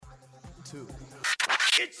too.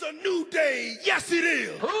 It's a new day. Yes, it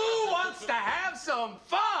is. Who wants to have some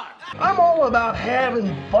fun? I'm all about having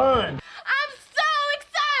fun. I'm so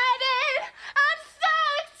excited! I'm so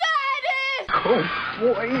excited!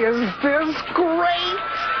 Oh boy, is this great!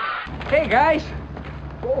 Hey guys.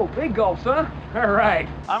 Oh, big gulps, huh? All right.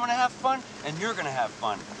 I'm gonna have fun, and you're gonna have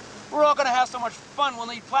fun. We're all gonna have so much fun we'll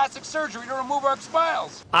need plastic surgery to remove our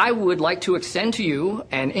smiles. I would like to extend to you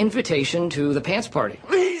an invitation to the pants party.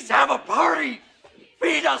 Please have a party.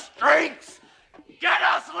 Feed us drinks. Get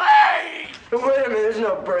us laid. Wait a minute, there's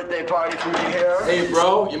no birthday party for me here. Hey,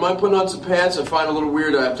 bro, you mind putting on some pants? I find a little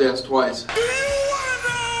weird I have to ask twice. Do you want to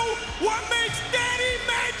know what makes Daddy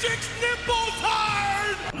Magic's nipples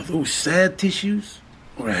hard? Are those sad tissues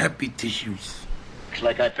or happy tissues? Looks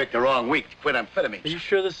like I picked the wrong week to quit amphetamines. Are you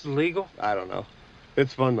sure this is legal? I don't know.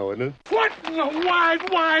 It's fun though, isn't it? What in the wide,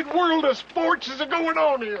 wide world of sports is going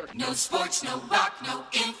on here? No sports, no rock, no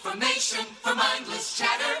information. For mindless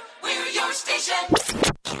chatter, we're your station.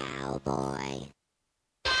 Cowboy.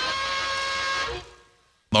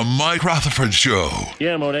 The Mike Rutherford Show.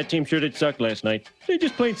 Yeah, Mo, that team sure did suck last night. They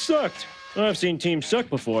just plain sucked. I've seen teams suck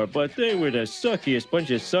before, but they were the suckiest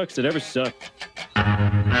bunch of sucks that ever sucked.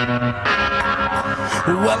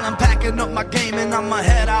 Well, I'm packing up my game and I'ma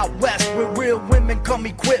head out west where real women come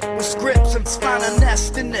equipped with scripts and find a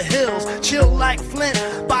nest in the hills. Chill like Flint,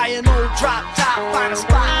 buy an old drop top, find a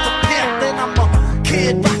spot to pimp. Then I'm a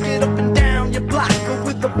kid, rock it up and down your block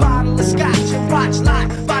with a bottle of scotch and watch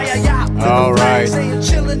live, buy a yacht. All right.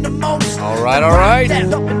 Chillin' the most. All right.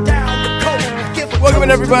 Welcome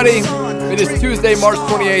in, everybody. It is Tuesday, March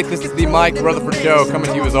 28th. This is the Mike Rutherford Show, coming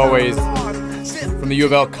to you as always from the U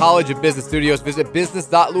of L College of Business Studios. Visit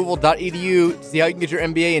business.louisville.edu to see how you can get your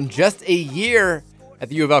MBA in just a year at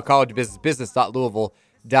the U of L College of Business,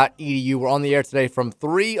 business.louisville.edu. We're on the air today from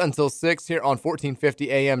 3 until 6 here on 1450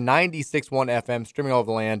 AM, 96.1 FM, streaming all over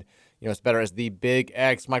the land. You know, it's better as the Big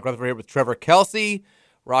X. Mike Rutherford here with Trevor Kelsey,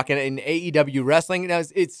 rocking in AEW Wrestling. Now,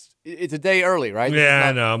 it's a day early, right? Yeah,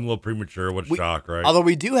 I know. I'm a little premature. What a shock, right? Although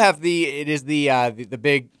we do have the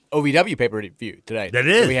big OVW pay-per-view today. That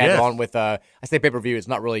is, we had on with, I say pay-per-view, it's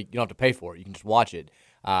not really, you don't have to pay for it. You can just watch it.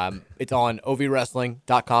 It's on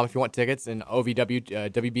ovwrestling.com if you want tickets, and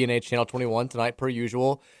OVW, WBNH Channel 21 tonight, per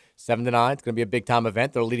usual, 7 to 9. It's going to be a big-time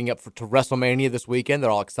event. They're leading up to WrestleMania this weekend.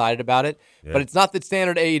 They're all excited about it. Yeah. But it's not the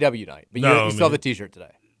standard AEW night. But you still have the T-shirt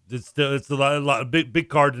today. It's a lot big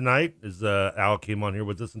card tonight. As Al came on here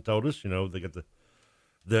with us and told us, you know, they got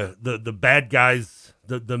the bad guys,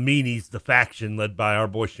 the meanies, the faction led by our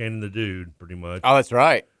boy Shannon the Dude, pretty much. Oh, that's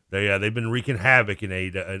right. They've been wreaking havoc in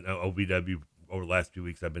OVW over the last few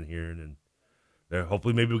weeks. I've been hearing, and they're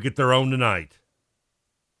hopefully maybe we'll get their own tonight.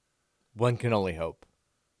 One can only hope.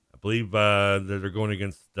 I believe they're going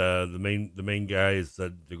against the main guy is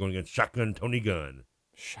they're going against Shotgun Tony Gunn.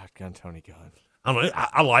 Shotgun Tony Gunn. I don't know.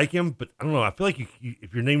 I like him, but I don't know. I feel like you,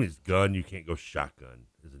 if your name is Gunn, you can't go Shotgun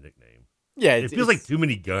as a nickname. Yeah, it feels like too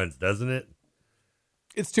many guns, doesn't it?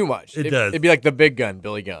 It's too much. It does. It'd be like the big gun,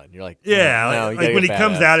 Billy Gunn. You're like, yeah, like when he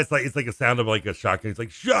comes out, it's like a sound of like a shotgun. It's like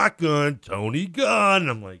Shotgun Tony Gunn.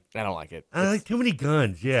 I'm like, I don't like it. I like too many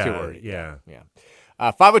guns. Yeah, too wordy. Yeah.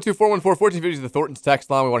 502-414-1450 is the Thornton's text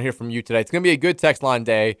line. We want to hear from you today. It's going to be a good text line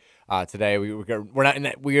day today. We're not in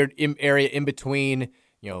that weird area in between,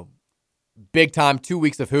 big time 2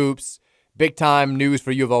 weeks of hoops, big time news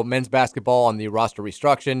for U of L men's basketball on the roster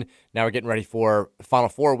restructuring. Now we're getting ready for Final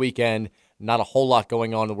Four weekend. Not a whole lot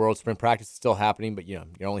going on in the world. Spring practice is still happening, but you're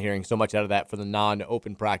only hearing so much out of that for the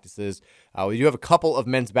non-open practices. We do have a couple of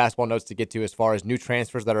men's basketball notes to get to as far as new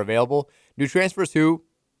transfers that are available. New transfers who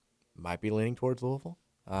might be leaning towards Louisville.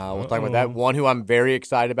 We'll talk about that. One who I'm very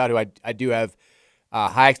excited about, who I do have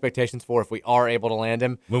high expectations for if we are able to land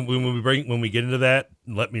him. When we get into that,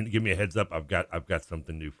 give me a heads up. I've got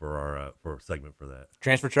something new for our segment for that.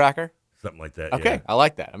 Transfer tracker? Something like that. Okay, yeah. I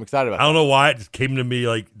like that. I'm excited about that. I don't know why it just came to me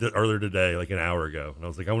like earlier today, like an hour ago, and I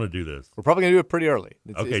was like, I want to do this. We're probably gonna do it pretty early.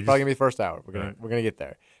 It's probably gonna be the first hour. We're gonna get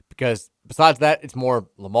there because besides that, it's more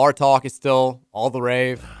Lamar talk. Is still all the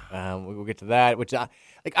rave. We'll get to that. Which I'm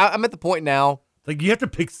at the point now. Like you have to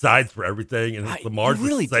pick sides for everything, and Lamar's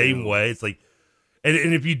really the same way. It's like,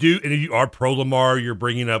 and if you are pro Lamar, you're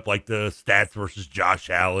bringing up like the stats versus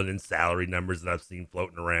Josh Allen and salary numbers that I've seen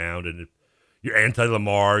floating around, and if you're anti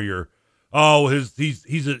Lamar, you're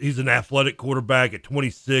he's an athletic quarterback at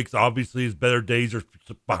 26. Obviously, his better days are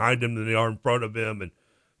behind him than they are in front of him, and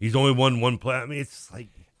he's only won one play. I mean, it's like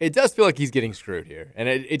it does feel like he's getting screwed here, and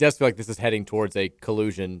it does feel like this is heading towards a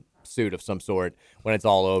collusion suit of some sort when it's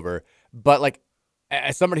all over. But like,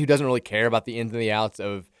 as somebody who doesn't really care about the ins and the outs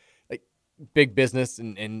of like big business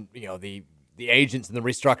and the the agents and the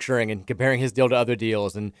restructuring and comparing his deal to other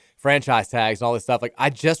deals and franchise tags and all this stuff. Like, I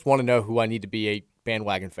just want to know who I need to be a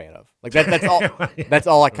bandwagon fan of. Like that's all. That's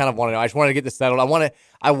all I kind of want to know. I just want to get this settled. I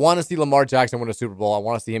want to see Lamar Jackson win a Super Bowl. I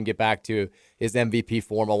want to see him get back to his MVP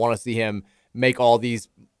form. I want to see him make all these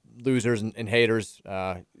losers and haters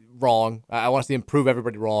wrong. I want to see him prove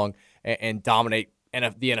everybody wrong and dominate the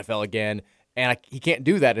NFL again. And he can't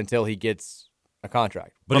do that until he gets a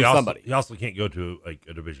contract from somebody. He also can't go to like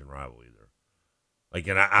a division rival either. Like,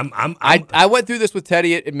 and I went through this with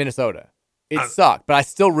Teddy at Minnesota. It sucked, but I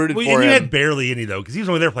still rooted for him. He had barely any, though, because he was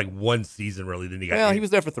only there for like one season, really. Then he was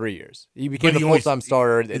there for 3 years. He became the full-time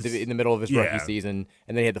starter in the middle of his rookie season,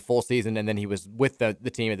 and then he had the full season, and then he was with the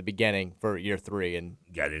team at the beginning for year 3 and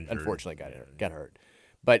got injured. Unfortunately got hurt.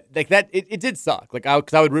 But like that, it did suck. Like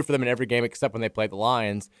because I would root for them in every game except when they played the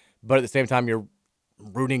Lions. But at the same time, you're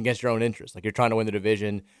rooting against your own interests. Like you're trying to win the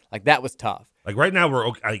division. Like that was tough. Like right now, we're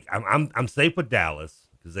okay. I'm safe with Dallas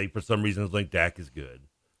because they, for some reason, think Dak is good.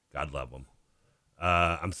 God love them.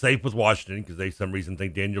 I'm safe with Washington because they, for some reason,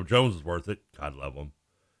 think Daniel Jones is worth it. God love them.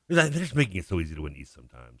 They're just making it so easy to win East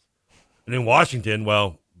sometimes. And in Washington,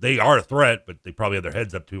 well, they are a threat, but they probably have their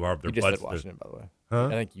heads up too hard. You just said Washington, by the way. Huh?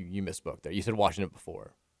 I think you misspoke there. You said Washington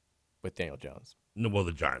before with Daniel Jones. No, well,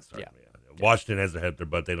 the Giants started. Yeah. Washington has their head up their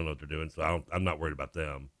butt. They don't know what they're doing, so I'm not worried about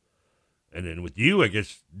them. And then with you, I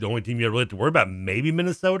guess the only team you really have to worry about maybe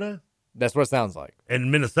Minnesota. That's what it sounds like.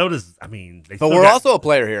 And Minnesota's, I mean, but we're also a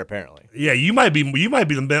player here, apparently. Yeah, you might be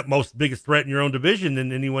the most biggest threat in your own division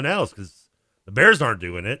than anyone else because the Bears aren't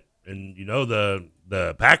doing it, and you know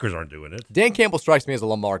the Packers aren't doing it. Dan Campbell strikes me as a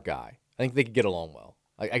Lamar guy. I think they could get along well.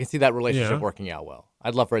 I can see that relationship working out well.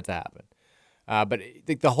 I'd love for it to happen. But I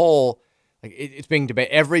think the whole it's being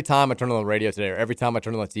debated every time I turn on the radio today, or every time I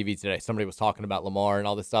turn on the TV today. Somebody was talking about Lamar and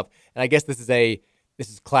all this stuff, and I guess this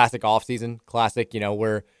is classic offseason, classic.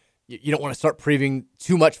 Where you don't want to start previewing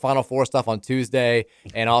too much Final Four stuff on Tuesday,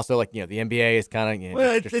 and also the NBA is kind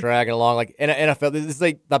of just dragging along. Like NFL, this is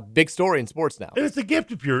like the big story in sports now. And it's a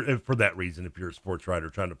gift for that reason if you're a sports writer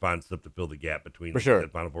trying to find stuff to fill the gap between the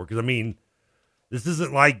Final Four. Because I mean, this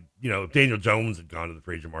isn't like if Daniel Jones had gone to the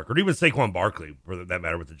free agent market, or even Saquon Barkley for that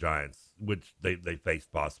matter with the Giants, which they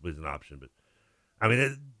faced possibly as an option. But I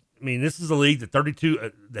mean, this is a league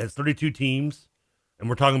that has 32 teams. And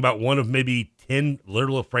we're talking about one of maybe 10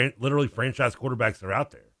 literally franchise quarterbacks that are out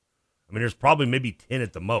there. I mean, there's probably maybe 10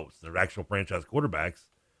 at the most that are actual franchise quarterbacks,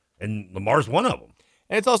 and Lamar's one of them.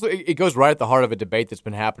 And it's also it goes right at the heart of a debate that's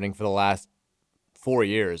been happening for the last 4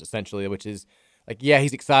 years, essentially, which is like, yeah,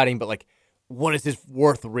 he's exciting, but like, what is his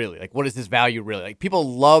worth really? Like, what is his value really? Like,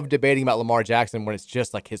 people love debating about Lamar Jackson when it's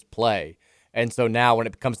just like his play. And so now when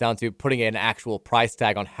it comes down to putting an actual price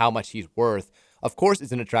tag on how much he's worth, of course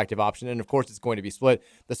it's an attractive option, and of course it's going to be split.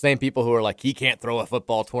 The same people who are like, he can't throw a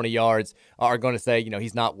football 20 yards are going to say,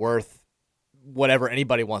 he's not worth whatever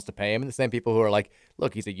anybody wants to pay him. And the same people who are like,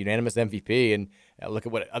 look, he's a unanimous MVP, and look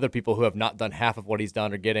at what other people who have not done half of what he's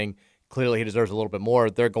done are getting. Clearly he deserves a little bit more.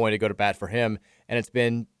 They're going to go to bat for him. And it's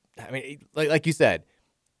been, I mean, like you said,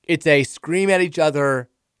 it's a scream at each other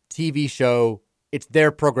TV show. It's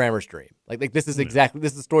their programmer's dream. Like this is this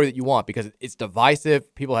is the story that you want because it's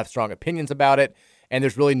divisive. People have strong opinions about it, and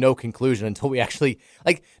there's really no conclusion until we actually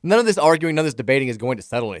none of this arguing, none of this debating is going to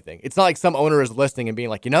settle anything. It's not like some owner is listening and being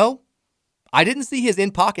like, I didn't see his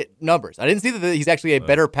in-pocket numbers. I didn't see that he's actually a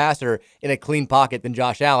better passer in a clean pocket than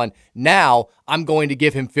Josh Allen. Now I'm going to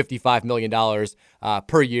give him $55 million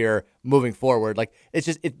per year moving forward. Like it's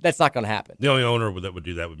just that's not going to happen. The only owner that would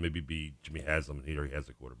do that would maybe be Jimmy Haslam, and he already has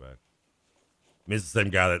a quarterback. I mean, it's the same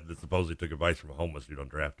guy that supposedly took advice from a homeless dude on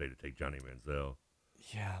draft day to take Johnny Manziel.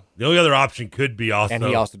 Yeah. The only other option could be also... And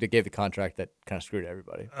he also gave the contract that kind of screwed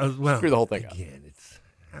everybody. Screwed the whole thing up. Again,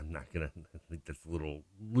 I'm not going to... I think that's a little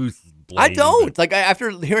loose blame. I don't. After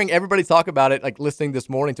hearing everybody talk about it, listening this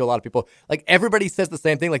morning to a lot of people, everybody says the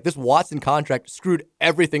same thing. This Watson contract screwed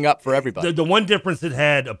everything up for everybody. The one difference it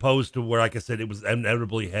had, opposed to where, like I said, it was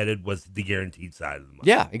inevitably headed, was the guaranteed side of the money.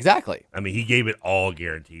 Yeah, exactly. I mean, he gave it all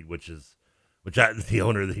guaranteed, which the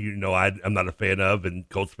owner that I'm not a fan of, and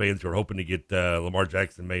Colts fans who are hoping to get Lamar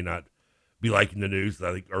Jackson may not be liking the news.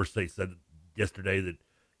 I think Irsay said yesterday that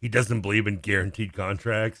he doesn't believe in guaranteed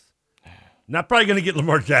contracts. Not probably going to get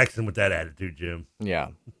Lamar Jackson with that attitude, Jim. Yeah.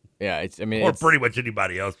 Or pretty much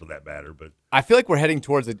anybody else for that matter. But I feel like we're heading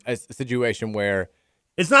towards a situation where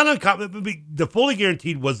it's not uncommon. The fully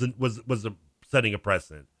guaranteed was setting a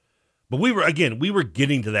precedent. But we were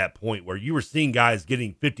getting to that point where you were seeing guys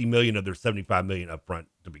getting $50 million of their $75 million up front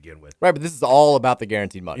to begin with. Right, but this is all about the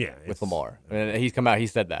guaranteed money with Lamar. And he's come out, he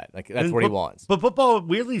said that. That's what he wants. But football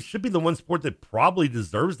weirdly should be the one sport that probably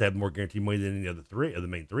deserves to have more guaranteed money than any other three of the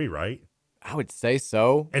main three, right? I would say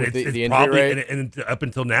so. And with it's the injury probably rate. And up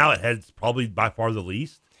until now, it's probably by far the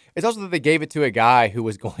least. It's also that they gave it to a guy who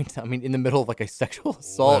was going to, in the middle of like a sexual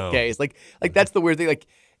assault case. Like that's the weird thing. Like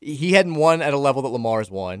he hadn't won at a level that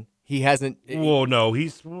Lamar's won. He hasn't. Well, no,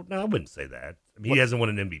 I wouldn't say that. He hasn't won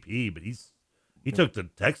an MVP, but he took the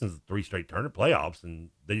Texans 3 straight playoffs, and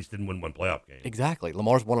they just didn't win one playoff game. Exactly.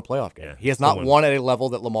 Lamar's won a playoff game. Yeah, he has not won at a level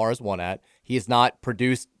that Lamar has won at. He has not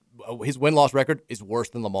produced. His win-loss record is worse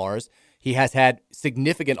than Lamar's. He has had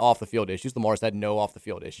significant off-the-field issues. Lamar's had no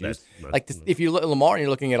off-the-field issues. If you look at Lamar and you're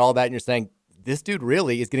looking at all that and you're saying, this dude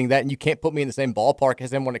really is getting that, and you can't put me in the same ballpark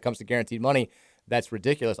as him when it comes to guaranteed money, that's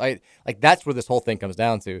ridiculous. That's where this whole thing comes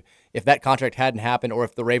down to. If that contract hadn't happened, or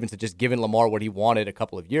if the Ravens had just given Lamar what he wanted a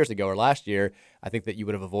couple of years ago or last year, I think that you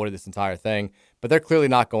would have avoided this entire thing. But they're clearly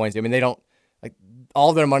not going to. They don't.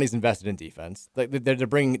 All their money's invested in defense.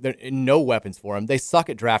 They're no weapons for him. They suck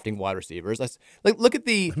at drafting wide receivers. Look at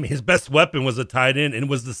the. His best weapon was a tight end, and it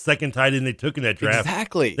was the second tight end they took in that draft.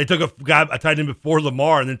 Exactly. They took a tight end before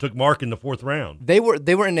Lamar, and then took Mark in the 4th round. They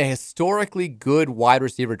were in a historically good wide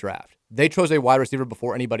receiver draft. They chose a wide receiver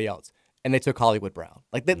before anybody else, and they took Hollywood Brown.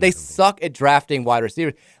 They suck at drafting wide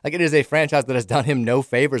receivers. It is a franchise that has done him no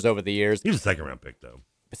favors over the years. He was a 2nd round pick, though.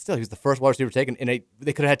 But still, he was the first wide receiver taken.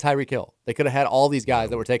 They could have had Tyreek Hill. They could have had all these guys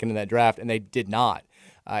that were taken in that draft, and they did not.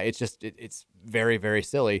 It's very, very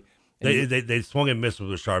silly. They swung and missed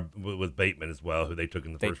with Bateman as well, who they took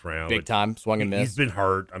in the 1st round. Big time swung and missed. He's been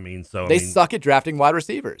hurt. They suck at drafting wide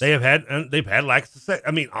receivers. They've had lack of success.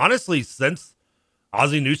 Honestly, since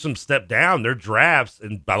Ozzie Newsome stepped down, their drafts,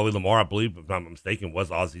 and by the way, Lamar, I believe, if I'm not mistaken, was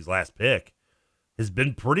Ozzie's last pick, has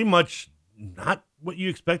been pretty much not what you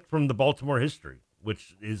expect from the Baltimore history,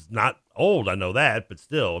 which is not old. I know that, but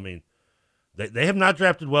still, they have not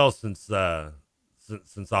drafted well since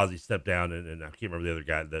Ozzie stepped down, and I can't remember the other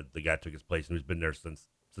guy that the guy took his place, and who's been there since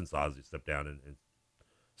Ozzie stepped down, and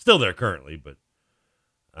still there currently. But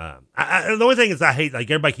the only thing is I hate,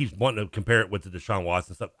 everybody keeps wanting to compare it with the Deshaun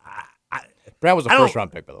Watson stuff. Brown was a 1st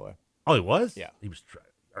round pick, by the way. Oh, he was? Yeah. He was.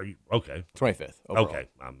 Are you okay? 25th. Overall. Okay,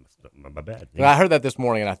 my bad. I heard that this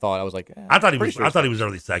morning, and I was like, I thought he was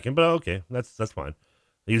early 2nd, but okay, that's fine.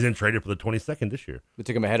 He was in traded for the 22nd this year. We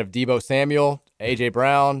took him ahead of Deebo Samuel, A.J.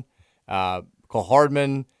 Brown, Cole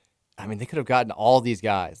Hardman. They could have gotten all these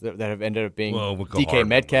guys that have ended up being DK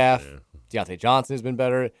Metcalf, Deontay Johnson has been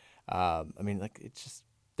better. It's just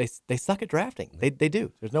they suck at drafting. They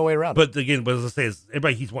do. There's no way around it. But again, as I say,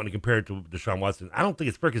 everybody keeps wanting to compare it to Deshaun Watson. I don't think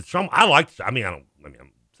it's fair because Deshaun. I'm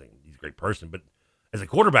saying he's a great person, but as a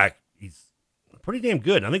quarterback, he's pretty damn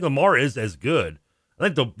good. I think Lamar is as good. I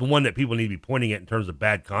think the one that people need to be pointing at in terms of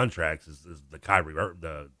bad contracts is the Kyler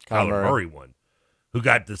Murray one, who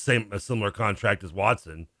got a similar contract as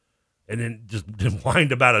Watson, and then just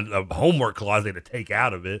whined about a homework clause they had to take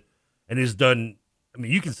out of it, and has done.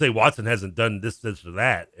 You can say Watson hasn't done this, or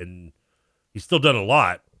that, and he's still done a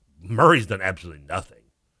lot. Murray's done absolutely nothing.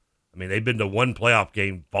 They've been to one playoff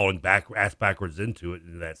game, falling ass backwards into it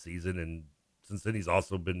in that season, and since then he's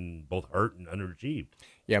also been both hurt and underachieved.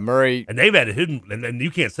 Yeah, Murray, and they've had hidden, and you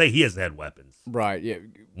can't say he hasn't had weapons, right? Yeah,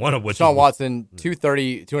 one of which Deshaun Watson,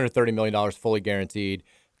 $230 million fully guaranteed.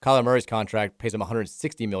 Kyler Murray's contract pays him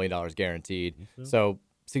 $160 million guaranteed, so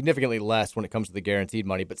significantly less when it comes to the guaranteed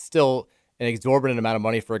money, but still an exorbitant amount of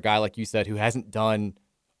money for a guy like you said who hasn't done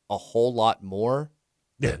a whole lot more.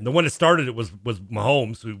 Yeah, the one that started it was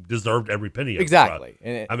Mahomes, who deserved every penny of it. Exactly.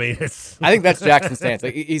 I think that's Jackson's stance.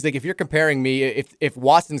 He's like, if you're comparing me, if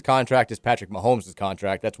Watson's contract is Patrick Mahomes'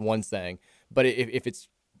 contract, that's one thing. But if it's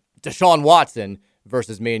Deshaun Watson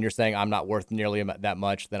versus me, and you're saying I'm not worth nearly that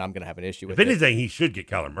much, then I'm going to have an issue with it. If anything, he should get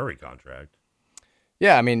Kyler Murray contract.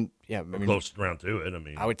 Yeah, close round to it.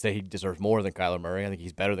 I would say he deserves more than Kyler Murray. I think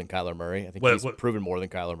he's better than Kyler Murray. I think he's proven more than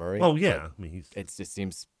Kyler Murray. Oh yeah, it just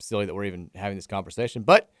seems silly that we're even having this conversation.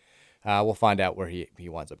 But we'll find out where he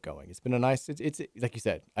winds up going. It's been it's like you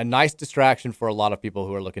said, a nice distraction for a lot of people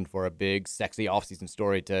who are looking for a big, sexy offseason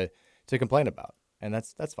story to complain about, and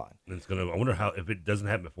that's fine. And I wonder how if it doesn't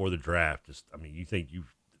happen before the draft. You think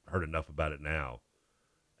you've heard enough about it now?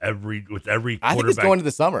 Every quarterback. I think it's going to the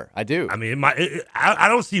summer. I do. I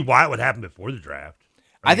don't see why it would happen before the draft.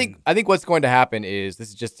 I think what's going to happen is this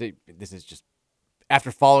is just after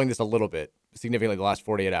following this a little bit significantly the last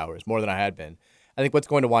 48 hours, more than I had been. I think what's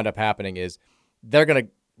going to wind up happening is they're going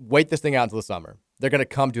to wait this thing out until the summer. They're going to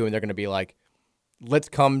come to him and they're going to be like, we're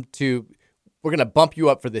going to bump you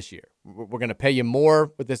up for this year. We're going to pay you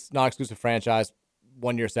more with this non-exclusive franchise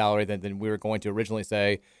 1 year salary than we were going to originally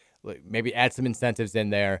say. Maybe add some incentives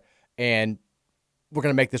in there, and we're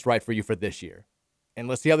going to make this right for you for this year. And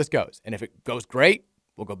let's see how this goes. And if it goes great,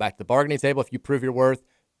 we'll go back to the bargaining table. If you prove your worth,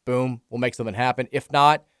 boom, we'll make something happen. If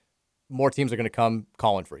not, more teams are going to come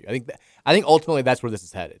calling for you. I think ultimately that's where this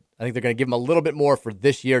is headed. I think they're going to give him a little bit more for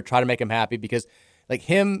this year, try to make him happy because like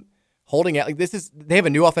him holding out, like they have a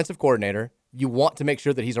new offensive coordinator. You want to make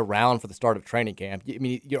sure that he's around for the start of training camp. I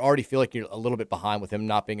mean, you already feel like you're a little bit behind with him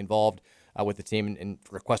not being involved with the team and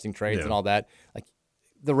requesting trades and all that. Like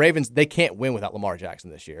the Ravens, they can't win without Lamar Jackson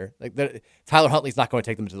this year. Like Tyler Huntley's not going to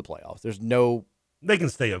take them to the playoffs. There's no. They can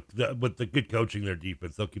stay up with the good coaching. Their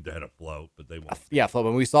defense, they'll keep their head afloat, but they won't. Yeah, afloat.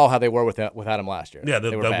 And we saw how they were without him last year. Yeah,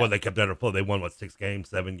 they kept their head afloat. They won 6 games,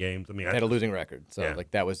 7 games. I mean, they had a losing record, so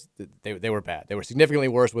like that was they were bad. They were significantly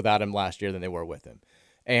worse without him last year than they were with him.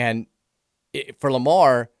 And for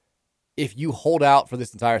Lamar, if you hold out for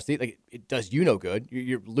this entire season, like it does you no good.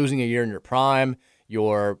 You're losing a year in your prime.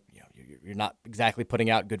 You're not exactly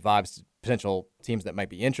putting out good vibes to potential teams that might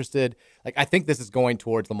be interested. Like I think this is going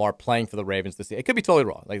towards Lamar playing for the Ravens this year. It could be totally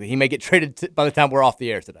wrong. Like he may get traded by the time we're off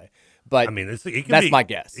the air today. But I mean, that's my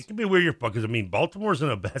guess. It can be where you're because I mean, Baltimore's in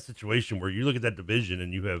a bad situation where you look at that division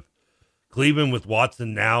and you have Cleveland with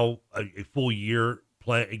Watson now a full year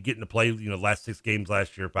getting to play. Last 6 games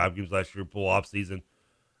last year, 5 games last year, full off season.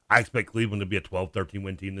 I expect Cleveland to be a 12-13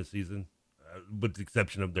 win team this season, with the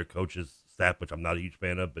exception of their coach's staff, which I'm not a huge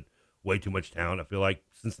fan of, but way too much talent. I feel like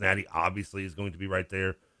Cincinnati obviously is going to be right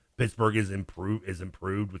there. Pittsburgh is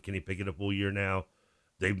improved with Kenny Pickett a full year now.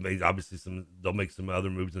 They've made they'll make some other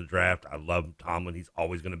moves in the draft. I love Tomlin. He's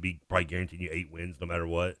always going to be probably guaranteeing you 8 wins no matter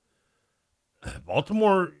what.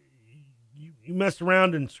 Baltimore, you mess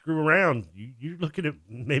around and screw around. You're looking at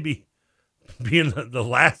maybe being the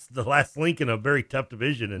last link in a very tough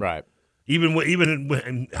division. And right. Even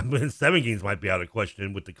in 7 games might be out of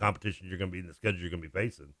question with the competition you're going to be in the schedule you're going to be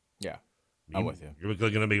facing. Yeah, I'm with you. You're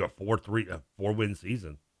going to be a 4-win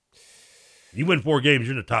season. You win 4 games,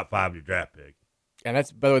 you're in the top 5 of your draft pick. And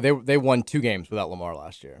that's, by the way, they won 2 games without Lamar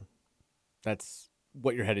last year. That's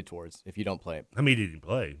what you're headed towards if you don't play. How many did he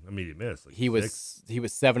play? How many did he miss? Like he 6?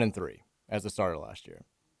 was 7-3 as a starter last year.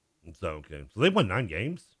 So they won 9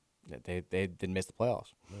 games. They didn't miss the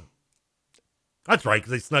playoffs. No. That's right,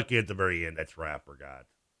 because they snuck in at the very end. That's right. I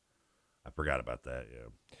forgot about that.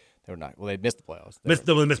 Yeah, they were not. Well, they missed the playoffs. They missed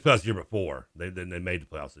the playoffs the year before. They made the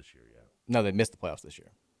playoffs this year. Yeah. No, they missed the playoffs this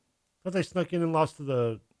year. But they snuck in and lost to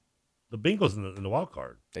the Bengals in the wild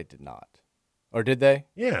card. They did not, or did they?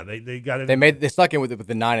 Yeah, they got in. They snuck in with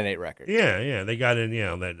the 9-8 record. Yeah, they got in.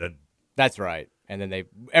 Yeah, that's right. And then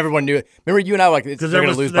everyone knew it. Remember, you and I were like, they're going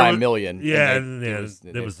to lose by 1 million. Yeah,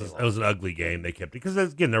 it was an ugly game. They kept it because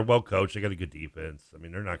again, they're well coached. They got a good defense. I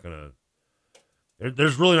mean, they're not going to.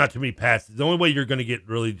 There's really not too many passes. The only way you're going to get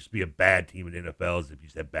really just be a bad team in the NFL is if you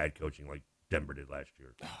just have bad coaching like Denver did last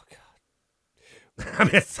year. Oh God. I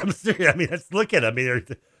mean, I'm serious. I mean, let's look at it. I mean,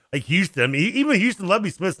 like Houston. I mean, even Houston, Lovie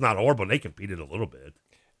Smith's not horrible. And they competed a little bit.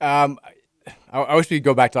 I wish we could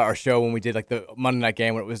go back to our show when we did like the Monday night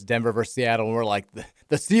game when it was Denver versus Seattle, and we're like,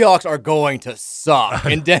 the Seahawks are going to suck,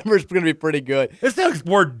 and Denver's going to be pretty good. The Seahawks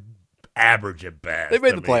were average at best. They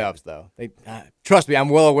made the playoffs, though. Trust me, I'm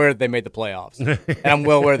well aware that they made the playoffs, and I'm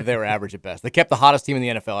well aware that they were average at best. They kept the hottest team in the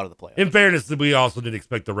NFL out of the playoffs. In fairness, we also didn't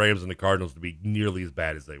expect the Rams and the Cardinals to be nearly as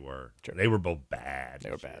bad as they were. Sure. They were both bad. They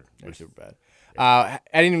were bad. They were super bad. I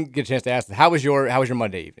didn't even get a chance to ask. How was your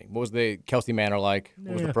Monday evening? What was the Kelsey Manor like?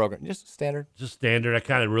 What was the program? Just standard. Just standard. I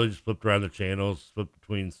kind of really just flipped around the channels, flipped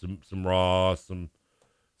between some Raw, some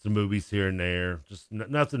movies here and there. Just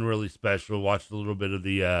nothing really special. Watched a little bit of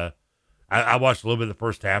the. I watched a little bit of the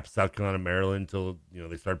first half of South Carolina, Maryland until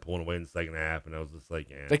they started pulling away in the second half, and I was just like,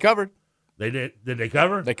 They covered. They did. Did they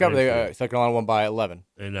cover? They covered. South Carolina won by 11.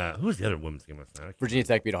 And who was the other women's game last night? Virginia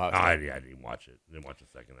Tech beat Ohio State. I didn't watch it. I didn't watch the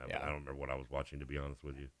second half. I don't remember what I was watching, to be honest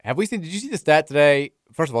with you. Did you see the stat today?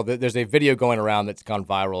 First of all, there's a video going around that's gone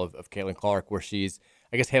viral of Caitlin Clark where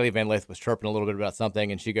I guess Haley Van Lith was chirping a little bit about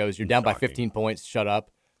something, and she goes, "You're down by 15 points. Shut up."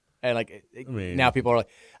 And now people are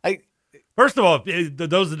like, first of all,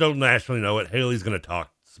 those that don't nationally know it, Haley's going to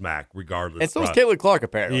talk smack regardless. And so is Caitlin Clark,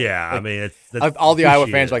 apparently. Yeah, I mean, that's all the Iowa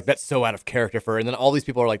fans are like, that's so out of character for her. And then all these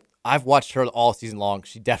people are like, I've watched her all season long.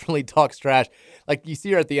 She definitely talks trash. Like, you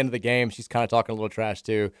see her at the end of the game. She's kind of talking a little trash,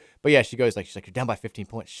 too. But, yeah, she's like, you're down by 15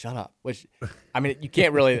 points. Shut up. Which, I mean, I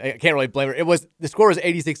can't really blame her. The score was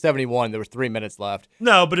 86-71. There was 3 minutes left.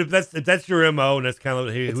 No, but if that's your MO and that's kind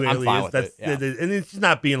of who I'm Haley fine is, with it, and it's just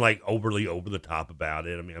not being like overly over the top about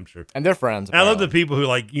it. I mean, I'm sure. And they're friends. And I love the people who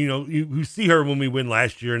who see her when we win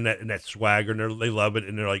last year and that swagger, and they love it,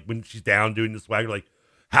 and they're like, when she's down doing the swagger, like,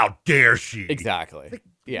 how dare she? Exactly. Like,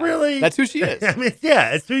 yeah. Really? That's who she is. I mean,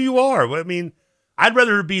 yeah, it's who you are. I mean, I'd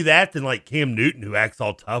rather her be that than like Cam Newton, who acts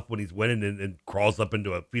all tough when he's winning and crawls up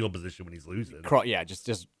into a fetal position when he's losing. Yeah,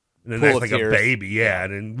 just And then pool that's of like tears. a baby, yeah.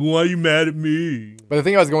 And then, why are you mad at me? But the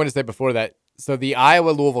thing I was going to say before that, so the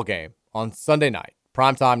Iowa-Louisville game on Sunday night,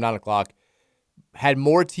 primetime, 9 o'clock, had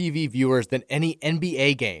more TV viewers than any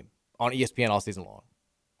NBA game on ESPN all season long.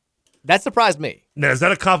 That surprised me. Now, is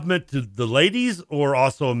that a compliment to the ladies or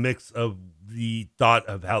also a mix of the thought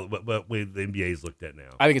of how what way the NBA is looked at now?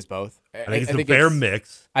 I think it's both. I think it's a fair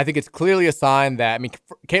mix. I think it's clearly a sign that, I mean,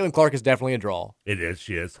 Caitlin Clark is definitely a draw. It is.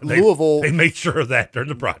 She is. Louisville. They made sure of that during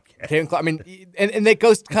the broadcast. Caitlin Clark, I mean, and that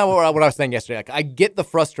goes to kind of what I was saying yesterday. Like, I get the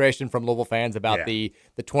frustration from Louisville fans about the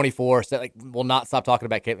 24, like, will not stop talking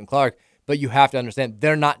about Caitlin Clark. But you have to understand,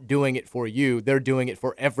 they're not doing it for you. They're doing it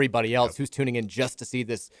for everybody else who's tuning in just to see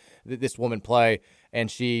this woman play. And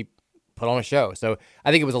she put on a show. So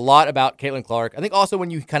I think it was a lot about Caitlin Clark. I think also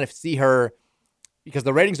when you kind of see her, because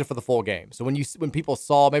the ratings are for the full game. So when people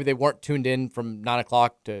saw, maybe they weren't tuned in from 9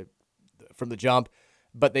 o'clock from the jump,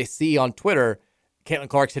 but they see on Twitter, Caitlin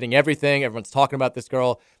Clark's hitting everything. Everyone's talking about this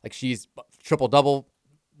girl. Like, she's triple-double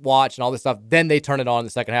watch and all this stuff. Then they turn it on in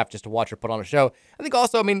the second half just to watch her put on a show. I think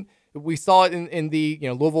also, I mean, we saw it in the,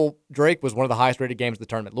 Louisville Drake was one of the highest rated games of the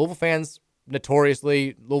tournament. Louisvillians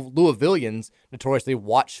notoriously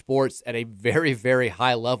watch sports at a very, very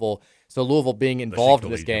high level. So Louisville being involved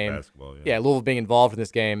in this game, Louisville being involved in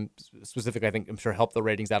this game specifically, I think, I'm sure helped the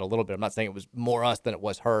ratings out a little bit. I'm not saying it was more us than it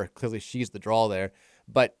was her. Clearly, she's the draw there,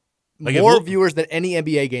 but like more viewers than any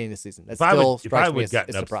NBA game this season. That still strikes me as a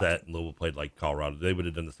surprise. Upset and Louisville played like Colorado, they would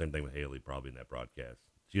have done the same thing with Haley probably in that broadcast.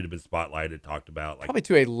 She would have been spotlighted, talked about, like, probably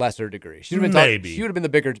to a lesser degree. She would have been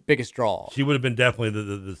the biggest draw. She would have been definitely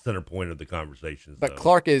the center point of the conversations. But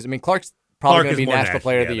Clark's probably going to be National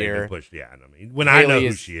Player of the Year. When Haley I know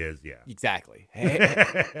who she is, exactly.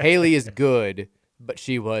 Haley is good, but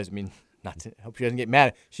she was. I mean, I hope she doesn't get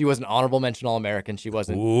mad. She was an honorable mention All-American. She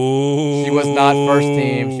wasn't. Ooh. She was not first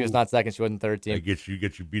team. She was not second. She wasn't third team. They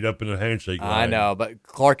get you beat up in a handshake. I know, but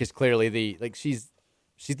Clark is clearly she's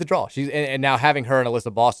the draw. And now having her and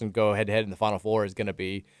Alyssa Boston go head to head in the Final Four is going to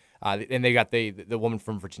be. And they got the woman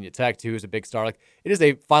from Virginia Tech too, who's a big star. Like, it is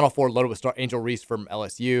a Final Four loaded with star. Angel Reese from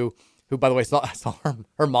LSU, who, by the way, saw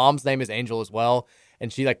her mom's name is Angel as well,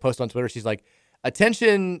 and she posted on Twitter. She's like,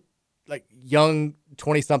 "Attention, like, young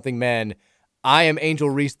 20-something men. I am Angel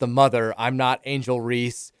Reese, the mother. I'm not Angel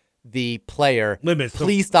Reese, the player.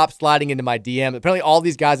 Please stop sliding into my DM." Apparently, all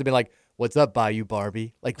these guys have been like, "What's up, Bayou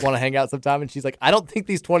Barbie? Like, want to hang out sometime?" And she's like, "I don't think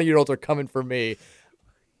these 20-year-olds are coming for me."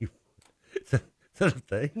 Is that a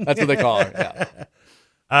thing? That's what they call her.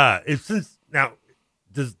 Yeah.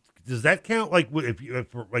 Does that count? Like, if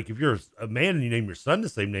you're a man and you name your son the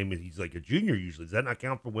same name and he's like a junior, usually does that not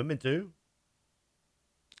count for women too?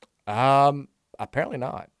 Apparently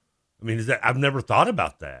not. I mean, I've never thought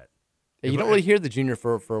about that. You don't really hear the junior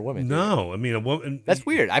for women. No, I mean, a woman. That's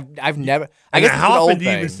weird. I've never. I guess how often do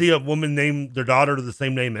you even see a woman name their daughter to the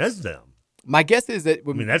same name as them? My guess is that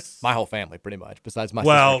that's my whole family, pretty much. Besides my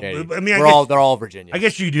sister Katie. I mean, they're all Virginia. I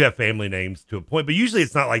guess you do have family names to a point, but usually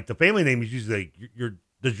it's not like the family name is usually like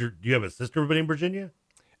do you have a sister named Virginia?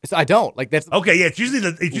 So I don't. Like, that's okay. Yeah, it's usually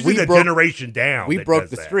the generation down. We broke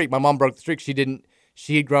the streak. My mom broke the streak.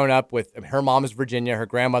 She had grown up with her mom is Virginia, her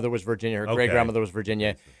grandmother was Virginia, her great grandmother was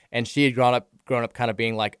Virginia, and she had grown up kind of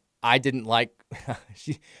being like, I didn't like.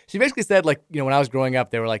 she basically said, like, when I was growing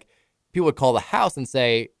up, they were like, people would call the house and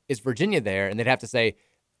say, "Is Virginia there?" And they'd have to say,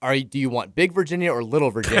 do you want big Virginia or little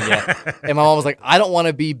Virginia? And my mom was like, I don't want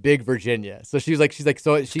to be big Virginia. So she's like,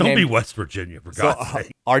 so she don't be West Virginia, for God's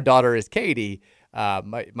sake. Our daughter is Katie.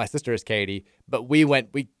 My sister is Katie. But we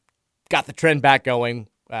got the trend back going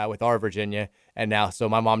with our Virginia, and now so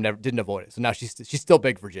my mom didn't avoid it. So now she's still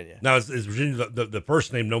big Virginia. Now is Virginia the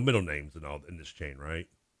first name, no middle names in this chain, right?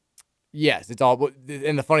 Yes, it's all.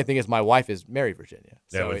 And the funny thing is, my wife is Mary Virginia,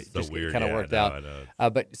 so it just weird. Kind of worked out.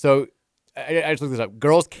 But so I just looked this up.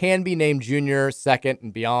 Girls can be named junior, second,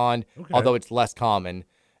 and beyond, although it's less common.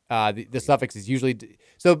 The suffix is usually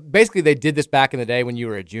so. Basically, they did this back in the day when you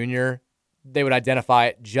were a junior. They would identify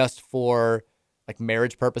it just for like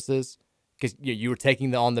marriage purposes, because you were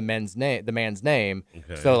taking on the man's name.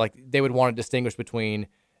 Okay. So like they would want to distinguish between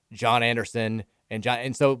John Anderson and John.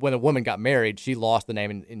 And so when a woman got married, she lost the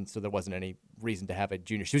name, and so there wasn't any reason to have a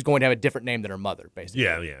junior. She was going to have a different name than her mother, basically.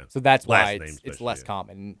 Yeah. So that's why it's less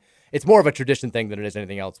common. It's more of a tradition thing than it is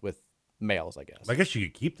anything else with males, I guess. I guess you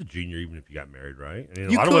could keep the junior even if you got married, right? I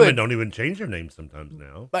mean, a lot of women don't even change their names sometimes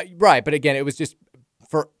now. But again, it was just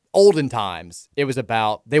for olden times. It was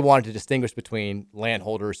about they wanted to distinguish between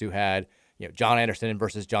landholders who had John Anderson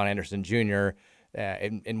versus John Anderson Jr.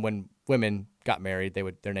 And when women got married,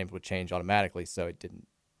 their names would change automatically, so it didn't.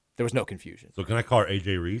 There was no confusion. So can I call her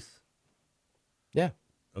AJ Reese? Yeah.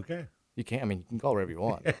 Okay. You can. I mean, you can call her whatever you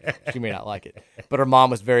want. She may not like it, but her mom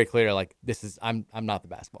was very clear. Like, this is I'm not the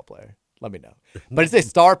basketball player. Let me know. But it's a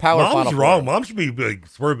star power. Mom's Final wrong. Four. Mom should be like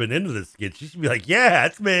swerving into this kid. She should be like, yeah,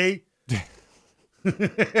 that's me.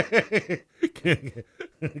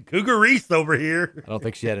 Cougar Reese over here. I don't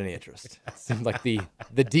think she had any interest. It seemed like the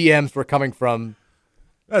DMs were coming from.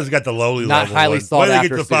 That's got the lowly not level highly ones. sought When they after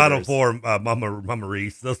get to the Final suitors. Four, Mama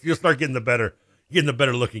Reese, you'll start getting the better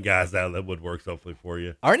looking guys out of that woodworks, hopefully for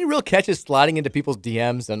you. Are any real catches sliding into people's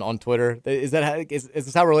DMs and on Twitter? Is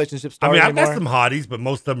this how relationships start? I mean, I've anymore? got some hotties, but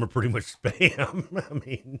most of them are pretty much spam. I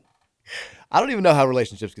mean, I don't even know how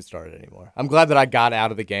relationships get started anymore. I'm glad that I got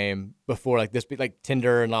out of the game before like this, like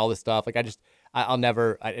Tinder and all this stuff. Like I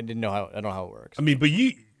didn't know how. I don't know how it works. I mean, but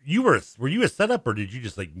were you a setup or did you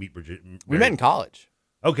just like meet Bridget? We met in college.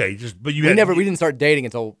 Okay, we didn't start dating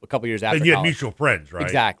until a couple years after. And you had college. mutual friends, right?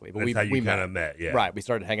 Exactly, but That's how you kind of met. Yeah, right. We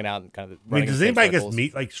started hanging out and kind of. I mean, does anybody just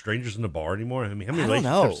meet like strangers in the bar anymore? I mean, how many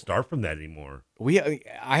relationships start from that anymore? I've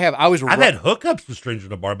had hookups with strangers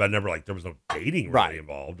in the bar, but I never there was no dating really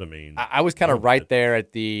involved. I mean, I was kind of right there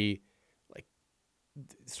at the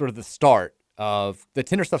sort of the start of the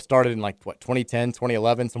Tinder stuff. Started in 2010,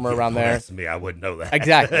 2011, somewhere around there. That's me. I wouldn't know that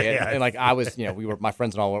exactly. Yeah. And I was, my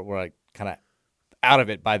friends and all were like kind of out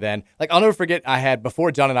of it by then. Like, I'll never forget,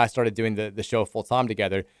 before John and I started doing the show full time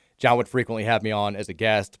together, John would frequently have me on as a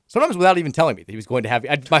guest, sometimes without even telling me that he was going to have me.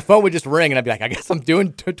 My phone would just ring, and I'd be like, I guess I'm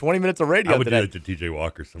doing 20 minutes of radio I would today. do that to TJ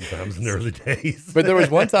Walker sometimes in the early days. But there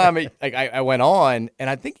was one time I went on,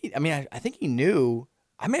 and I think he knew.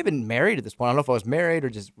 I may have been married at this point. I don't know if I was married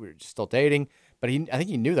or we were just still dating, but I think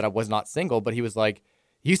he knew that I was not single. But he was like,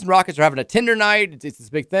 Houston Rockets are having a Tinder night. It's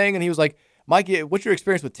this big thing. And he was like, Mikey, what's your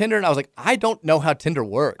experience with Tinder? And I was like, I don't know how Tinder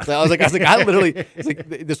works. I was like, I literally, it's like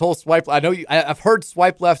this whole swipe. I know I've heard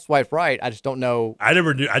swipe left, swipe right. I just don't know. I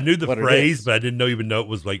never knew. I knew the phrase, but I didn't even know it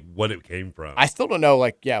was like what it came from. I still don't know.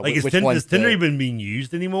 Is Tinder even being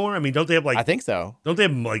used anymore? I mean, don't they have I think so. Don't they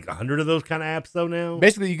have 100 of those kind of apps though now?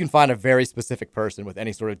 Basically, you can find a very specific person with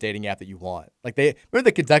any sort of dating app that you want. Like remember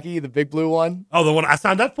the Kentucky, the big blue one? Oh, the one I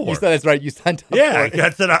signed up for. You said that's right. You signed up. Yeah, for it. I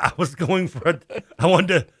said I was going for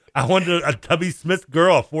I wanted a Tubby Smith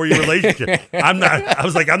girl, a 4-year relationship. I'm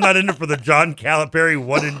not in it for the John Calipari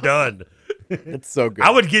one and done. That's so good.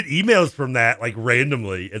 I would get emails from that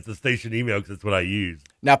randomly at the station email because that's what I use.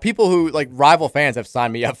 Now, people who rival fans have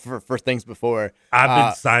signed me up for things before. I've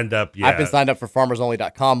been signed up. Yeah, I've been signed up for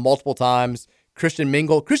FarmersOnly.com multiple times. Christian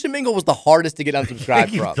Mingle was the hardest to get unsubscribed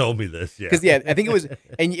from. You told me this, yeah. Because I think it was,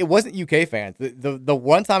 and it wasn't UK fans. The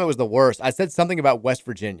one time it was the worst. I said something about West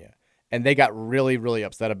Virginia. And they got really, really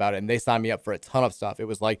upset about it, and they signed me up for a ton of stuff. It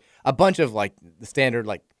was like a bunch of the standard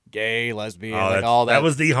gay, lesbian, all that. That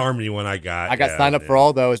was the Harmony one I got. I got signed up for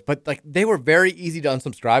all those, but they were very easy to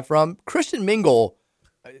unsubscribe from. Christian Mingle,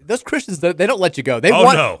 those Christians, they don't let you go. They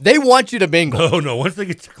want you to mingle. No. Once they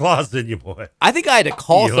get your claws in you, boy. I think I had to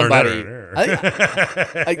call somebody.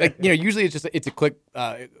 Usually it's a click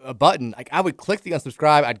a button. I would click the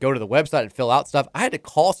unsubscribe. I'd go to the website and fill out stuff. I had to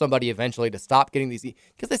call somebody eventually to stop getting these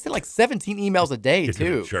because they sent 17 emails a day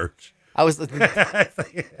too. Church. I was.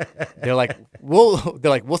 They're like,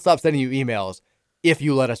 we'll stop sending you emails if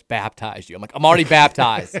you let us baptize you. I'm like, I'm already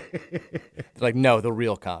baptized. They're like, no, the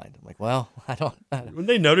real kind. I'm like, well, I don't. When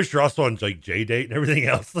they noticed you're also on J-Date and everything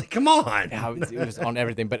else, come on. Yeah, it was on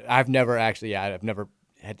everything, but I've never actually. Yeah, I've never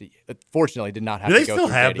had to. Fortunately, did not have. Do they to go still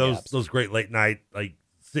through have dating those great late night like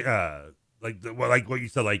what you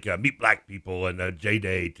said Meet Black People and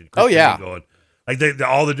J-Date and oh yeah, going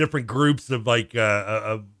all the different groups of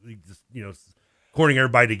courting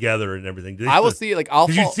everybody together and everything. I will see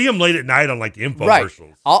you see them late at night on the infomercials.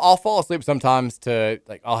 Right. I'll fall asleep sometimes to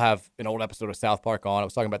I'll have an old episode of South Park on. I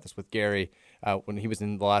was talking about this with Gary when he was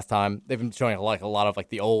in the last time. They've been showing a lot of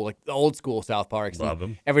the old school South Parks. Love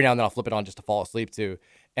them. Every now and then I'll flip it on just to fall asleep to,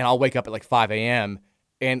 and I'll wake up at 5 a.m.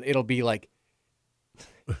 and it'll be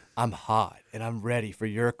I'm hot and I'm ready for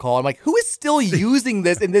your call. I'm like, who is still using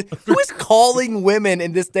this in this? Who is calling women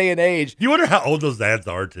in this day and age? You wonder how old those ads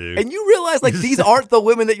are too. And you realize these aren't the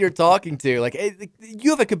women that you're talking to.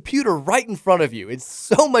 You have a computer right in front of you. It's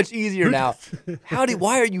so much easier now.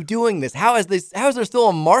 Why are you doing this? How is there still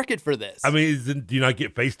a market for this? I mean, do you not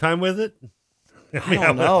get FaceTime with it? I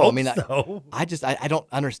don't know. I mean, so. I don't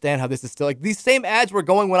understand how this is still these same ads were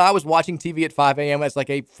going when I was watching TV at 5 a.m. as a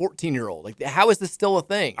 14-year-old. How is this still a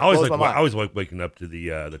thing? I always like waking up to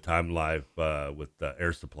the Time Live with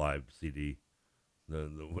Air Supply CD.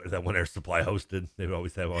 That one Air Supply hosted. They would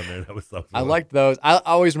always have on there. That was something. I liked those. I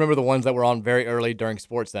always remember the ones that were on very early during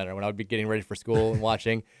SportsCenter when I would be getting ready for school and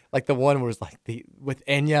watching. The one was with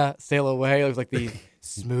Enya Sail Away. It was the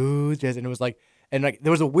smooth jazz, and it was And like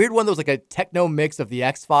there was a weird one that was like a techno mix of the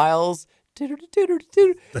X-Files.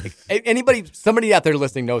 Somebody out there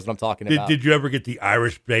listening knows what I'm talking about. Did you ever get the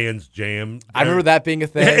Irish Bands Jam? I remember that being a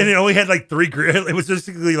thing. And it only had like 3. It was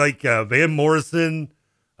basically like Van Morrison,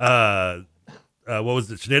 what was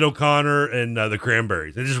it? Sinead O'Connor and the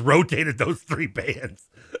Cranberries. They just rotated those 3 bands.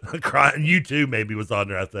 And U2 maybe was on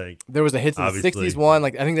there, I think. There was a hits of the 60s one.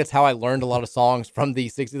 Like I think that's how I learned a lot of songs from the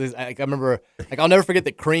 60s. I remember, like I'll never forget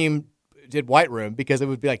that Cream did White Room because it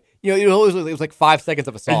would be like, it was like 5 seconds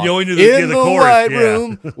of a song. And you only knew the chorus. White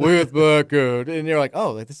Room with Buckout. And you're like,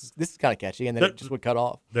 oh, this is kind of catchy. And then it just would cut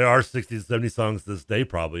off. There are 60 to 70 songs to this day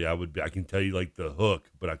probably. I can tell you like the hook,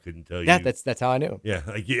 but I couldn't tell you. Yeah, that's how I knew. Yeah,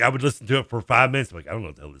 like I would listen to it for 5 minutes. I'm like, I don't know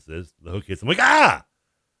what the hell this is. The hook hits. I'm like,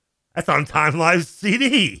 that's on Time Live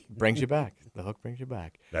CD. Brings you back. The hook brings you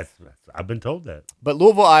back. That's I've been told that. But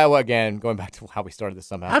Louisville, Iowa, again, going back to how we started this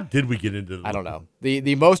somehow. How did we get into this? I don't know.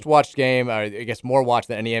 The most watched game, or I guess more watched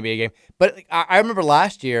than any NBA game. But I remember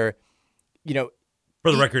last year,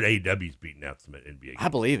 for the record, AEW's beating out some NBA games. I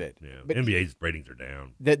believe it. Yeah, but NBA's ratings are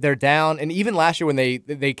down. They're down. And even last year when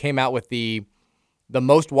they came out with the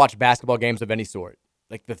most watched basketball games of any sort,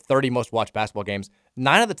 like the 30 most watched basketball games,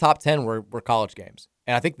 9 of the top 10 were college games.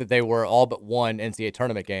 And I think that they were all but 1 NCAA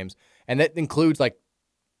tournament games. And that includes like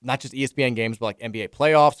not just ESPN games, but like NBA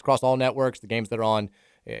playoffs across all networks, the games that are on,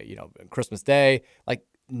 Christmas Day. Like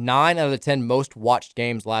 9 out of the 10 most watched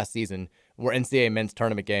games last season were NCAA men's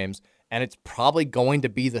tournament games. And it's probably going to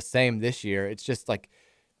be the same this year. It's just like,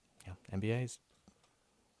 NBA's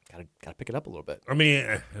gotta pick it up a little bit. I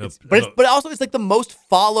mean, but also it's like the most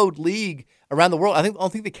followed league around the world. I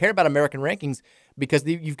don't think they care about American rankings because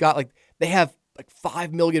you've got like they have like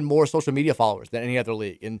 5 million more social media followers than any other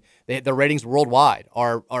league, and their ratings worldwide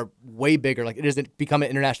are way bigger. Like it doesn't become an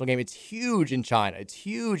international game. It's huge in China. It's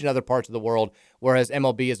huge in other parts of the world. Whereas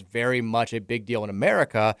MLB is very much a big deal in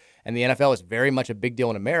America, and the NFL is very much a big deal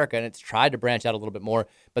in America, and it's tried to branch out a little bit more.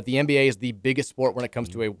 But the NBA is the biggest sport when it comes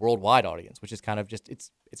to a worldwide audience, which is kind of just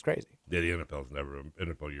it's crazy. Yeah, the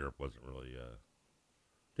NFL Europe wasn't really.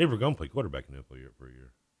 Dave Ragone played quarterback in NFL Europe for a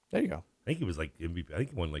year. There you go. I think he was like MVP. I think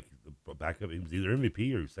he won like the backup. He was either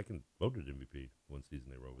MVP or second voted MVP one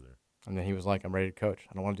season they were over there. And then he was like, I'm ready to coach.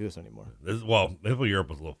 I don't want to do this anymore. NFL Europe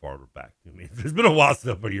was a little farther back. I mean, there's been a while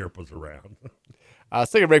since NFL Europe was around.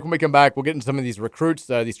 Second break. When we come back, we'll get into some of these recruits,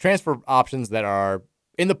 these transfer options that are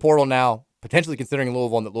in the portal now, potentially considering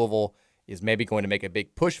Louisville, and that Louisville is maybe going to make a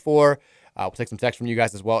big push for. We'll take some text from you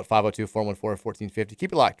guys as well at 502-414-1450.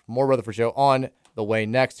 Keep it locked. More Rutherford Show on the way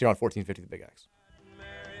next here on 1450 The Big X.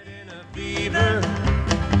 Fever,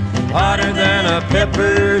 hotter than a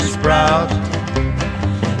pepper sprout.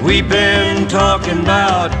 We've been talking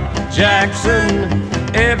about Jackson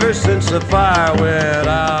ever since the fire went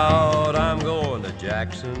out. I'm going to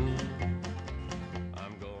Jackson.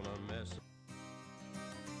 I'm gonna miss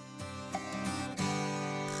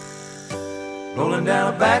it. Rolling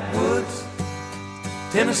down a backwoods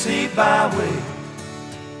Tennessee byway,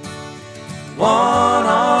 one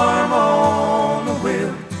arm on the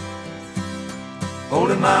wheel,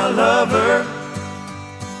 holding my lover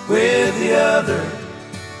with the other,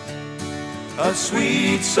 a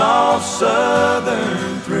sweet, soft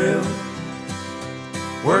southern thrill.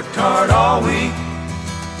 Worked hard all week,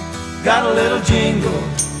 got a little jingle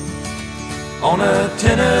on a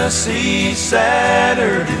Tennessee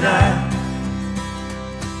Saturday night.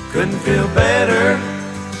 Couldn't feel better,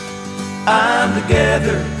 I'm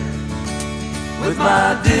together with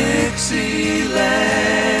my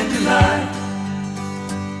Dixieland delight.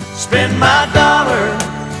 Spend my dollar,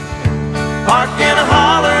 park in a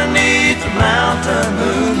holler neath the mountain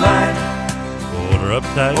moonlight. Hold her up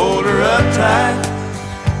tight. Hold her up tight.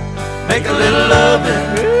 Make a little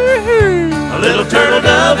lovin', a little turtle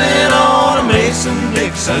dovin' on a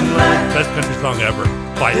Mason-Dixon line. Best country song ever.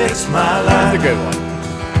 Fight. It's my life. That's a good one.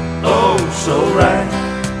 Oh, so right.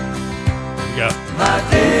 Yeah. My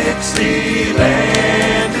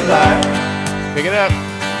Dixieland delight. Pick it up.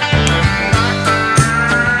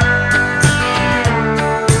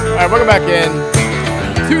 All right, welcome back in.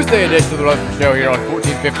 Tuesday edition of the Rutherford Show here on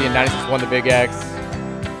 1450 and 96.1 The Big X.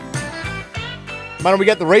 Minor, we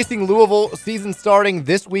got the Racing Louisville season starting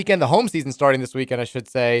this weekend, the home season starting this weekend, I should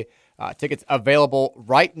say. Tickets available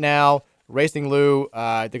right now. Racing Lou,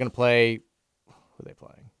 they're going to play. Who are they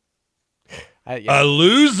playing? A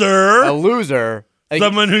loser. A loser.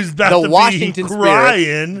 Someone who's about to be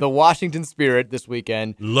crying. The Washington Spirit this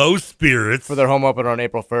weekend. Low spirits. For their home opener on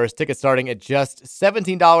April 1st. Tickets starting at just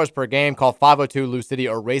 $17 per game. Call 502-LOU City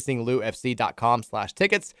or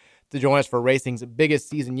RacingLouFC.com/tickets to join us for racing's biggest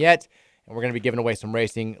season yet. And we're going to be giving away some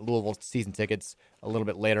Racing Louisville season tickets a little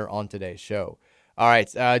bit later on today's show. All right.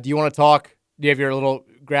 Do you want to talk? Do you have your little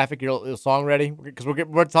graphic, your little song ready? Because we're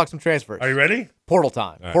going to talk some transfers. Are you ready? Portal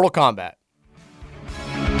time. Right. Portal combat.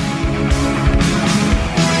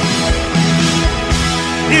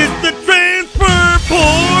 It's the transfer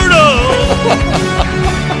portal.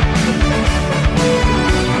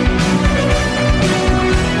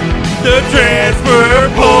 The transfer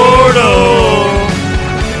portal.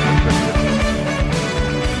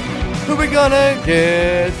 Who we gonna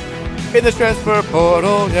get in this transfer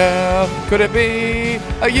portal now? Could it be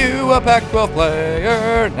a Pac-12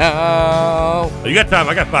 player now? You got time.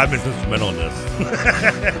 I got 5 minutes instrumental on this.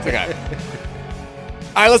 It's okay.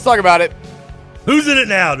 All right, let's talk about it. Who's in it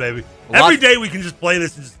now, baby? Every day we can just play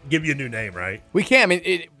this and just give you a new name, right? We can. I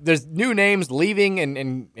mean, there's new names leaving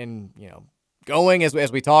and going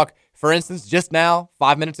as we talk. For instance, just now,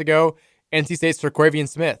 5 minutes ago, NC State's Terquavian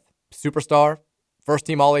Smith, superstar,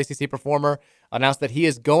 first-team All-ACC performer, announced that he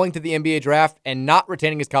is going to the NBA draft and not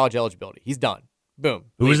retaining his college eligibility. He's done. Boom.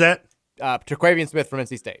 Who is that? Terquavian Smith from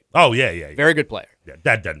NC State. Oh, yeah. Very good player. Yeah,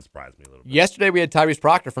 that doesn't surprise me a little bit. Yesterday, we had Tyrese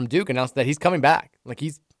Proctor from Duke announce that he's coming back.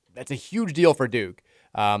 That's a huge deal for Duke.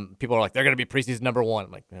 People are like, they're going to be preseason number one.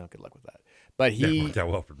 I'm like, good luck with that. But he worked out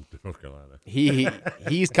well for North Carolina.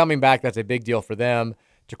 he's coming back. That's a big deal for them.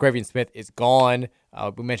 Terquavian Smith is gone.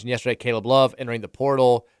 We mentioned yesterday Caleb Love entering the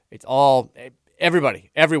portal. It's all everybody,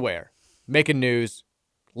 everywhere, making news,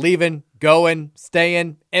 leaving, going,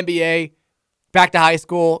 staying, NBA, back to high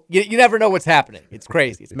school. You never know what's happening. It's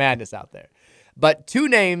crazy. It's madness out there. But two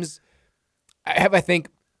names I think.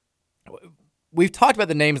 We've talked about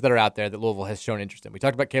the names that are out there that Louisville has shown interest in. We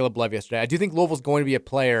talked about Caleb Love yesterday. I do think Louisville's going to be a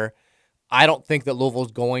player. I don't think that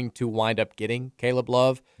Louisville's going to wind up getting Caleb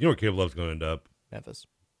Love. You know where Caleb Love's going to end up? Memphis.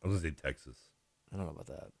 I was going to say Texas. I don't know about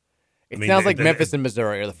that. It sounds like Memphis and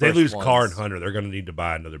Missouri are the first They lose ones. Carr and Hunter. They're going to need to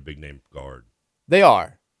buy another big-name guard. They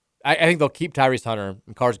are. I think they'll keep Tyrese Hunter,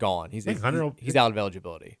 and Carr's gone. He's out of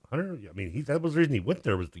eligibility. Hunter, I mean, that was the reason he went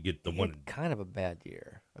there was to get the one. Kind of a bad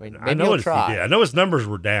year. I mean, I maybe know he'll try. I know his numbers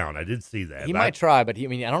were down. I did see that. He might try, but I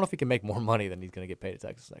don't know if he can make more money than he's going to get paid at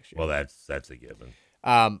Texas next year. Well, that's a given.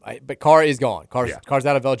 But Carr is gone. Carr's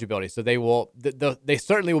out of eligibility, so they will. They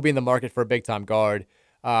certainly will be in the market for a big-time guard.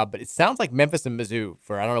 But it sounds like Memphis and Mizzou,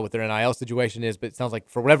 I don't know what their NIL situation is, but it sounds like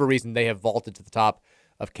for whatever reason they have vaulted to the top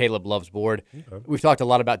of Caleb Love's board. Okay. We've talked a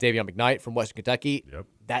lot about Davion McKnight from Western Kentucky. Yep.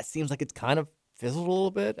 That seems like it's kind of fizzled a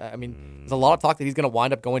little bit. I mean, there's a lot of talk that he's going to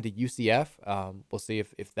wind up going to UCF. We'll see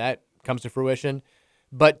if that comes to fruition.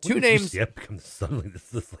 But two names. UCF becomes suddenly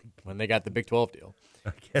this is like when they got the Big 12 deal.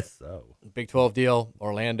 I guess so. Big 12 deal,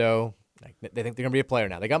 Orlando. They think they're going to be a player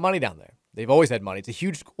now. They got money down there. They've always had money. It's a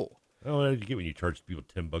huge school. Oh, what did you get when you charge people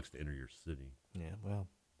 $10 to enter your city? Yeah, well.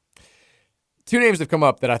 Two names have come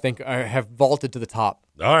up that I think have vaulted to the top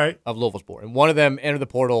of Louisville's board. And one of them entered the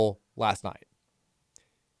portal last night.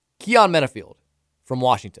 Keon Menafield from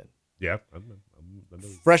Washington. Yeah.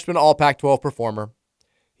 Freshman All Pac-12 performer.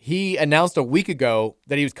 He announced a week ago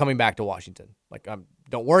that he was coming back to Washington. Like,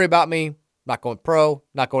 don't worry about me. Not going pro.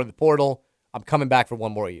 Not going to the portal. I'm coming back for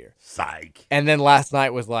one more year. Psych. And then last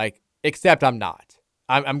night was like, except I'm not.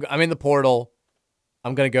 I'm in the portal.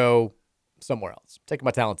 I'm going to go somewhere else. Taking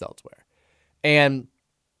my talents elsewhere. And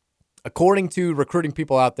according to recruiting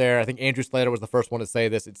people out there, I think Andrew Slater was the first one to say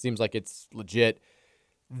this. It seems like it's legit.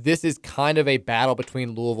 This is kind of a battle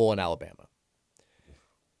between Louisville and Alabama.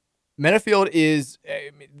 Menafield is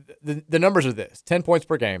the numbers are this: 10 points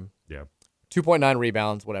per game, 2.9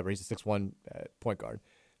 rebounds, whatever. He's a 6'1" point guard,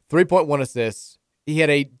 3.1 assists. He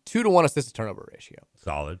had a 2-to-1 assist to turnover ratio.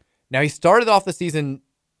 Solid. Now he started off the season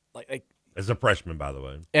like as a freshman, by the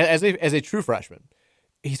way, as a true freshman.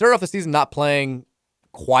 He started off the season not playing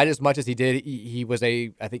quite as much as he did. He was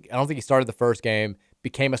I don't think he started the first game,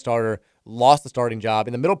 became a starter, lost the starting job.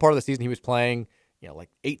 In the middle part of the season, he was playing, like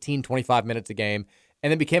 18, 25 minutes a game,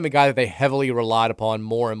 and then became a guy that they heavily relied upon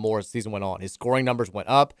more and more as the season went on. His scoring numbers went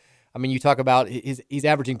up. I mean, you talk about he's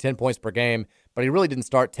averaging 10 points per game, but he really didn't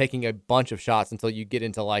start taking a bunch of shots until you get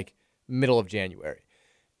into like middle of January.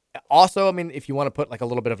 Also, I mean, if you want to put like a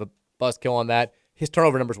little bit of a buzzkill on that, his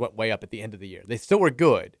turnover numbers went way up at the end of the year. They still were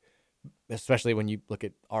good, especially when you look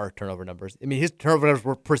at our turnover numbers. I mean, his turnover numbers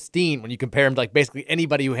were pristine when you compare him to like basically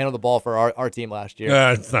anybody who handled the ball for our team last year.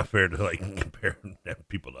 It's not fair to like compare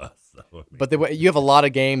people to us. So, I mean. But you have a lot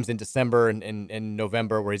of games in December and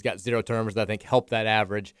November where he's got 0 turnovers that I think helped that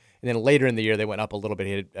average. And then later in the year, they went up a little bit.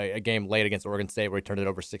 He had a game late against Oregon State where he turned it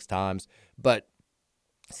over 6 times. But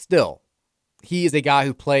still, he is a guy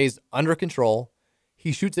who plays under control.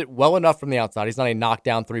 He shoots it well enough from the outside. He's not a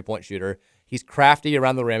knockdown three-point shooter. He's crafty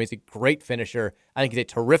around the rim. He's a great finisher. I think he's a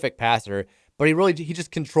terrific passer. but he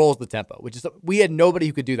just controls the tempo, which is, we had nobody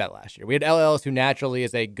who could do that last year. We had Ellis, who naturally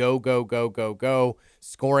is a go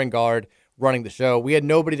scoring guard running the show. We had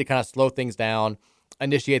nobody to kind of slow things down,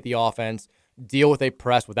 initiate the offense, deal with a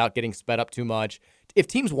press without getting sped up too much. If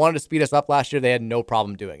teams wanted to speed us up last year, they had no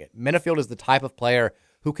problem doing it. Minifield is the type of player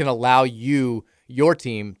who can allow your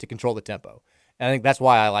team, to control the tempo. And I think that's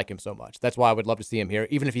why I like him so much. That's why I would love to see him here,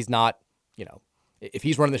 even if he's not, if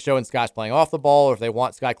he's running the show and Sky's playing off the ball, or if they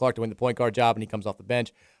want Sky Clark to win the point guard job and he comes off the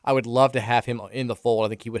bench, I would love to have him in the fold. I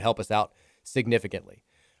think he would help us out significantly.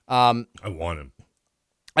 I want him.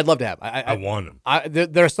 I'd love to have him. I want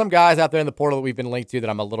him. There are some guys out there in the portal that we've been linked to that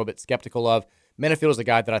I'm a little bit skeptical of. Minifield is a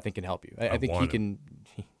guy that I think can help you. I think he can.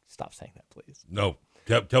 Stop saying that, please. No.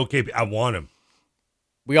 Tell KP, I want him.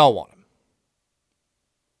 We all want him.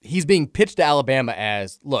 He's being pitched to Alabama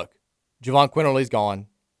as, look, Javon Quinterly's gone.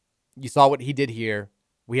 You saw what he did here.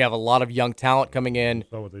 We have a lot of young talent coming in.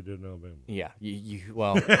 Saw what they did in Alabama. Yeah.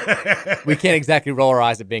 Well, we can't exactly roll our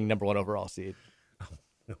eyes at being number 1 overall seed.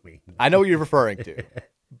 I know what you're referring to,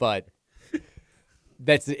 but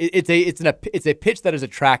it's a pitch that is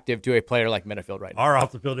attractive to a player like Minifield right now. Our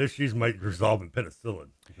off the field issues might resolve in penicillin.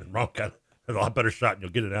 Ron has a lot better shot than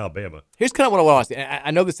you'll get in Alabama. Here's kind of what I want to say. I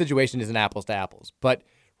know the situation isn't apples to apples, but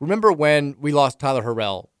remember when we lost Tyler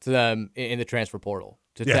Harrell to them in the transfer portal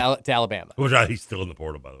to Alabama? Which he's still in the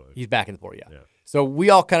portal, by the way. He's back in the portal, yeah. So we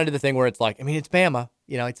all kind of did the thing where it's like, it's Bama.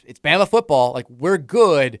 It's Bama football. Like, we're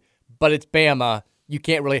good, but it's Bama. You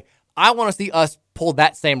can't really. I want to see us pull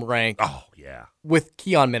that same rank. Oh, yeah. With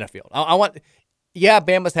Keon Minifield. I want. Yeah,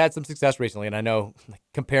 Bama's had some success recently, and I know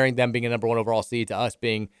comparing them being a number 1 overall seed to us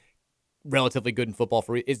being relatively good in football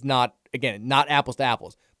is not apples to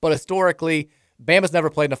apples. But historically, Bama's never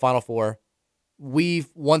played in a Final Four. We've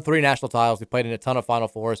won 3 national titles. We've played in a ton of Final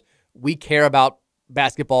Fours. We care about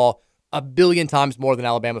basketball a billion times more than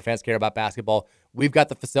Alabama fans care about basketball. We've got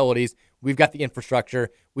the facilities. We've got the infrastructure.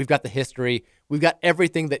 We've got the history. We've got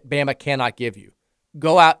everything that Bama cannot give you.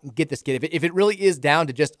 Go out and get this kid. If it really is down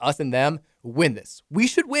to just us and them, win this. We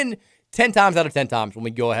should win 10 times out of 10 times when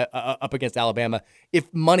we go up against Alabama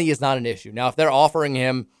if money is not an issue. Now, if they're offering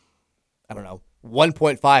him, I don't know,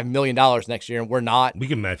 $1.5 million next year and we're not. We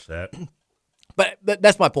can match that. But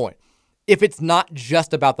that's my point. If it's not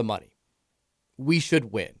just about the money, we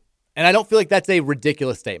should win. And I don't feel like that's a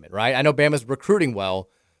ridiculous statement, right? I know Bama's recruiting well,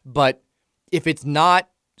 but if it's not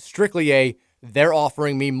strictly they're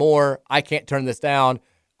offering me more, I can't turn this down,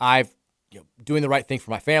 I've doing the right thing for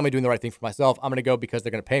my family, doing the right thing for myself, I'm going to go because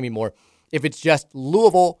they're going to pay me more. If it's just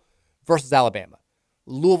Louisville versus Alabama,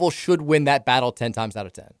 Louisville should win that battle 10 times out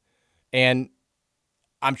of 10. And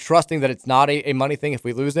I'm trusting that it's not a money thing. If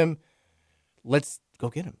we lose him, let's go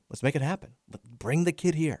get him. Let's make it happen. Bring the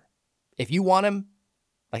kid here. If you want him,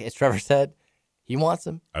 like as Trevor said, he wants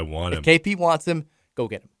him. I want him. If KP wants him, go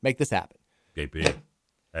get him. Make this happen. KP,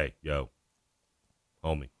 hey, yo,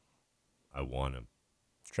 homie, I want him.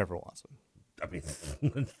 Trevor wants him. I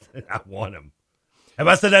mean, I want him. Have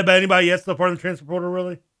I said that about anybody yet so far in the transfer portal,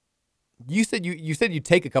 really? You said you'd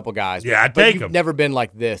take a couple guys. Yeah, I'd take him. You've never been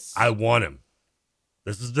like this. I want him.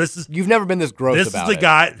 This is. You've never been this gross about it. This is the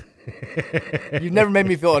guy. You've never made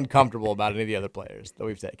me feel uncomfortable about any of the other players that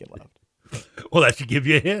we've taken left. Well, that should give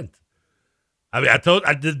you a hint. I mean,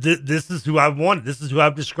 this is who I've wanted. This is who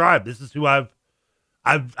I've described. This is who I've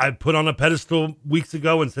put on a pedestal weeks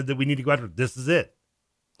ago and said that we need to go after. This is it.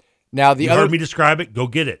 Now, you heard me describe it. Go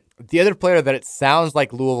get it. The other player that it sounds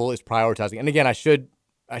like Louisville is prioritizing, and again, I should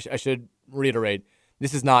reiterate,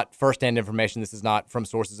 this is not firsthand information. This is not from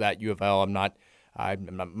sources at U of L. I'm not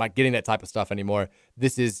getting that type of stuff anymore.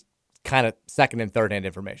 This is kind of second and third hand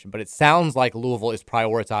information, but it sounds like Louisville is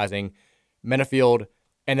prioritizing Minifield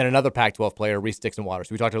and then another Pac-12 player, Reese Dixon-Waters,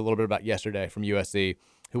 who we talked a little bit about yesterday from USC,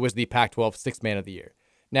 who was the Pac-12 Sixth Man of the Year.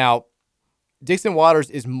 Now, Dixon-Waters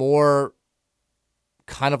is more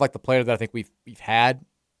kind of like the player that I think we've had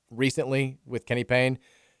recently with Kenny Payne.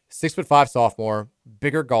 6'5" sophomore,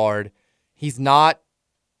 bigger guard. He's not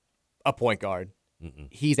a point guard. Mm-mm.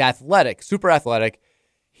 He's athletic, super athletic.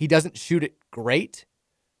 He doesn't shoot it great.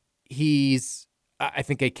 He's, I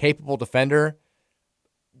think, a capable defender.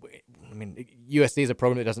 I mean, USC is a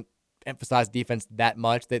program that doesn't emphasize defense that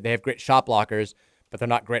much. They have great shot blockers, but they're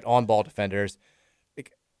not great on-ball defenders.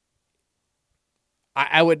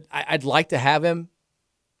 I'd like to have him.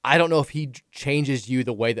 I don't know if he changes you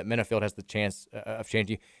the way that Minifield has the chance of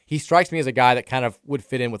changing you. He strikes me as a guy that kind of would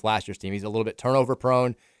fit in with last year's team. He's a little bit turnover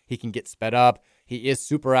prone. He can get sped up. He is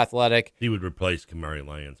super athletic. He would replace Kamari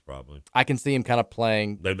Lands probably. I can see him kind of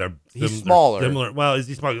playing. He's smaller. Similar. Well, is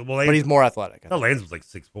he smaller? Well, but he's more athletic. No, Lands was like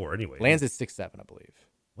 6'4" anyway. Lands is 6'7", I believe.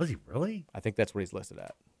 Was he really? I think that's what he's listed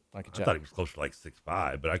at. I could I check. thought he was closer to like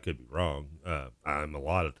 6'5", but I could be wrong. I'm a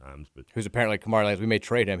lot of times, but Who's apparently Kamari Lands. We may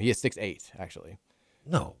trade him. He is 6'8", actually.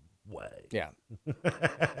 No way. Yeah.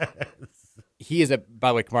 He is, by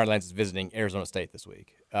the way, Kamari Lands is visiting Arizona State this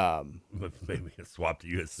week. Maybe we can swap to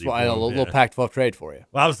USC. A little Pac-12 trade for you.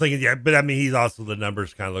 Well, I was thinking, yeah, but I mean, he's also the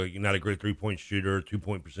numbers kind of like not a great 3-point shooter.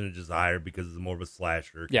 2-point percentage is higher because he's more of a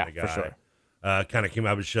slasher kind of guy. For sure. Kind of came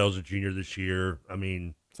out of his shell as a junior this year. I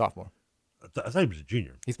mean, sophomore. I thought he was a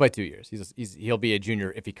junior. He's played 2 years. He'll be a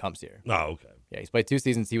junior if he comes here. Oh, okay. Yeah, he's played 2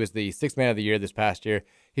 seasons. He was the 6th man of the year this past year.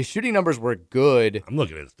 His shooting numbers were good. I'm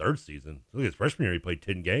looking at his 3rd season. Look at his freshman year. He played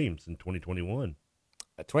 10 games in 2021.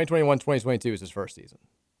 2021-2022 is his first season.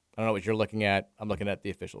 I don't know what you're looking at. I'm looking at the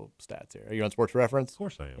official stats here. Are you on Sports Reference? Of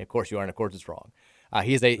course I am. Yeah, of course you are, and of course it's wrong.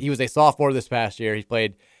 He was a sophomore this past year. He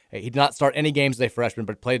did not start any games as a freshman,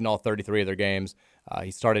 but played in all 33 of their games.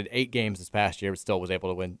 He started 8 games this past year, but still was able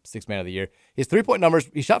to win 6th man of the year. His 3-point numbers,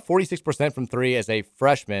 he shot 46% from 3 as a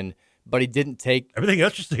freshman, but he didn't take... Everything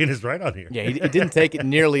else you're saying is right on here. Yeah, he didn't take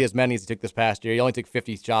nearly as many as he took this past year. He only took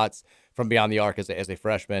 50 shots from beyond the arc as a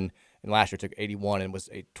freshman, and last year took 81 and was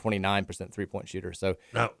a 29% 3-point shooter. So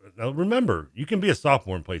now remember, you can be a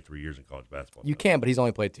sophomore and play 3 years in college basketball. You can, but he's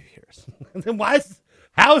only played 2 years. Then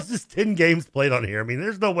how is this 10 games played on here? I mean,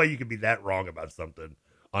 there's no way you can be that wrong about something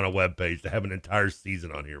on a web page to have an entire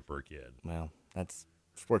season on here for a kid. Well, that's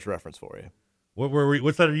Sports Reference for you.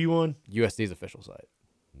 What side are you on? USC's official site.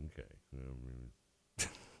 Okay.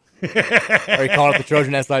 Are you calling up the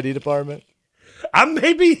Trojan SID department? I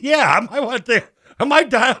might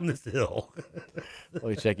die on this hill. Let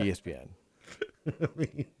me check ESPN.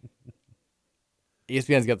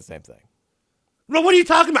 ESPN's got the same thing. No, what are you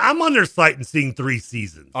talking about? I'm on their site and seeing 3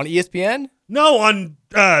 seasons. On ESPN? No, on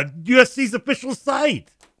USC's official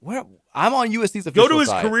site. Where? I'm on USC's official site. Go to his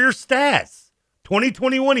career stats.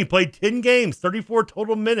 2021, he played 10 games, 34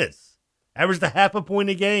 total minutes. Averaged a half a point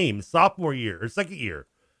a game. Sophomore year, or second year.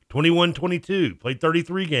 21-22, played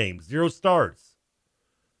 33 games, 0 starts.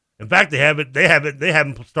 In fact, they have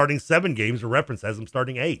him starting 7 games. A reference has him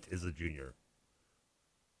starting 8 as a junior.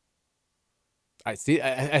 I see.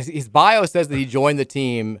 His bio says that he joined the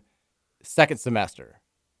team second semester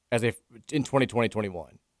in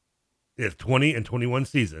 2020-21. It's 20 and 21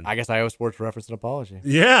 season. I guess I owe Sports Reference an apology.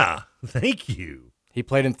 Yeah, thank you. He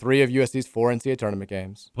played in 3 of USC's 4 NCAA tournament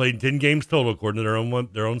games. Played 10 games total according to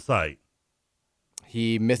their own site.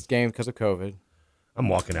 He missed games because of COVID. I'm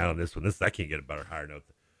walking out on this one. I can't get a better higher note.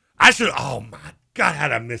 I should. Oh my God,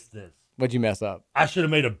 how'd I miss this? What'd you mess up? I should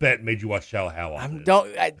have made a bet and made you watch Shallow Hal.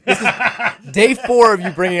 This is day 4 of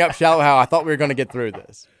you bringing up Shallow Hal. I thought we were going to get through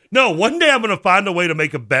this. No, one day I'm going to find a way to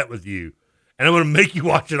make a bet with you, and I'm going to make you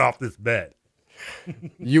watch it off this bet.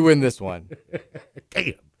 You win this one.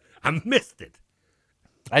 Damn, I missed it.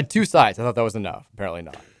 I had 2 sites. I thought that was enough. Apparently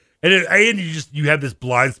not. And you have this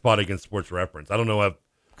blind spot against Sports Reference. I don't know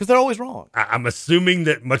because they're always wrong. I'm assuming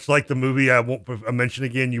that much like the movie I won't mention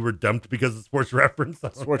again, you were dumped because of Sports Reference.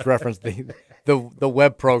 Sports Reference, the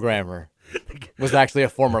web programmer was actually a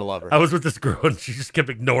former lover. I was with this girl and she just kept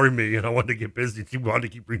ignoring me, and I wanted to get busy. She wanted to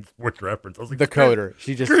keep reading Sports Reference. I was like, the coder.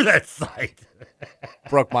 She just screw that site.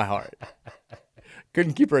 Broke my heart.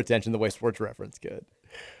 Couldn't keep her attention the way Sports Reference could.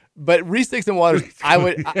 But Reese Dixon Waters,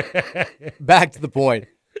 back to the point.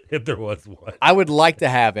 If there was one. I would like to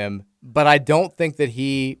have him, but I don't think that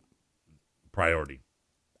priority.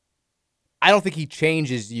 I don't think he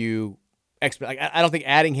changes you. I don't think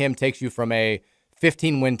adding him takes you from a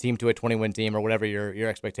 15-win team to a 20-win team or whatever your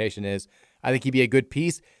expectation is. I think he'd be a good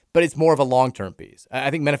piece, but it's more of a long-term piece. I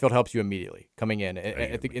think Menafield helps you immediately coming in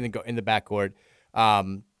in the backcourt.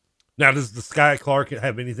 Now, does the Sky Clark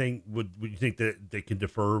have anything? Would you think that they can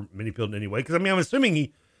defer Menafield in any way? Because, I mean, I'm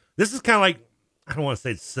assuming this is kind of like, I don't want to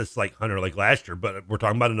say it's just like Hunter like last year, but we're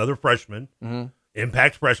talking about another freshman. Mm-hmm.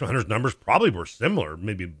 Impact freshman. Hunter's numbers probably were similar.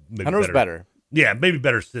 Maybe Hunter was better. Yeah, maybe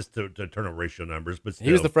better assist to turnover ratio numbers, but still.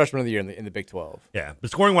 He was the freshman of the year in the Big 12. Yeah, but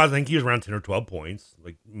scoring wise, I think he was around 10 or 12 points,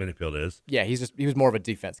 like Menafield is. Yeah, he was more of a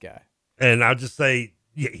defense guy. And I'll just say,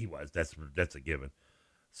 yeah, he was. That's a given.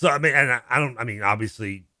 So I mean, and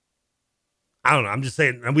obviously, I don't know. I'm just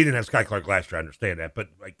saying, and we didn't have Sky Clark last year. I understand that, but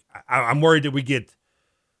like, I'm worried that we get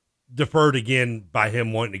deferred again by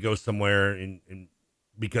him wanting to go somewhere and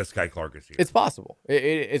because Sky Clark is here. It's possible.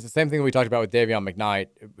 It's the same thing we talked about with Davion McKnight,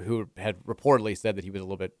 who had reportedly said that he was a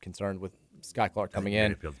little bit concerned with Sky Clark coming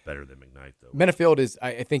in. Menafield's better than McKnight, though. Menafield is,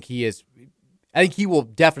 I think he will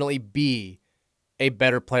definitely be a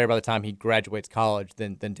better player by the time he graduates college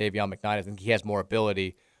than Davion McKnight. I think he has more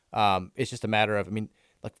ability. It's just a matter of, I mean,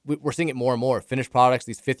 like we're seeing it more and more. Finished products,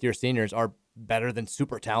 these fifth-year seniors are better than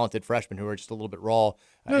super talented freshmen who are just a little bit raw,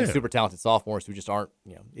 and super talented sophomores who just aren't.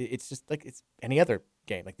 It's just like it's any other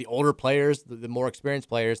game. Like the older players, the more experienced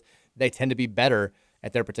players, they tend to be better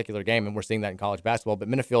at their particular game, and we're seeing that in college basketball. But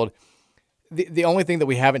Minifield, the only thing that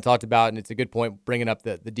we haven't talked about, and it's a good point bringing up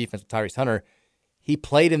the defense with Tyrese Hunter, he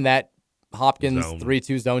played in that Hopkins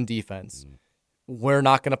 3-2 zone defense. We're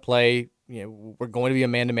not going to play. We're going to be a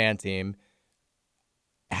man-to-man team.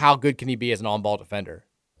 How good can he be as an on-ball defender?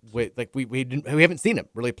 We haven't seen him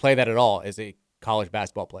really play that at all as a college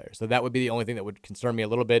basketball player. So that would be the only thing that would concern me a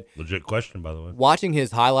little bit. Legit question, by the way. Watching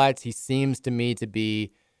his highlights, he seems to me to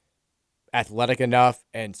be athletic enough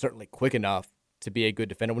and certainly quick enough to be a good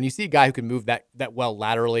defender. When you see a guy who can move that well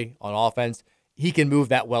laterally on offense, he can move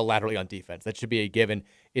that well laterally on defense. That should be a given.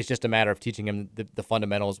 It's just a matter of teaching him the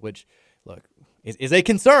fundamentals, which, look, is a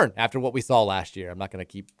concern after what we saw last year. I'm not going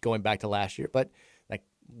to keep going back to last year, but like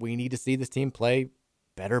we need to see this team play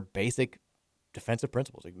better basic defensive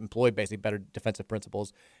principles, employ better defensive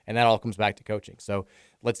principles, and that all comes back to coaching. So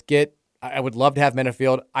I would love to have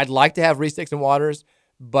Minifield. I'd like to have Reese Dixon Waters,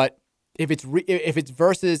 but if it's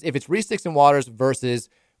Reese Dixon Waters versus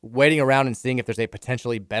waiting around and seeing if there's a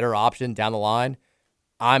potentially better option down the line,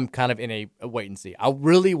 I'm kind of in a wait and see. I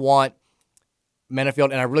really want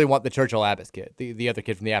Minifield, and I really want the Churchill Abbas kid, the other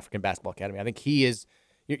kid from the African Basketball Academy. I think he is.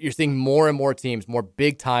 You're seeing more and more teams, more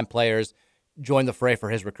big time players join the fray for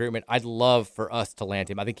his recruitment. I'd love for us to land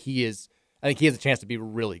him. I think he has a chance to be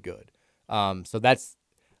really good. So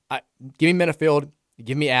give me Minifield,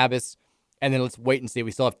 give me Abbas, and then let's wait and see.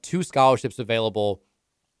 We still have 2 scholarships available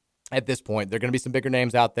at this point. There are going to be some bigger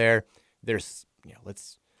names out there. Let's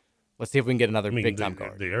see if we can get another big time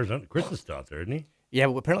guard. The Arizona Chris is still out there, isn't he? Yeah,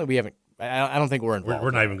 well, apparently we haven't. I don't think we're involved.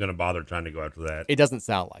 We're not even going to bother trying to go after that. It doesn't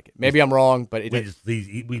sound like it. Maybe I'm wrong, but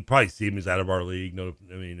we probably see him as out of our league.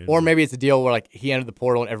 Or maybe it's a deal where like he entered the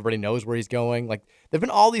portal and everybody knows where he's going. Like there've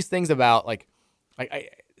been all these things about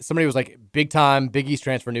somebody was like big time Big East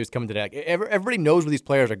transfer news coming today. Like, everybody knows where these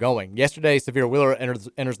players are going. Yesterday, Severe Wheeler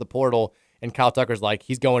enters the portal, and Kyle Tucker's like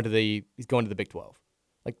he's going to the Big 12.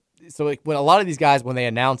 Like so, like when a lot of these guys when they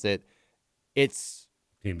announce it, it's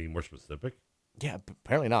can you be more specific? Yeah,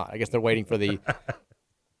 apparently not. I guess they're waiting for the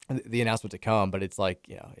announcement to come. But it's like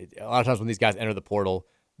a lot of times when these guys enter the portal,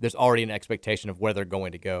 there's already an expectation of where they're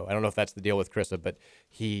going to go. I don't know if that's the deal with Chrissa, but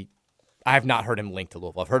I have not heard him linked to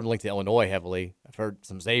Louisville. I've heard him linked to Illinois heavily. I've heard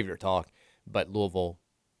some Xavier talk, but Louisville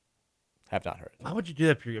have not heard it. Why would you do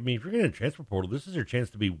that? If you're going to transfer portal, this is your chance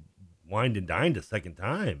to be wined and dined a second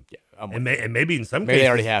time. Yeah, and maybe in some cases they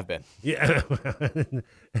already have been. Yeah, and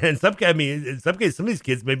in some cases, some of these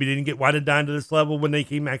kids maybe didn't get wined and dined to this level when they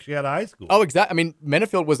came actually out of high school. Oh, exactly. I mean,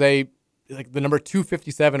 Minifield was the number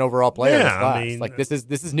 257 overall player in this class. I mean,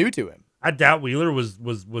 this is new to him. I doubt Wheeler was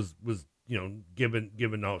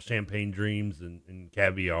given all champagne dreams and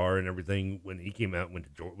caviar and everything when he came out and went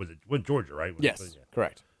to Georgia. Went Georgia, right? Yes,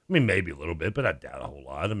 correct. I mean, maybe a little bit, but I doubt a whole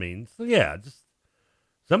lot. I mean, so yeah, just.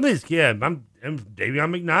 Some of these kids, I'm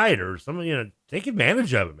Davion McKnight or something, take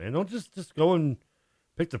advantage of it, man. Don't just go and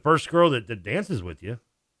pick the first girl that dances with you.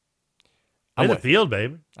 Play the field,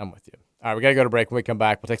 baby. I'm with you. All right, we got to go to break. When we come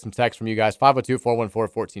back, we'll take some texts from you guys,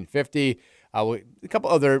 502-414-1450. A couple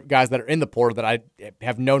other guys that are in the portal that I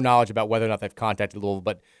have no knowledge about whether or not they've contacted Louisville,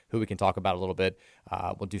 but who we can talk about a little bit.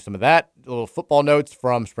 We'll do some of that. A little football notes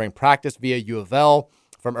from spring practice via U of L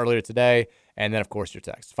from earlier today. And then, of course, your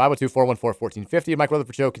text. 502-414-1450. Mike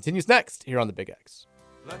Rutherford Show continues next here on the Big X.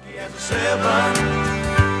 Lucky as a 7,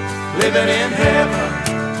 living in heaven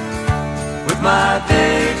with my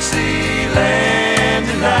Dixieland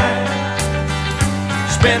delight.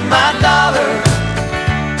 Spend my dollars,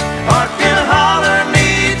 park in a holler,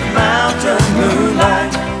 neath the mountain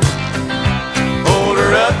moonlight. Hold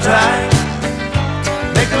her up tight,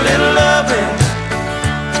 make a little loving,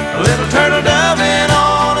 a little turtle doving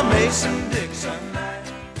on a Mason.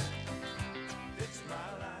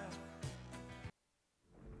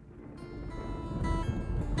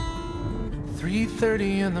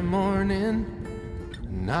 3:30 in the morning,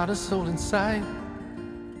 not a soul in sight.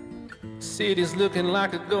 City's looking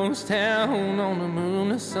like a ghost town on a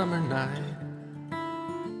moonless summer night.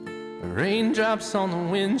 Raindrops on the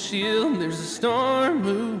windshield, there's a storm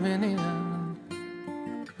moving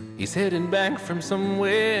in. He's heading back from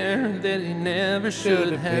somewhere that he never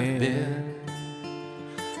should have been.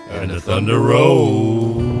 And the thunder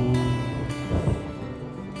rolls.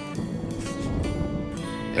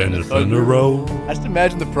 And the thunder rolls. I just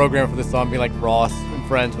imagine the program for this song being like Ross and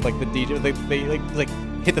Friends with like the DJ. They like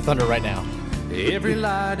hit the thunder right now. Every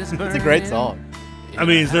light is burning. It's a great song. I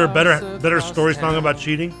mean, is there a better story song about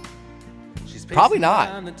cheating? Probably not.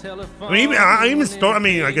 I mean,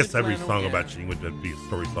 I guess every song about cheating would be a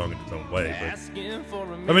story song in its own way. But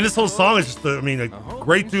I mean, this whole song is just,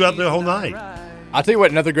 great throughout the whole night. I'll tell you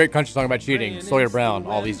what, another great country song about cheating, Sawyer Brown,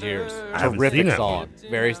 all these years. Terrific song.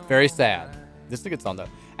 Very, very sad. This is a good song, though.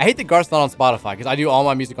 I hate that Garth's not on Spotify, because I do all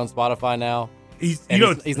my music on Spotify now. He's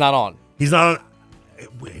not on. He's not on.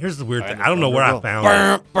 Here's the weird thing. I don't know where I found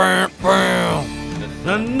it.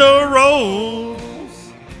 Thunder rolls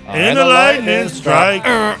and the lightning strike.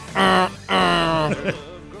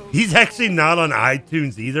 He's actually not on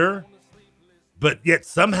iTunes either. But yet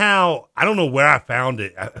somehow, I don't know where I found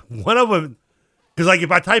it. One of them, because like if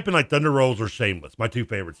I type in like Thunder Rolls or Shameless, my two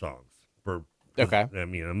favorite songs. Okay. I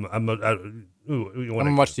mean, I'm a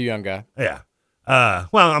much too young guy. Yeah.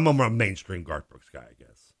 Well, I'm a more mainstream Garth Brooks guy, I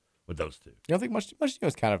guess, with those two. You don't think much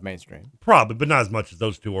is kind of mainstream? Probably, but not as much as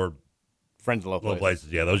those two are. Friends of Low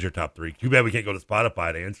Places. Yeah, those are your top three. Too bad we can't go to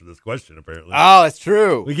Spotify to answer this question, apparently. Oh, that's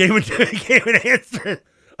true. We can't even answer it.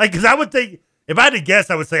 Like, because I would think, if I had to guess,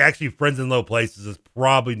 I would say actually Friends in Low Places is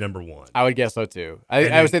probably number one. I would guess so, too.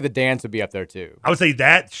 I would say The Dance would be up there, too. I would say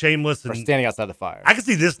that, Shameless, and or Standing Outside the Fire. I could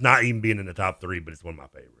see this not even being in the top three, but it's one of my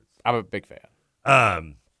favorites. I'm a big fan.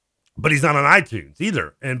 But he's not on iTunes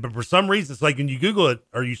either. But for some reason, it's like when you Google it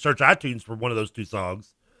or you search iTunes for one of those two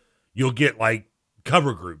songs, you'll get like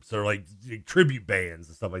cover groups or like tribute bands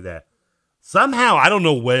and stuff like that. Somehow, I don't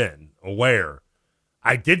know when or where,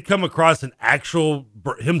 I did come across an actual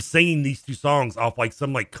him singing these two songs off like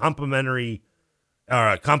some like complimentary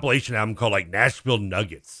compilation album called like Nashville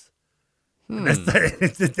Nuggets. And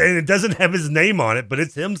it doesn't have his name on it, but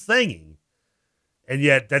it's him singing. And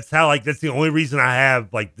yet that's the only reason I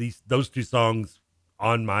have like those two songs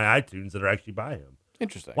on my iTunes that are actually by him.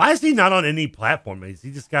 Interesting. Why is he not on any platform? Is he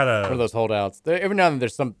just got one of those holdouts? Every now and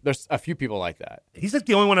then there's a few people like that. He's like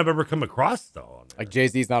the only one I've ever come across though. Like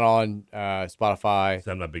Jay-Z's not on Spotify.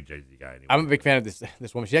 So I'm not a big Jay-Z guy anymore. I'm a big fan of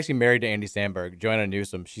this woman. She's actually married to Andy Samberg. Joanna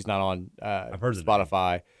Newsom. She's not on I've heard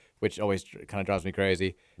Spotify, which always kind of drives me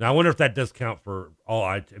crazy. Now I wonder if that does count for all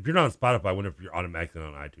iTunes. If you're not on Spotify, I wonder if you're automatically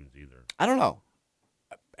on iTunes either. I don't know.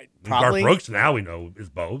 Garth Brooks now we know is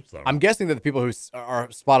both. So. I'm guessing that the people who are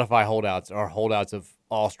Spotify holdouts are holdouts of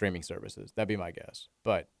all streaming services. That'd be my guess.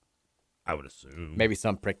 But I would assume maybe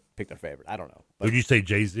some pick their favorite. I don't know. But would you say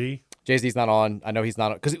Jay-Z? Jay-Z's not on. I know he's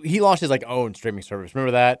not on because he launched his like own streaming service.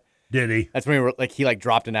 Remember that? Did he? That's when he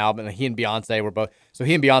dropped an album and he and Beyonce were both. So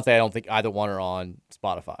he and Beyonce, I don't think either one are on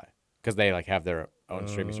Spotify because they like have their own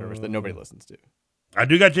streaming service that nobody listens to. I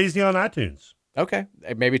do got Jay-Z on iTunes. Okay,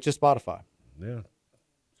 maybe it's just Spotify. Yeah.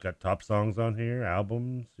 Got top songs on here,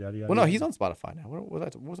 albums, yada yada. Well, no, he's on Spotify now. What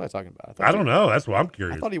was I talking about? I don't know. That's what I'm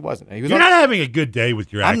curious. I thought he wasn't. You're not having a good day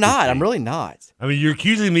with your. I'm not. I'm really not. I mean, you're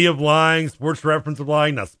accusing me of lying. Sports Reference of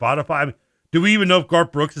lying. Now Spotify. I mean, do we even know if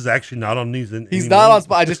Garth Brooks is actually not on these? He's not on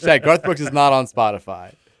Spotify. I just checked. Garth Brooks is not on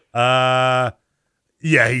Spotify.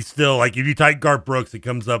 Yeah, he's still like if you type Garth Brooks, it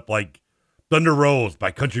comes up like Thunder Rolls by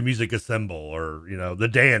Country Music Assemble or The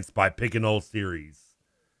Dance by Pick and Old Series.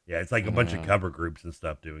 Yeah, it's like a bunch of cover groups and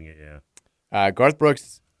stuff doing it. Yeah. Garth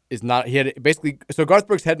Brooks is not. So Garth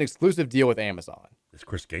Brooks had an exclusive deal with Amazon. Is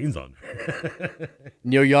Chris Gaines on?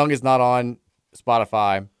 Neil Young is not on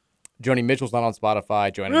Spotify. Joni Mitchell's not on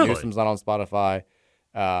Spotify. Joanna Newsom's not on Spotify.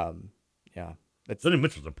 Yeah, Joni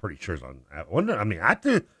Mitchell's. I'm pretty sure is on.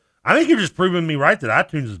 I think you're just proving me right that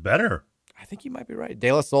iTunes is better. I think you might be right.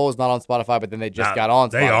 De La Soul is not on Spotify, but then they just got on.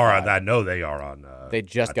 They are. I know they are on. They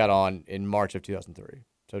just got on in March of 2003,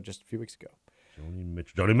 so just a few weeks ago.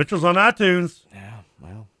 Joni Mitchell's on iTunes. Yeah,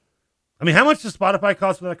 well. I mean, how much does Spotify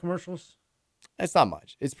cost without commercials? It's not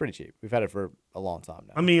much. It's pretty cheap. We've had it for a long time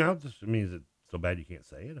now. I mean, is it so bad you can't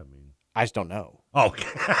say it? I mean, I just don't know. Oh,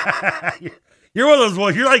 you're one of those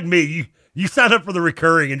ones. You're like me. You sign up for the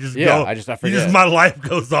recurring and just go. I forget. My life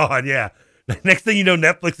goes on. Yeah. Next thing you know,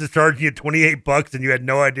 Netflix is charging you $28 and you had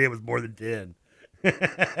no idea it was more than 10.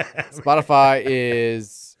 Spotify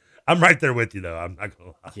is. I'm right there with you, though. I'm not gonna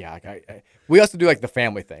lie. Yeah, we also do like the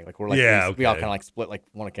family thing. Like we're like, we all okay. kind of like split like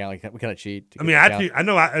one account. Like we kind of cheat. I mean, I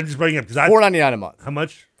know. I'm just bringing up because $4.99 a month. How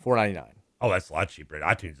much? $4.99. Oh, that's a lot cheaper.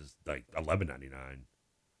 iTunes is like $11.99.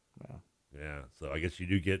 Yeah. So I guess you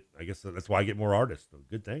do get. I guess that's why I get more artists. So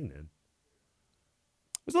good thing then.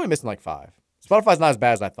 I was only missing like 5. Spotify's not as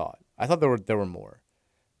bad as I thought. I thought there were more,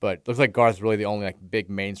 but it looks like Garth's really the only like big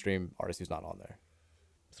mainstream artist who's not on there.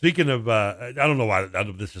 Speaking of, I don't know why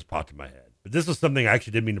this just popped in my head, but this was something I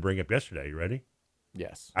actually did mean to bring up yesterday. You ready?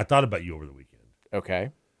 Yes. I thought about you over the weekend.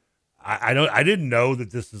 Okay. I didn't know that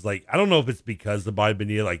this is like, I don't know if it's because the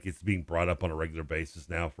Biden like it's being brought up on a regular basis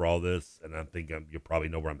now for all this. And I'm thinking you probably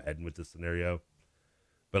know where I'm heading with this scenario,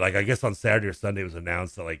 but like, I guess on Saturday or Sunday it was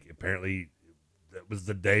announced that like, apparently that was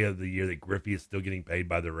the day of the year that Griffey is still getting paid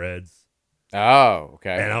by the Reds. Oh,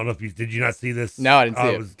 okay. And I don't know if did you not see this? No, I didn't see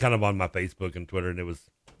it. It was kind of on my Facebook and Twitter, and it was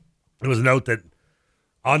a note that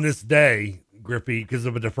on this day, Griffey, because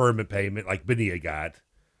of a deferment payment like Benia got,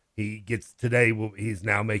 he gets today. He's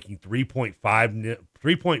now making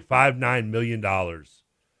 $3.59 million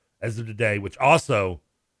as of today, which also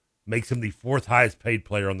makes him the fourth highest paid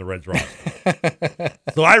player on the Reds roster.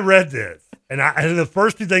 So I read this, and the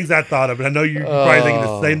first two things I thought of, and I know you're probably thinking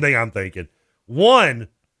the same thing I'm thinking. One,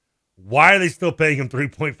 why are they still paying him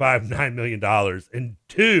 $3.59 million? And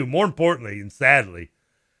two, more importantly and sadly,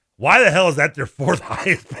 why the hell is that their fourth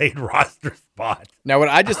highest paid roster spot? Now, what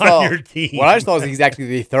I just saw is he's actually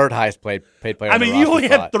the third highest paid player. I mean, you only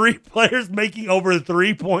have three players making over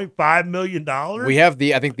 $3.5 million. We have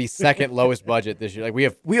I think the second lowest budget this year.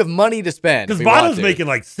 Like we have money to spend. Because Votto's making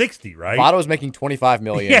like 60, right? Votto's making $25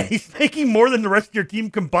 million. Yeah, he's making more than the rest of your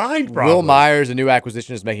team combined. Probably. Will Myers, a new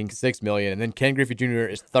acquisition, is making $6 million, and then Ken Griffey Jr.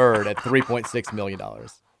 is third at $3.6 million.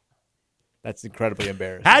 That's incredibly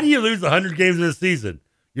embarrassing. How do you lose 100 games in a season?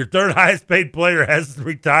 Your third highest paid player has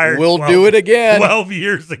retired. We'll do it again. 12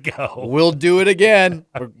 years ago. We'll do it again.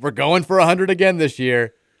 We're going for 100 again this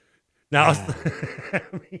year. Now, I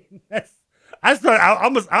mean, I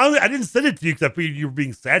didn't send it to you because I figured you were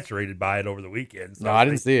being saturated by it over the weekend. So no, I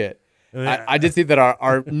didn't see it. I did see that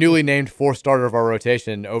our newly named fourth starter of our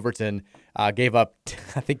rotation, Overton, gave up,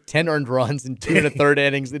 I think, 10 earned runs in 2 1/3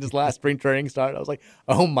 innings in his last spring training start. I was like,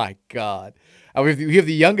 oh, my God. We have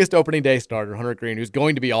the youngest opening day starter, Hunter Green, who's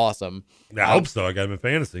going to be awesome. I hope so. I got him in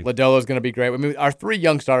fantasy. Lodolo's going to be great. I mean, our 3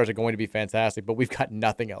 young starters are going to be fantastic, but we've got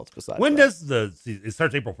nothing else besides When that. does it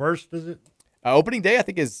starts April 1st, does it? Opening day, I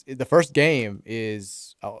think, is the first game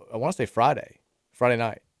is, I want to say Friday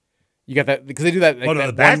night. You got that because they do that.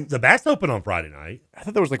 Like, the Bats open on Friday night. I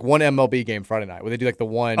thought there was like one MLB game Friday night where they do like the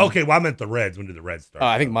one. Okay, well I meant the Reds. When do the Reds start?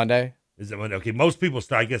 I think Monday. Is it Monday? Okay, most people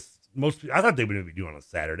start. I guess I thought they would be doing on a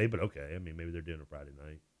Saturday, but okay. I mean, maybe they're doing a Friday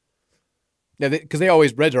night. Yeah,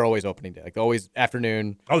 because Reds are always opening day, like always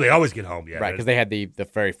afternoon. Oh, they always get home, yeah. Right, because they had the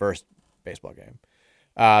very first baseball game.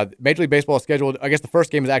 Major League Baseball is scheduled. I guess the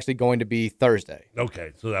first game is actually going to be Thursday.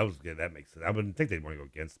 Okay, so that was good. That makes sense. I wouldn't think they'd want to go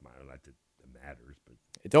against mine. That matters, but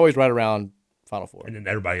it's always right around Final Four, and then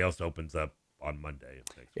everybody else opens up on Monday.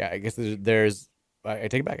 Yeah, I guess there's. I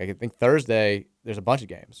take it back. I think Thursday there's a bunch of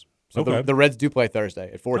games. So okay. the Reds do play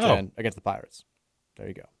Thursday at 4:10 against the Pirates. There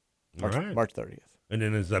you go. March 30th. And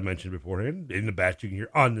then, as I mentioned beforehand, in the Bats you can hear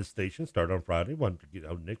on this station start on Friday. Want to get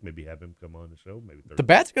Nick, maybe have him come on the show. Maybe Thursday. The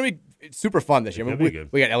Bats are going to be super fun this year. I mean,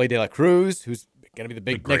 we got Ellie De La Cruz, who's going to be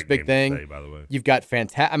the next big thing. Say, by the way. You've got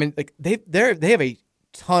fantastic. I mean, like they have a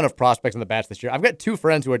ton of prospects in the Bats this year. I've got 2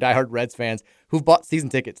 friends who are diehard Reds fans who've bought season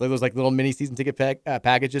tickets. Like those like little mini season ticket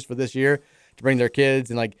packages for this year to bring their kids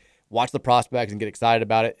and like watch the prospects and get excited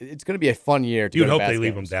about it. It's going to be a fun year. You'd hope they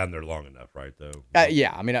leave them down there long enough, right? Though.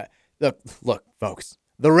 Yeah, I mean, look, folks.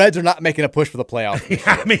 The Reds are not making a push for the playoffs.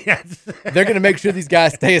 I mean, they're going to make sure these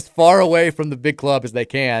guys stay as far away from the big club as they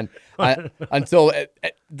can until at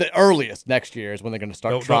the earliest next year is when they're going to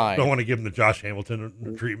start trying. Don't want to give them the Josh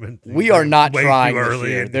Hamilton treatment. We are not way trying too this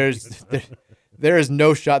early. year. There is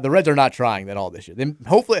no shot. The Reds are not trying that all this year. Then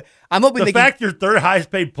hopefully, I'm hoping the fact your third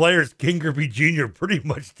highest paid player is King Griffey Jr. pretty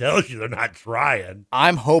much tells you they're not trying.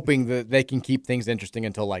 I'm hoping that they can keep things interesting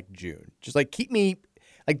until like June. Just like keep me.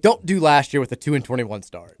 Like, don't do last year with a 2-21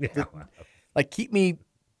 start. Yeah. Like, keep me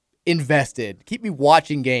invested. Keep me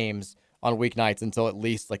watching games on weeknights until at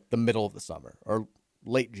least like the middle of the summer or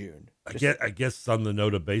late June. I guess on the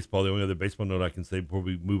note of baseball, the only other baseball note I can say before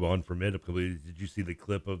we move on from it, did you see the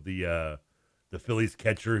clip of the Phillies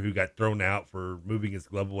catcher who got thrown out for moving his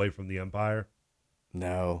glove away from the umpire?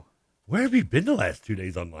 No. Where have you been the last 2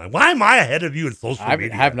 days online? Why am I ahead of you in social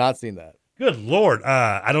media? I have not seen that. Good Lord.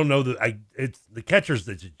 I don't know. It's the catcher's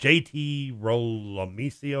it's JT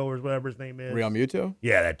Rolamicio or whatever his name is. Realmuto?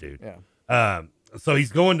 Yeah, that dude. Yeah. So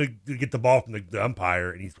he's going to get the ball from the umpire,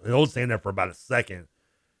 and he holds his hand there for about a second,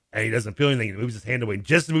 and he doesn't feel anything. He moves his hand away. And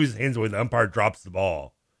just as he moves his hands away, the umpire drops the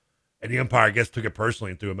ball. And the umpire, I guess, took it personally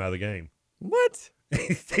and threw him out of the game. What?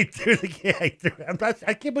 They threw the game.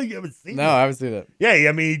 I can't believe you haven't seen No, that. I haven't seen it. Yeah,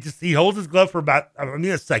 I mean, he holds his glove for about,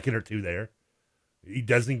 a second or two there. He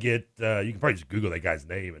doesn't get, you can probably just Google that guy's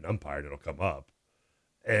name and umpire, and it'll come up.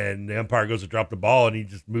 And the umpire goes to drop the ball, and he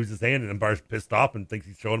just moves his hand, and the umpire's pissed off and thinks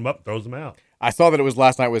he's showing him up and throws him out. I saw that it was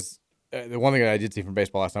last night the one thing that I did see from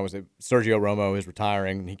baseball last night was that Sergio Romo is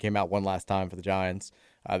retiring, and he came out one last time for the Giants.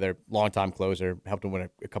 Their longtime closer, helped him win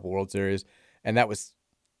a couple World Series. And it was,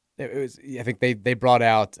 I think they brought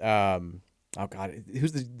out, oh God,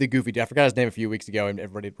 who's the goofy dude? I forgot his name a few weeks ago, and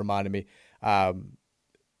everybody reminded me.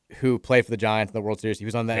 who played for the Giants in the World Series. He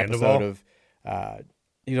was on that episode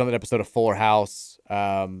of Fuller House,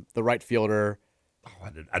 the right fielder. Oh,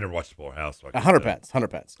 I never watched Fuller House. So Hunter Pence.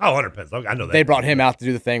 Oh, Hunter Pence. I know that. They brought him out to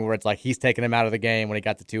do the thing where it's like he's taking him out of the game when he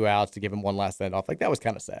got the 2 outs to give him one last send off. Like that was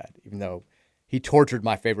kind of sad, even though he tortured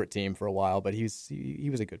my favorite team for a while. But he was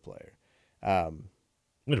a good player. I'm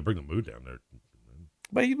going to bring the mood down there.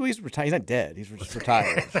 But he's retired. He's not dead. He's just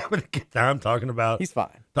retired. I'm talking about. He's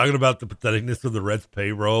fine. Talking about the patheticness of the Reds'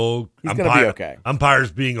 payroll. He's going to be okay.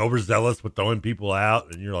 Umpires being overzealous with throwing people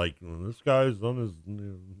out, and you're like, well, this guy's on his.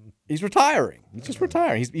 He's retiring. He's just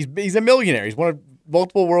retiring. He's a millionaire. He's won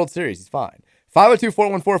multiple World Series. He's fine.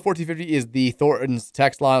 502-414-1450 is the Thornton's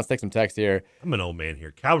text line. Let's take some text here. I'm an old man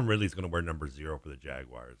here. Calvin Ridley's going to wear number 0 for the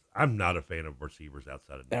Jaguars. I'm not a fan of receivers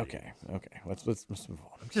outside of the Okay. Let's move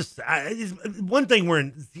on. I'm just one thing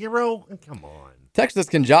wearing 0. Come on. Text us,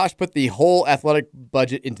 can Josh put the whole athletic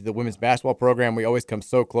budget into the women's basketball program? We always come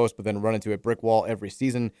so close, but then run into a brick wall every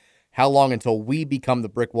season. How long until we become the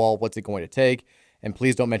brick wall? What's it going to take? And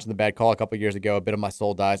please don't mention the bad call a couple of years ago. A bit of my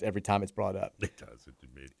soul dies every time it's brought up. It does.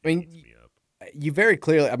 You very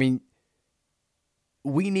clearly,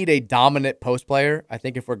 we need a dominant post player, I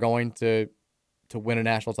think, if we're going to win a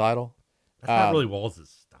national title. That's not really Walls'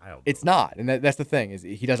 style. Though. It's not. And that's the thing, is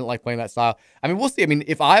he doesn't like playing that style. We'll see.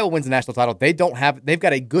 If Iowa wins a national title, they've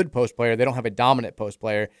got a good post player. They don't have a dominant post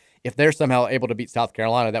player. If they're somehow able to beat South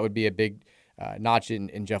Carolina, that would be a big notch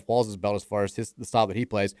in Jeff Walls' belt as far as the style that he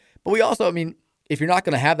plays. But we also, if you're not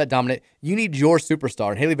going to have that dominant, you need your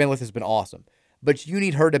superstar. And Haley Van Lith has been awesome. But you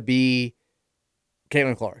need her to be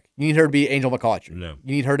Caitlin Clark. You need her to be Angel McCautry. No.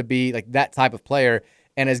 You need her to be like that type of player.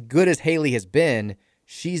 And as good as Haley has been,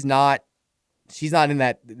 she's not in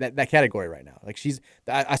that category right now. Like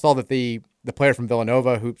I saw that the player from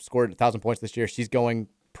Villanova who scored 1,000 points this year, she's going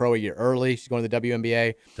pro a year early. She's going to the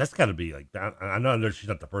WNBA. That's got to be like that. I know she's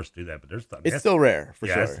not the first to do that, but it's still rare for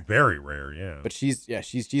sure. It's very rare, yeah. But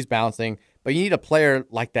she's bouncing. But you need a player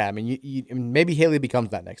like that. Maybe Haley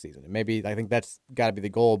becomes that next season. Maybe I think that's got to be the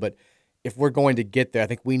goal. But if we're going to get there, I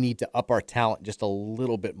think we need to up our talent just a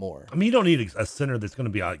little bit more. You don't need a center that's going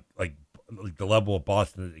to be like the level of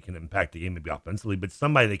Boston that can impact the game, maybe offensively, but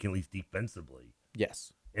somebody that can at least defensively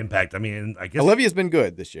impact. I guess Olivia's been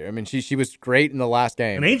good this year. She was great in the last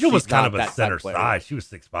game. And Angel was kind of a center size. She was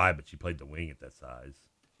 6'5", but she played the wing at that size.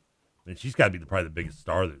 She's got to be probably the biggest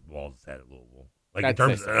star that Walls has had at Louisville. In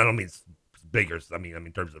terms, I don't mean bigger.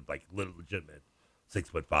 In terms of like legitimate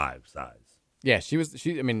 6'5" size. Yeah, she was.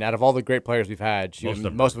 Out of all the great players we've had, most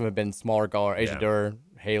of them have been smaller guard. Asia Durr,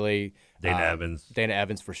 Haley, Dana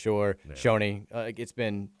Evans for sure, Shoney.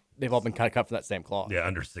 They've all been kind of cut from that same cloth. Yeah,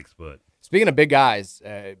 under 6 foot. Speaking of big guys,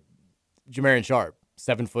 Jamarian Sharp,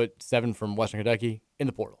 7'7" from Western Kentucky, in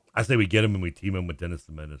the portal. I say we get him and we team him with Dennis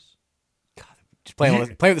the Menace. God, just playing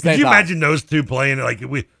at the same time. Could you imagine those two playing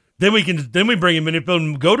Then we bring him in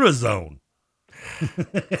and go to a zone.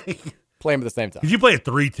 Play them at the same time. Could you play a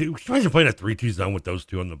 3-2? Could you imagine playing a 3-2 zone with those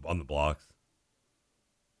two on the blocks?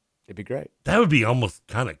 It'd be great. That would be almost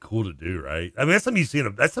kind of cool to do, right? That's something you see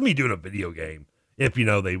that's something you do in a video game. If they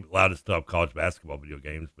allowed us to have college basketball video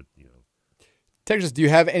games, but Texas, do you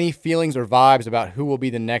have any feelings or vibes about who will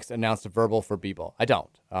be the next announced verbal for B-ball? I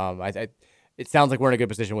don't. It sounds like we're in a good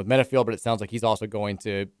position with Metafield, but it sounds like he's also going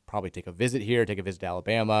to probably take a visit here, take a visit to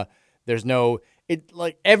Alabama. There's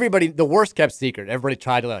everybody, the worst kept secret. Everybody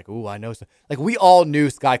tried to I know. We all knew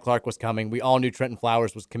Sky Clark was coming. We all knew Trenton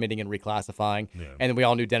Flowers was committing and reclassifying. Yeah. And then we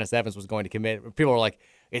all knew Dennis Evans was going to commit. People were like,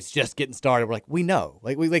 it's just getting started. We're like, we know.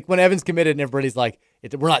 When Evans committed and everybody's like,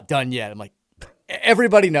 we're not done yet. I'm like,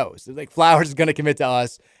 everybody knows. Flowers is going to commit to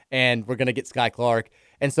us and we're going to get Sky Clark.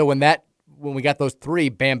 And so when we got those 3,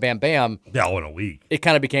 bam, bam, bam. Yeah, all in a week. It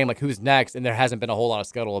kind of became who's next. And there hasn't been a whole lot of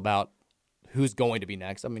scuttle about who's going to be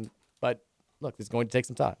next. But look, it's going to take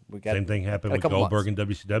some time. Same thing happened with Goldberg and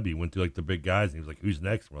WCW. Went through the big guys, and he was like, "Who's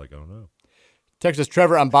next?" And we're like, "I don't know." Texas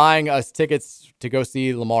Trevor, I'm buying us tickets to go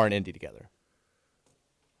see Lamar and Indy together.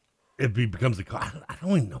 It becomes I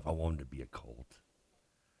don't even know if I want him to be a Colt.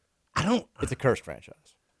 It's a cursed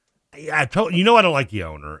franchise. Yeah, I don't like the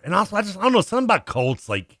owner, and also I don't know something about Colts.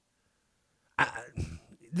 It's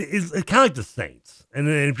kind of like the Saints. And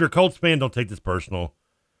then if you're a Colts fan, don't take this personal.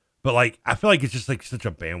 But I feel like it's just such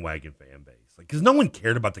a bandwagon fan base. Because no one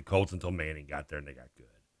cared about the Colts until Manning got there and they got good.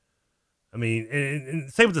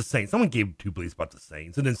 And same with the Saints. No one gave 2 bleeps about the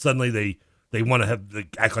Saints. And then suddenly they want to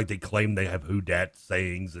act like they claim they have who dat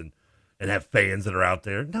sayings and have fans that are out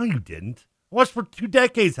there. No, you didn't. I watched for 2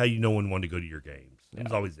 decades how no one wanted to go to your games. It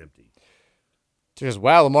was always empty. Just,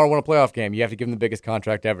 wow, Lamar won a playoff game. You have to give him the biggest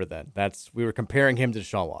contract ever then. We were comparing him to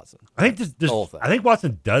Deshaun Watson. I think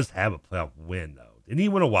Watson does have a playoff win, though. Didn't he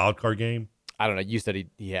win a wild card game? I don't know. You said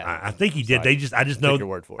he had. I think he did. So I just know. your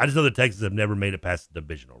word for it. I just know the Texans have never made it past the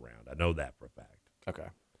divisional round. I know that for a fact. Okay.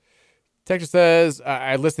 Texas says,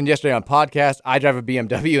 I listened yesterday on podcast. I drive a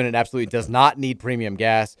BMW and it absolutely does not need premium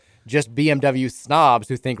gas. Just BMW snobs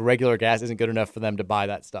who think regular gas isn't good enough for them to buy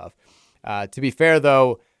that stuff. To be fair,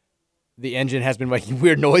 though, the engine has been making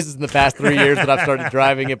weird noises in the past 3 years that I've started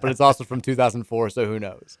driving it, but it's also from 2004, so who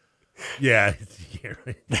knows? Yeah.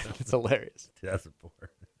 It's hilarious. 2004.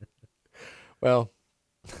 Well,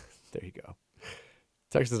 there you go.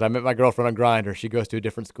 Texas says, I met my girlfriend on Grindr. She goes to a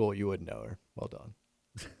different school. You wouldn't know her. Well done.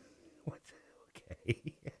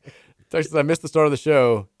 Okay. Texas says, I missed the start of the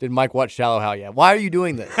show. Did Mike watch Shallow Hal yet? Why are you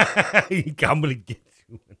doing this? I'm going to get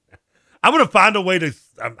you. I'm going to find a way to.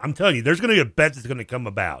 I'm telling you, there's going to be a bet that's going to come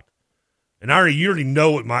about, and you already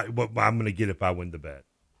know what I'm going to get if I win the bet.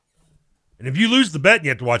 And if you lose the bet and you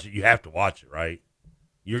have to watch it, you have to watch it, right?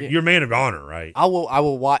 You're a man of honor, right? I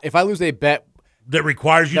will watch. If I lose a bet that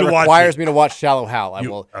requires you to watch, requires me to watch Shallow Hal, I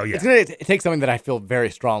will. Oh yeah. It's going to take something that I feel very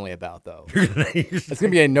strongly about, though. It's going to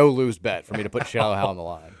be a no lose bet for me to put Shallow Hal on the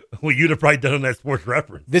line. Well, you'd have probably done on that Sports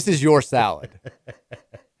Reference. This is your salad.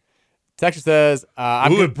 Texas says,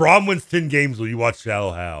 if Braun wins 10 games, will you watch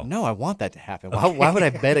Shallow Hal? No, I want that to happen. Why would I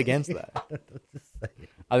bet against that?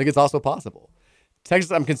 I think it's also possible.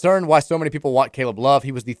 Texas, I'm concerned why so many people want Caleb Love.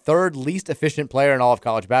 He was the third least efficient player in all of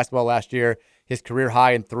college basketball last year. His career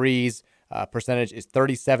high in threes percentage is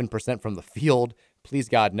 37% from the field. Please,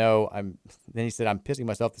 God, no. Then he said, I'm pissing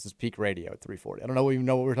myself. This is peak radio at 340. I don't even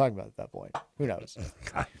know what we were talking about at that point. Who knows?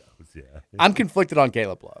 God knows, yeah. I'm conflicted on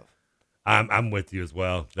Caleb Love. I'm with you as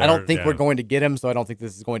well. I don't think we're going to get him, so I don't think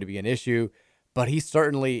this is going to be an issue. But he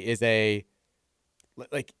certainly is if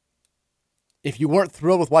you weren't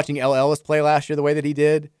thrilled with watching L. Ellis play last year the way that he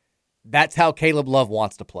did, that's how Caleb Love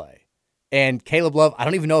wants to play. And Caleb Love, I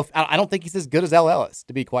don't think he's as good as L. Ellis,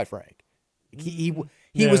 to be quite frank. He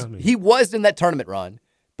was in that tournament run,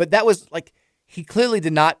 but that was he clearly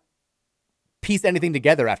did not piece anything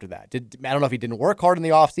together after that. I don't know if he didn't work hard in the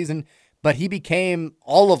offseason, but he became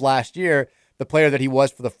all of last year the player that he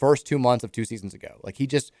was for the first 2 months of 2 seasons ago. He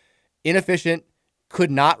just inefficient,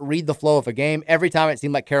 could not read the flow of a game. Every time it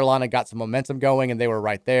seemed like Carolina got some momentum going and they were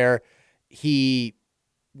right there, he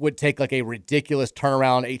would take a ridiculous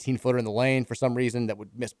turnaround 18-footer in the lane for some reason that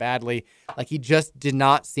would miss badly. He just did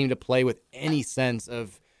not seem to play with any sense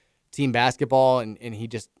of team basketball, and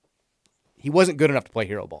he wasn't good enough to play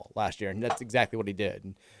hero ball last year, and that's exactly what he did.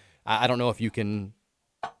 And I don't know if you can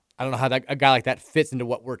 – I don't know how a guy like that fits into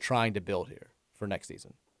what we're trying to build here for next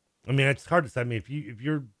season. I mean, it's hard to say. I mean, if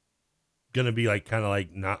you're going to be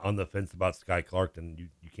not on the fence about Sky Clark, then you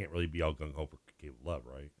can't really be all gung-ho for Caleb Love,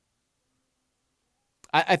 right?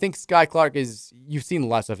 I think Sky Clark you've seen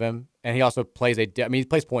less of him, and he also plays he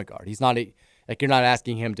plays point guard. He's not you're not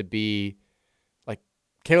asking him to be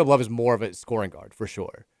Caleb Love is more of a scoring guard for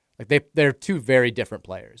sure. They're two very different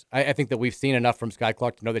players. I think that we've seen enough from Sky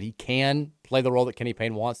Clark to know that he can play the role that Kenny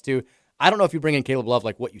Payne wants to. I don't know if you bring in Caleb Love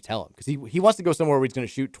what you tell him, because he wants to go somewhere where he's going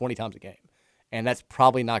to shoot 20 times a game, and that's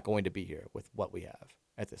probably not going to be here with what we have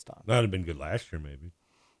at this time. That would have been good last year, maybe.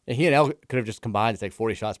 And he and El could have just combined to take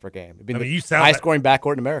 40 shots per game. It'd be the you sound high-scoring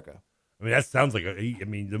backcourt in America. I mean, that sounds like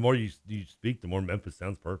the more you speak, the more Memphis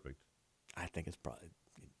sounds perfect. I think it's probably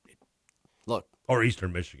look. Or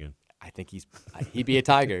Eastern Michigan. I think he'd be a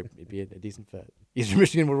Tiger. He'd be a decent fit. Eastern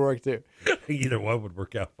Michigan would work too. Either one would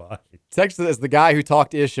work out fine. Texas is the guy who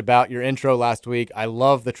talked ish about your intro last week. I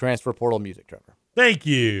love the transfer portal music, Trevor. Thank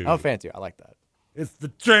you. I'm a fan too. I like that. It's the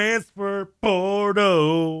transfer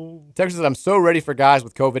portal. Texas says, I'm so ready for guys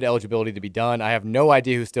with COVID eligibility to be done. I have no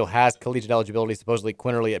idea who still has collegiate eligibility. Supposedly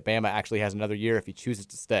Quinterly at Bama actually has another year if he chooses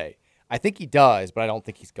to stay. I think he does, but I don't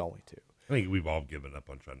think he's going to. I think we've all given up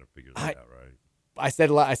on trying to figure that out, right? I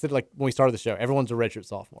said when we started the show, everyone's a redshirt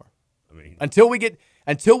sophomore. I mean, until we get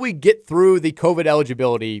through the COVID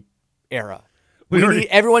eligibility era,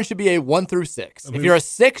 everyone should be a 1 through 6. If you're a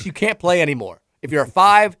 6, you can't play anymore. If you're a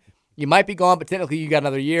 5, you might be gone, but technically you got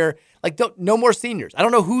another year. No more seniors. I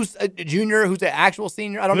don't know who's a junior, who's an actual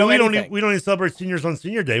senior. I don't know anything. We don't even celebrate seniors on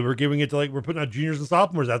Senior Day. We're giving it to we're putting out juniors and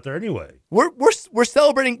sophomores out there anyway. We're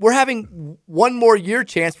celebrating. We're having one more year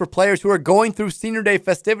chance for players who are going through Senior Day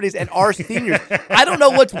festivities and are seniors. I don't know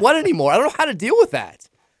what's what anymore. I don't know how to deal with that.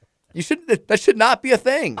 That should not be a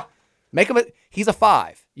thing. Make him he's a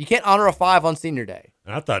 5. You can't honor a 5 on Senior Day.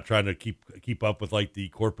 And I thought trying to keep up with the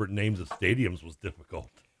corporate names of stadiums was difficult.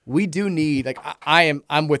 We do need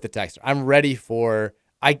I'm with the texter. I'm ready for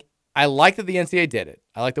I like that the NCAA did it.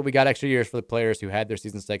 I like that we got extra years for the players who had their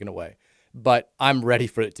seasons taken away. But I'm ready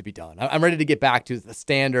for it to be done. I'm ready to get back to the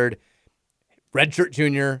standard. Redshirt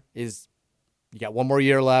junior is You got one more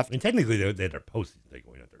year left. I mean, technically, they had their postseason. They're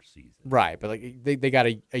going out their season. Right, but like they got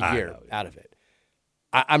a year out of it.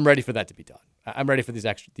 I'm ready for that to be done. I'm ready for these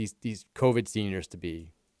COVID seniors to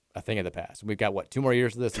be a thing of the past. We've got, 2 more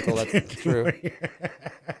years of this until that's true?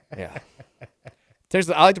 Yeah.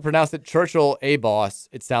 Texas, I like to pronounce it Churchill A-Boss.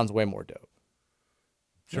 It sounds way more dope.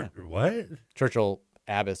 What? Churchill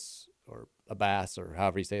Abbas or Abbas or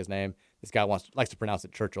however you say his name. This guy likes to pronounce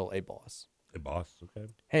it Churchill A-Boss. A-Boss, okay.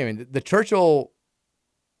 Hey, I mean, the Churchill,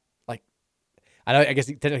 I guess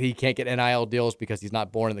technically he can't get NIL deals because he's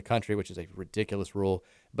not born in the country, which is a ridiculous rule,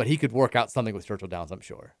 but he could work out something with Churchill Downs, I'm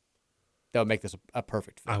sure. That would make this a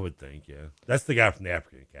perfect fit. I would think, yeah. That's the guy from the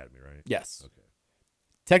African Academy, right? Yes. Okay.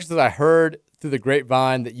 Texas, I heard through the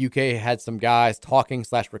grapevine that UK had some guys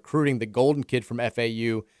talking/recruiting the Golden Kid from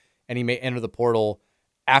FAU, and he may enter the portal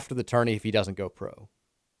after the tourney if he doesn't go pro.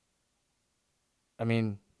 I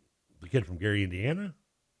mean, the kid from Gary, Indiana?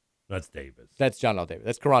 That's Davis. That's John L. Davis.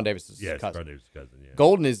 That's Karan Davis' cousin. Karan Davis' cousin, yeah.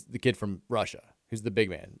 Golden is the kid from Russia, who's the big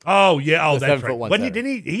man. Oh, yeah. Oh, that's right. Wasn't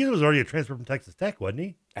he was already a transfer from Texas Tech, wasn't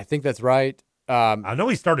he? I think that's right. I know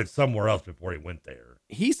he started somewhere else before he went there.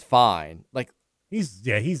 He's fine. He's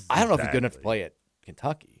I don't know if he's good enough to play at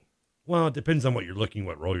Kentucky. Well, it depends on what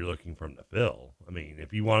role you're looking for him to fill. I mean,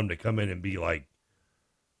 if you want him to come in and be like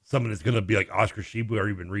someone that's going to be like Oscar Shibu or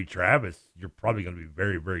even Reed Travis, you're probably going to be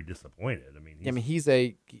very, very disappointed. I mean, he's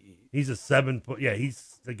a 7 foot. Yeah,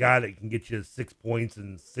 he's the guy that can get you 6 points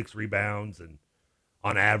and 6 rebounds and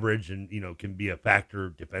on average, and can be a factor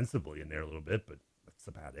defensively in there a little bit, but that's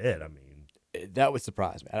about it. I mean, that would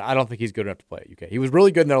surprise me. I don't think he's good enough to play at UK. He was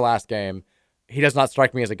really good in their last game. He does not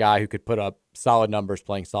strike me as a guy who could put up solid numbers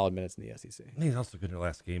playing solid minutes in the SEC. He's also good in their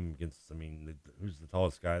last game against, who's the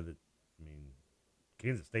tallest guy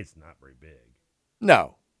Kansas State's not very big.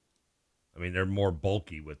 No. I mean, they're more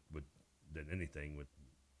bulky than anything with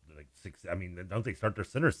like 6. I mean, don't they start their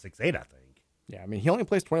center 6'8", I think. Yeah, I mean, he only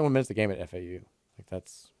plays 21 minutes a game at FAU.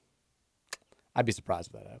 I'd be surprised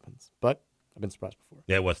if that happens, but I've been surprised before.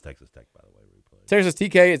 Yeah, it was Texas Tech, by the way. Texas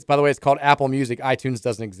TK, by the way, it's called Apple Music. iTunes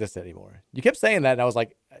doesn't exist anymore. You kept saying that, and I was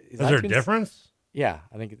like, is there a difference? Yeah,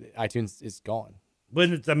 I think iTunes is gone. But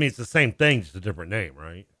it's the same thing, just a different name,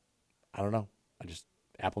 right? I don't know.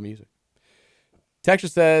 Apple Music.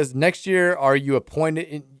 Texas says, next year you are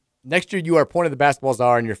appointed the basketball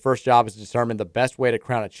czar, and your first job is to determine the best way to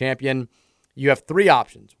crown a champion. You have 3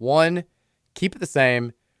 options. 1, keep it the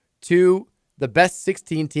same. 2, the best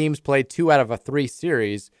 16 teams play 2 out of a 3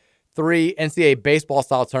 series. 3, NCAA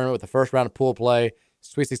baseball-style tournament with the first round of pool play,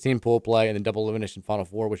 Sweet 16 pool play, and then double elimination Final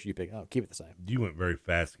Four. Which you pick? Oh, keep it the same. You went very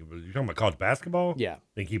fast. You're talking about college basketball? Yeah.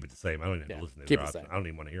 Then keep it the same. I don't even have to listen to keep their it the same. I don't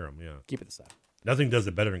even want to hear them. Yeah. Keep it the same. Nothing does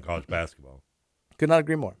it better than college basketball. Could not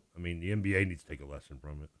agree more. I mean, the NBA needs to take a lesson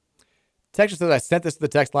from it. Texas says, I sent this to the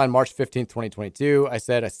text line March 15th, 2022. I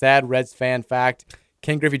said, a sad Reds fan fact.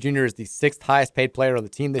 Ken Griffey Jr. is the 6th highest paid player on the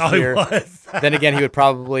team this year. Then again, he would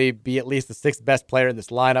probably be at least the 6th best player in this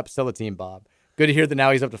lineup. Still a team, Bob. Good to hear that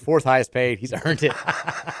now he's up to 4th highest paid. He's earned it.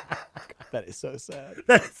 God, that is so sad.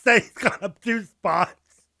 He's gone up 2 spots.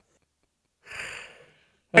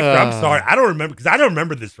 I'm sorry. I don't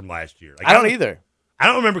remember this from last year. I don't either. I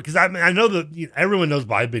don't remember because I know that everyone knows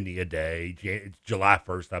Bibenia Day. It's July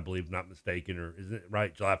 1st, I believe, if not mistaken, or isn't it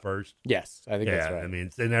right? July 1st? Yes, I think that's right. I mean,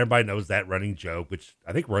 and everybody knows that running joke, which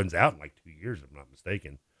I think runs out in like 2 years, if I'm not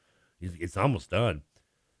mistaken. It's almost done.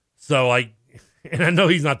 So, and I know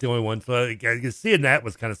he's not the only one. So, seeing that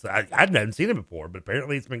was kind of sad. I hadn't seen it before, but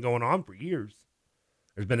apparently it's been going on for years.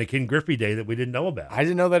 There's been a Ken Griffey Day that we didn't know about. I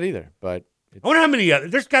didn't know that either, but I wonder how many.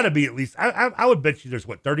 There's got to be at least. I would bet you there's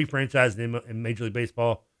 30 franchises in Major League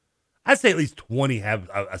Baseball. I'd say at least 20 have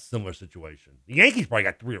a similar situation. The Yankees probably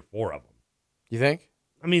got 3 or 4 of them. You think?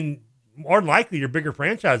 I mean, more than likely, your bigger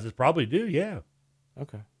franchises probably do. Yeah.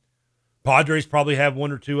 Okay. Padres probably have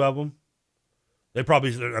 1 or 2 of them. They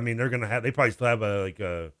probably. I mean, they're gonna have. They probably still have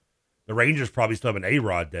the Rangers probably still have an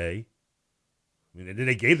A-Rod Day. I mean,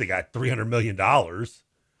 they gave the guy $300 million.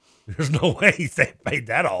 There's no way he paid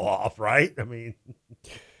that all off, right? I mean,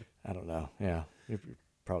 I don't know. Yeah, you're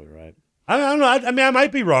probably right. I don't know. I mean, I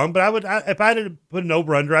might be wrong, but if I had to put an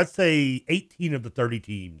over/under, I'd say 18 of the 30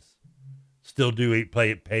 teams still do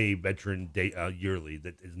pay veteran day yearly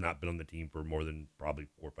that has not been on the team for more than probably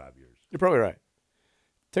 4 or 5 years. You're probably right.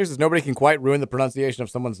 Texas, nobody can quite ruin the pronunciation of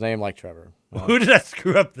someone's name like Trevor. Well, who did I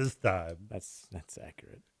screw up this time? That's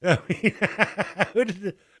accurate. I mean, who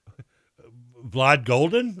did Vlad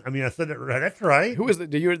Golden? I mean, I said it right. That's right. Who was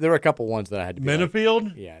it? There were a couple ones that I had to be Menafield?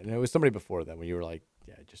 Like, yeah, and it was somebody before that when you were like,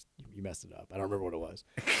 yeah, you messed it up. I don't remember what it was.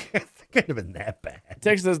 It couldn't have been that bad.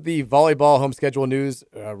 Texas says the volleyball home schedule news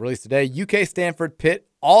released today. UK, Stanford, Pitt,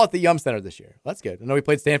 all at the Yum Center this year. That's good. I know we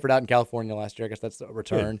played Stanford out in California last year. I guess that's a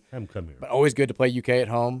return. Good. Have them come here. But always good to play UK at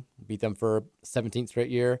home. Beat them for 17th straight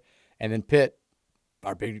year. And then Pitt,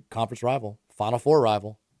 our big conference rival, Final Four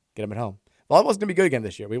rival, get them at home. Volleyball's going to be good again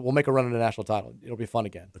this year. We'll make a run at a national title. It'll be fun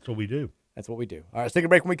again. That's what we do. All right, let's take a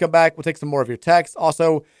break. When we come back, we'll take some more of your texts.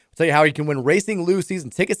 Also, we'll tell you how you can win Racing Lou season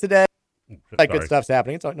tickets today. Good stuff's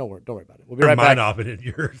happening. Don't worry about it. We'll be right back. Mine off it in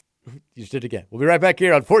yours. You just did it again. We'll be right back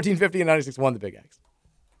here on 1450 and 96.1 The Big X.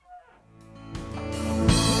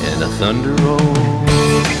 And the thunder rolls,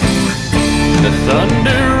 the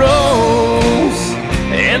thunder rolls,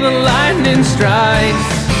 and the lightning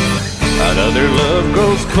strikes. Another love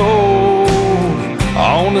grows cold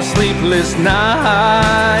on a sleepless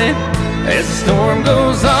night as the storm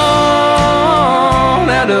goes on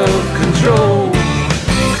out of control.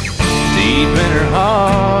 Deep in her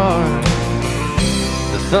heart,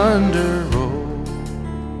 the thunder rolls.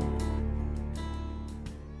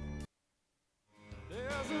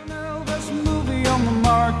 There's an Elvis movie on the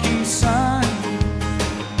marquee sign.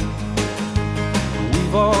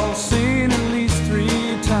 We've all seen at least 3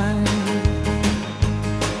 times.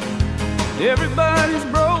 Everybody's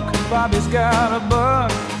broke, Bobby's got a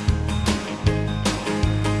buck.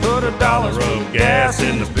 Put $1 of gas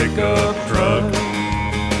in the pickup truck.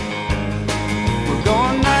 We're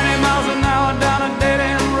going 90 miles an hour down a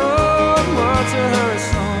dead-end road. What's a hurry,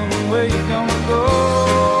 son? Where you gonna go?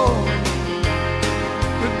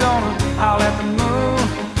 We're gonna howl at the moon,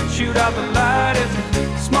 shoot out the light. It's a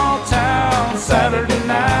small town Saturday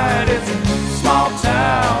night. It's a small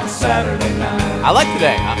town Saturday night. I like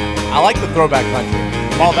today. I like the throwback country.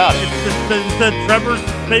 I'm all about it. It's the Trevor's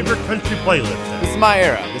favorite country playlist. This is my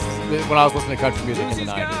era. This is when I was listening to country music in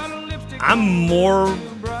the 90s. I'm more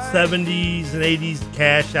 70s and 80s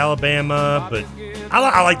Cash, Alabama, but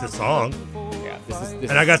I like the song. Yeah,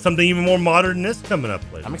 and I got something even more modern than this coming up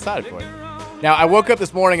later. I'm excited for it. Now, I woke up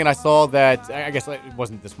this morning and I saw that, I guess it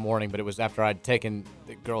wasn't this morning, but it was after I'd taken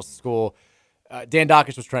the girls to school. Dan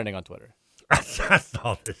Dockich was trending on Twitter. I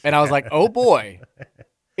saw this. And I was like, oh boy.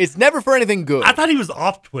 It's never for anything good. I thought he was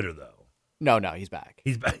off Twitter, though. No, he's back.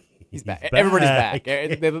 He's back. He's back. Everybody's back.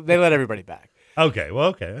 They let everybody back. Okay,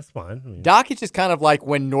 that's fine. I mean, Dockich is kind of like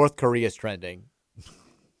when North Korea is trending.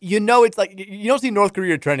 It's like you don't see North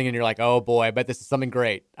Korea trending and you're like, oh boy, I bet this is something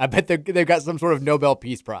great. I bet they've got some sort of Nobel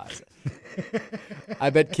Peace Prize. I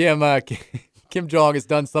bet Kim Jong has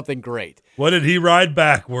done something great. What did he ride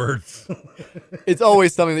backwards? It's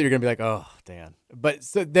always something that you're gonna be like, oh, Dan. But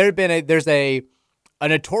so there's a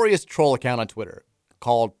notorious troll account on Twitter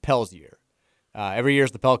called Pell's Year. Every year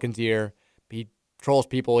is the Pelicans' year. He trolls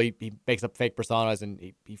people. He makes up fake personas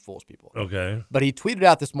and he fools people. Okay. But he tweeted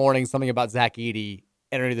out this morning something about Zach Edey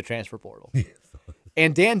entering the transfer portal.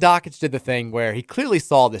 And Dan Dockich did the thing where he clearly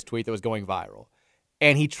saw this tweet that was going viral.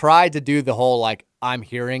 And he tried to do the whole, like, I'm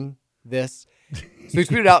hearing this. So he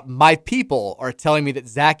tweeted out, my people are telling me that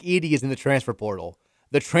Zach Edey is in the transfer portal.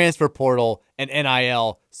 The transfer portal and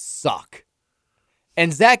NIL suck.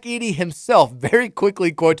 And Zach Edey himself very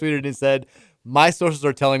quickly quote tweeted and said, my sources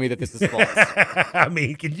are telling me that this is false. I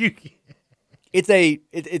mean, could you? It's a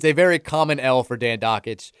very common L for Dan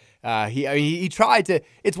Dockich. He tried to.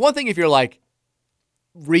 It's one thing if you're like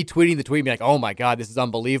retweeting the tweet and be like, oh my God, this is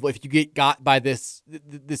unbelievable. If you get got by this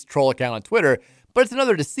troll account on Twitter, but it's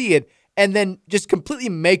another to see it and then just completely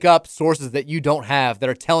make up sources that you don't have that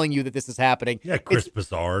are telling you that this is happening. Yeah, Chris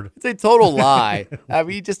Broussard. It's a total lie. I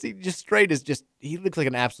mean, he looks like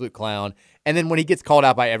an absolute clown. And then when he gets called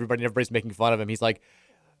out by everybody and everybody's making fun of him, he's like,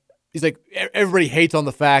 everybody hates on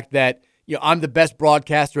the fact that, you know, I'm the best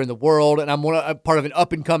broadcaster in the world and I'm part of an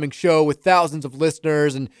up and coming show with thousands of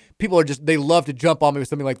listeners and people they love to jump on me when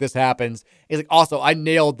something like this happens. He's like, also, I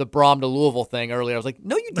nailed the Brom to Louisville thing earlier. I was like,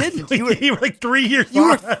 no, you didn't. You were like 3 years You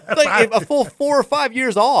were off. like a full 4 or 5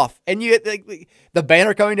 years off. And you like the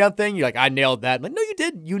banner coming down thing, you're like, I nailed that. I'm like, no, you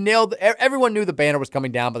didn't. You nailed everyone knew the banner was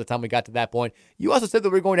coming down by the time we got to that point. You also said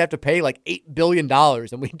that we were going to have to pay like $8 billion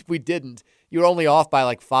and we didn't. You were only off by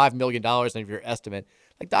like $5 million of your estimate.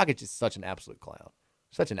 Like, Dockich is such an absolute clown.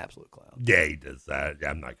 Such an absolute clown. Yeah, he does that.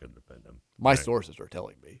 I'm not going to defend him. My sources are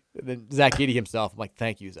telling me. And then Zach Edey himself, I'm like,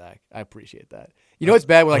 thank you, Zach. I appreciate that. You know what's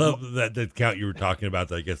bad? I love that the account you were talking about.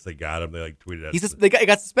 That I guess they got him. They like tweeted out. He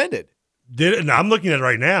got suspended. No, I'm looking at it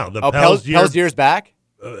right now. Pell's Year's back?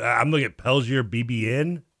 I'm looking at Pell's Year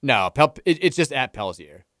BBN. No, it's just at Pell's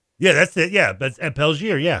Year. Yeah, that's it. Yeah, but at Pell's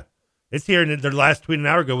Year, yeah. It's here, and their last tweet an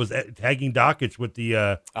hour ago was tagging Dockich with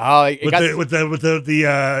the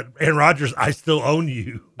Aaron Rodgers. I still own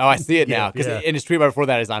you. Oh, I see it now. Because in his tweet right before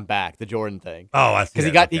that is I'm back, the Jordan thing. Oh, I see.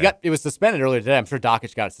 Because he got it was suspended earlier today. I'm sure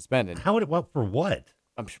Dockich got it suspended. For what?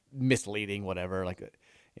 I'm misleading, whatever.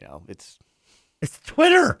 it's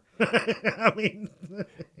Twitter. I mean,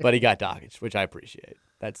 but he got dockaged, which I appreciate.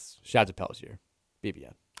 That's shout out to Peltier,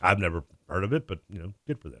 BBN. I've never heard of it, but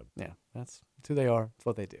good for them. Yeah, that's who they are. It's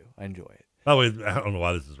what they do. I enjoy it. By the way, I don't know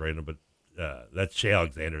why this is random, but that's Shea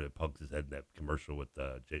Alexander that pokes his head in that commercial with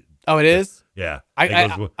Oh, it is? Yeah.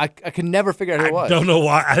 I could never figure out who it was. I don't know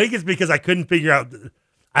why. I think it's because I couldn't figure out.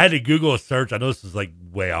 I had to Google a search. I know this is like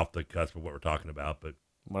way off the cusp of what we're talking about, but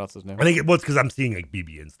what else is new? I think it was because I'm seeing like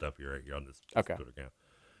BBN stuff here on this okay. Twitter account.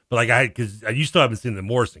 But like because you still haven't seen the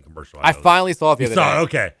Morrison commercial. I finally saw it the other day.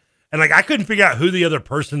 Okay. And like I couldn't figure out who the other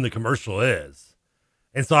person in the commercial is.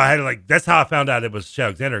 And so I had to that's how I found out it was Shea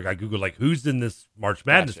Alexander. I Googled who's in this March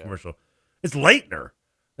Madness commercial. It's Leitner.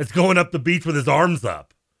 It's going up the beach with his arms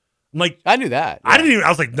up. I'm like, I knew that. Yeah. I didn't even. I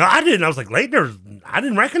was like, no, I didn't. I was like, Leitner. I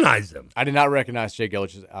didn't recognize him. I did not recognize Shea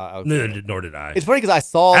Gilgeous. Nor did I. It's funny because I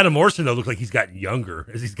saw Adam Morrison though. Looks like he's gotten younger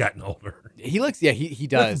as he's gotten older. He looks. Yeah, he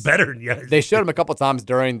does looks better. Yeah, they showed him a couple times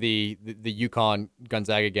during the UConn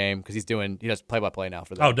Gonzaga game because he does play-by-play now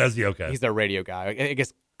for them. Oh, does he? Okay, he's their radio guy. I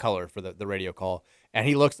guess color for the radio call, and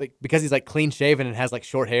he looks like because he's clean shaven and has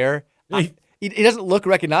short hair. He doesn't look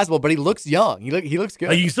recognizable, but he looks young. He looks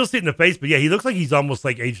good. You can still see it in the face, but yeah, he looks like he's almost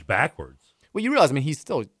aged backwards. Well, you realize, he's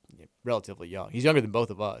still relatively young. He's younger than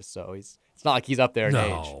both of us, so it's not like he's up there in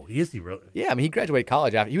age. No, is he really? Yeah, he graduated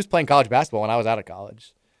college after. He was playing college basketball when I was out of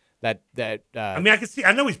college. I can see.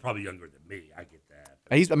 I know he's probably younger than me. I get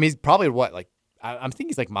that. He's probably what I'm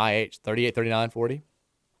thinking he's my age, 38, 39, 40.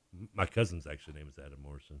 My cousin's actually name is Adam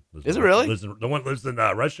Morrison. Is it really? The one lives in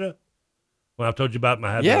Russia. When I've told you about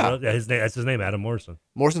my his name. That's his name, Adam Morrison.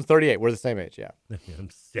 Morrison's 38. We're the same age. Yeah. I'm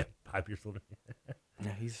 5 years older.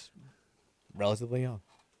 Yeah, he's relatively young.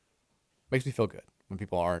 Makes me feel good when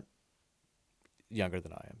people aren't younger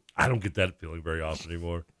than I am. I don't get that feeling very often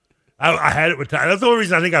anymore. I had it with Ty. That's the only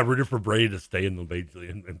reason I think I rooted for Brady to stay in the major league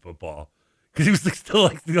in football. Because he was still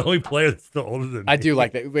the only player that's still older than me. I do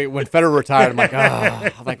like that. When Federer retired, I'm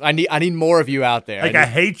like, I need more of you out there. I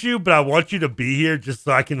hate you, but I want you to be here just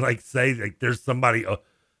so I can say there's somebody.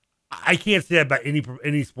 I can't say that about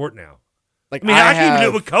any sport now. I can't even do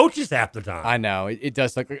it with coaches half the time. I know it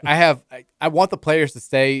does. I want the players to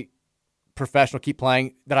stay professional, keep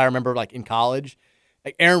playing. That I remember in college.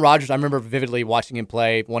 Aaron Rodgers, I remember vividly watching him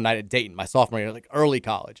play one night at Dayton, my sophomore year, early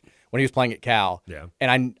college, when he was playing at Cal. Yeah.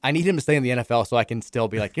 And I need him to stay in the NFL so I can still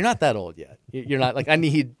be you're not that old yet. You're not I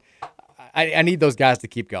need those guys to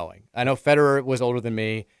keep going. I know Federer was older than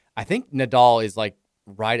me. I think Nadal is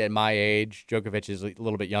right at my age. Djokovic is a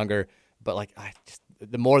little bit younger. But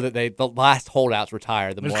the more that the last holdouts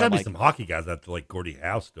retire, the more. There's got to be some hockey guys out there Gordie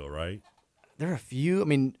Howe still, right? There are a few.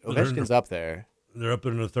 Ovechkin's up there. They're up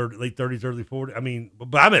in the late 30s, early 40s.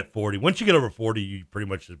 But I'm at 40. Once you get over 40, you pretty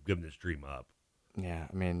much have given this dream up. Yeah,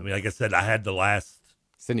 like I said, I had the last.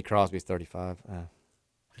 Sidney Crosby's 35.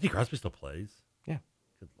 Sidney Crosby still plays? Yeah.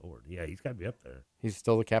 Good Lord. Yeah, he's got to be up there. He's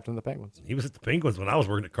still the captain of the Penguins. He was at the Penguins when I was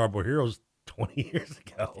working at Cardboard Heroes 20 years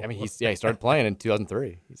ago. He started playing in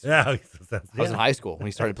 2003. I was in high school when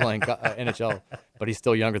he started playing NHL, but he's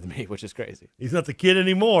still younger than me, which is crazy. He's not the kid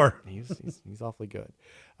anymore. He's awfully good.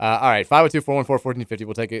 All right, 502-414-1450.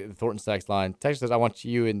 We'll take it the Thornton's text line. Text says, I want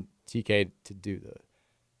you and TK to do the...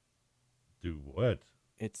 Do what?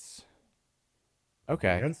 It's...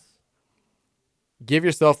 Okay. Dance? Give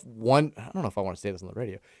yourself one... I don't know if I want to say this on the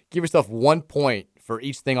radio. Give yourself 1 point for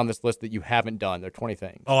each thing on this list that you haven't done. There are 20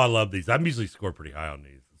 things. Oh, I love these. I'm usually score pretty high on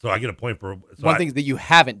these. So I get a point for... One thing that you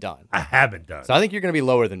haven't done. I haven't done. So I think you're going to be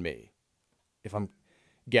lower than me, if I'm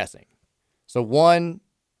guessing. So one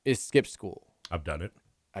is skip school. I've done it.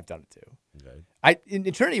 I've done it too. Okay. In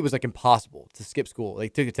Trinity, it was impossible to skip school. They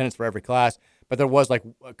took attendance for every class, but there was a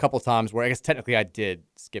couple times where I guess technically I did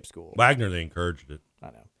skip school. Wagner, they encouraged it. I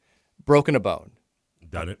know. Broken a bone.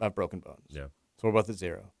 Done it. I've broken bones. Yeah. So we're both at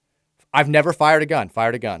 0. I've never fired a gun.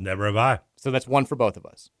 Never have I. So that's 1 for both of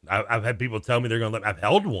us. I've had people tell me they're going to let me. I've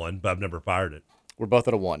held one, but I've never fired it. We're both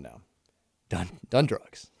at a 1 now. Done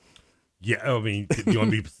drugs. Yeah. Do you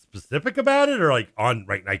want to be specific about it or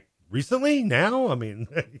recently? Now?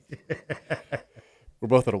 We're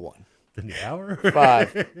both at a 1. In the hour?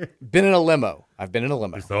 5. Been in a limo. I've been in a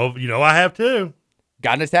limo. So, I have too.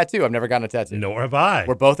 Gotten a tattoo. I've never gotten a tattoo. Nor have I.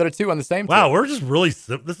 We're both at a 2 on the same Wow, trip. we're just really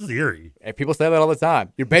this is eerie. Hey, people say that all the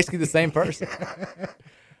time. You're basically the same person.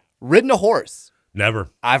 Ridden a horse. Never.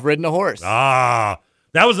 I've ridden a horse. That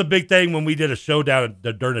was a big thing when we did a show down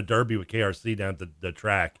during a derby with KRC down at the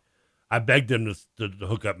track. I begged them to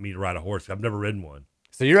hook up me to ride a horse. I've never ridden one.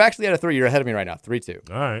 So you're actually at a 3. You're ahead of me right now. 3-2.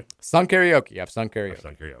 All right. Sung karaoke. I've sung karaoke.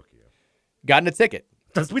 Yeah. Gotten a ticket.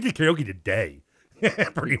 We did karaoke today.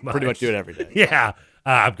 Pretty much. Pretty much do it every day. Yeah.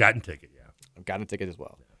 I've gotten ticket, yeah. I've gotten a ticket as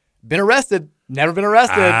well. Been arrested. Never been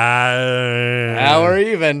arrested. Now we're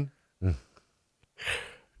even.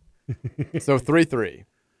 So 3-3.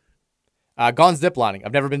 Gone ziplining.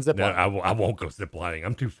 I've never been ziplining. No, I won't go ziplining.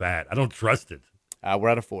 I'm too fat. I don't trust it. We're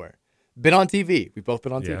at a 4. Been on TV. We've both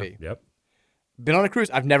been on TV. Yep. Been on a cruise.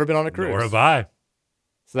 I've never been on a cruise. Nor have I.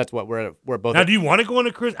 So that's what we're both. Now, do you want to go on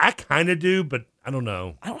a cruise? I kind of do, but I don't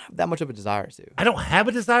know. I don't have that much of a desire to. I don't have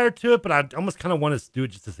a desire to it, but I almost kind of want to do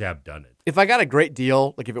it just to say I've done it. If I got a great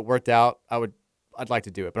deal, like if it worked out, I'd like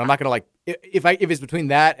to do it. But I'm not gonna if it's between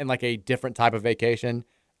that and like a different type of vacation,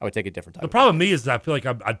 I would take a different type. The problem with me is I feel like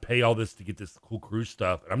I'd pay all this to get this cool cruise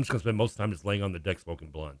stuff, and I'm just gonna spend most of the time just laying on the deck smoking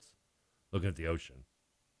blunts, looking at the ocean.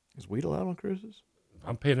 Is weed allowed on cruises? If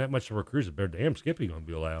I'm paying that much for a cruise, better damn Skippy gonna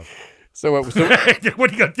be allowed. So what are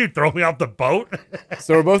you gonna do? Throw me off the boat?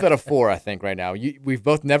 So we're both at a 4, I think, right now. We've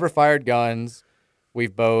both never fired guns.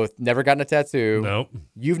 We've both never gotten a tattoo. Nope.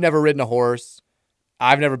 You've never ridden a horse.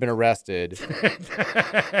 I've never been arrested.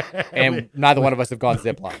 And neither one of us have gone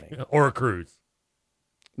ziplining. Or a cruise.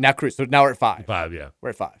 Now cruise. So now we're at 5. 5, yeah. We're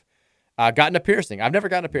at 5. Gotten a piercing. I've never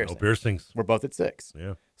gotten a piercing. No piercings. We're both at 6.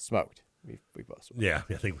 Yeah. Smoked. We both smoked. Yeah,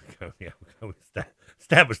 I think we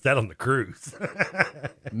established that on the cruise.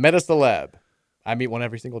 Met a celeb. I meet one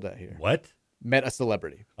every single day here. What? Met a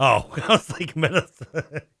celebrity. Oh, I was like,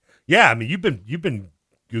 yeah, I mean, you've been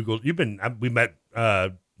Googled. We met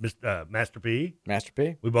Master P. Master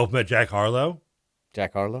P. We both met Jack Harlow.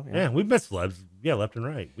 Jack Harlow, yeah. Yeah, we've met celebs, left and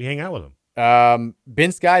right. We hang out with them.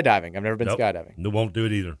 Been skydiving. I've never been skydiving. No, won't do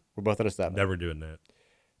it either. We're both at a 7. Never doing that.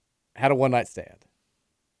 Had a one-night stand.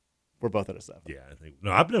 We're both at a 7. Yeah, I think.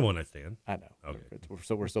 No, I've been one night stand. I know. Okay.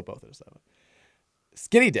 We're still both at a 7.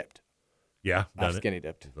 Skinny dipped. Yeah, I've skinny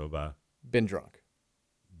dipped. So bye. Been drunk.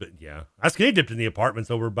 But yeah, I skinny dipped in the apartments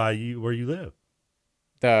over by you where you live.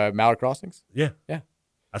 The Mallard Crossings. Yeah, yeah.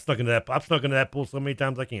 I've snuck into that pool so many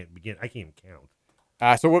times I can't even count.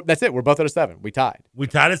 So that's it. We're both at a 7. We tied. We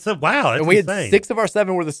tied at 7. Wow, that's and we insane. Had 6 of our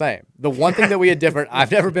 7 were the same. The one thing that we had different, I've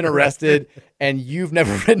never been arrested, and you've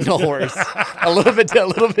never ridden a horse. a little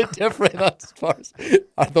bit different as far as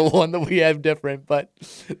the one that we have different. But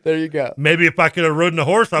there you go. Maybe if I could have ridden a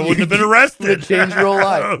horse, I wouldn't have been arrested. Would change your whole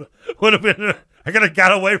life. Would have been. I could have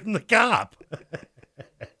got away from the cop.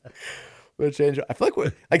 Would change. I feel like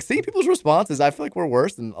we're seeing people's responses. I feel like we're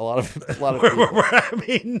worse than a lot of people. I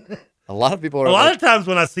mean. A lot of people are. A lot of times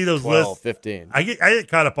when I see those 12, lists, 15. I get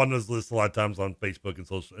caught up on those lists a lot of times on Facebook and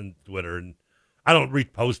social and Twitter, and I don't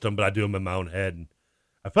repost them, but I do them in my own head. And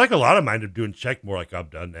I feel like a lot of mine are doing check more like I've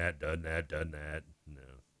done that. No,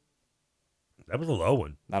 that was a low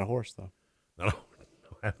one. Not a horse though. No,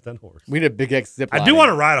 I haven't done horse. We need a big X zip line. I do want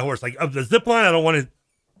to ride a horse. Like of the zip line, I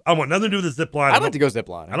want nothing to do with the zip line. I'd like to go zip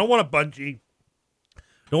line. I don't want to bungee.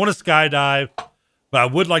 Don't want to skydive, but I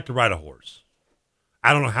would like to ride a horse.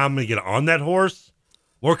 I don't know how I'm going to get on that horse.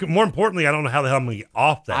 More importantly, I don't know how the hell I'm going to get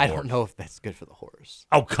off that horse. I don't know if that's good for the horse.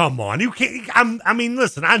 Oh, come on. You can't. I mean,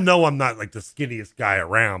 listen, I know I'm not like the skinniest guy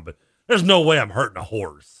around, but there's no way I'm hurting a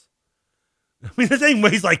horse. I mean, this thing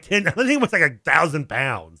weighs like 1,000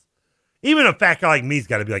 pounds. Even a fat guy like me's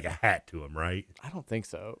got to be like a hat to him, right? I don't think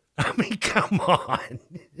so. I mean, come on.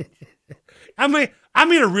 I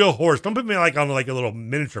mean a real horse. Don't put me like on like a little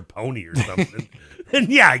miniature pony or something. And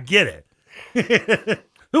yeah, I get it.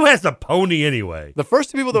 Who has a pony anyway? The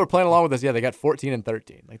first 2 people that were playing along with us, they got 14 and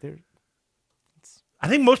 13. Like I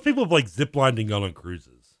think most people have like ziplined and gone on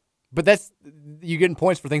cruises. But you're getting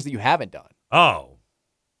points for things that you haven't done. Oh.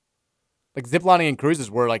 Like ziplining and cruises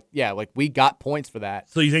were like we got points for that.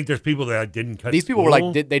 So you think there's people that didn't cut These people school?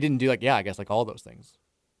 were like, they didn't do I guess like all those things.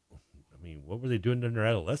 I mean, what were they doing in their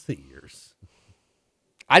adolescent years?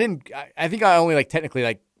 I think I only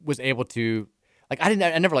technically was able to I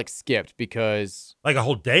never skipped because like a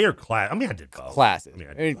whole day or class. I mean, I did both. Classes.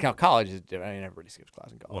 I mean, college is different. I never really skipped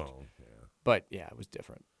class in college. Well, yeah. But yeah, it was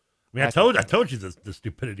different. I mean, I told you the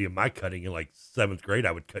stupidity of my cutting in 7th grade.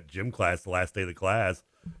 I would cut gym class the last day of the class,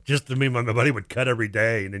 just to me. My buddy would cut every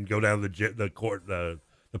day and then go down to the court, the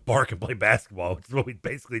park and play basketball, which is what we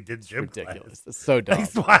basically did. Gym ridiculous. Class. It's so dumb.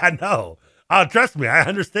 That's why I know. Trust me, I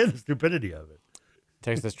understand the stupidity of it.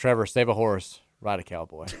 Text this Trevor, save a horse, ride a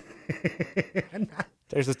cowboy.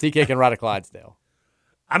 Text this TK can ride a Clydesdale.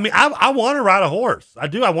 I mean, I want to ride a horse. I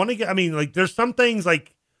do. I want to get. I mean, there's some things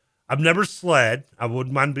I've never sled. I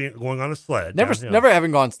wouldn't mind going on a sled. Never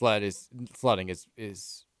having gone sledding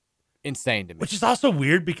is insane to me. Which is also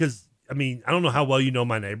weird because I mean I don't know how well you know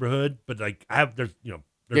my neighborhood, but there's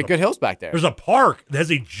Get good hills back there. There's a park that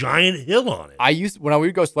has a giant hill on it. When we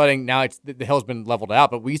would go sledding, now the hill's been leveled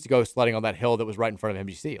out, but we used to go sledding on that hill that was right in front of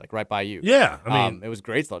MGC, like right by you. Yeah, I mean, it was a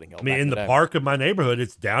great sledding hill. I mean, in the park of my neighborhood,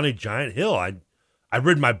 it's down a giant hill. I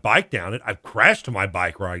ridden my bike down it. I've crashed my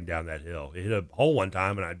bike riding down that hill. It hit a hole one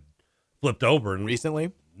time, and I flipped over. And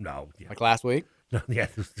recently? No, yeah. Like last week? No, yeah,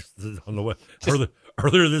 this is on the way.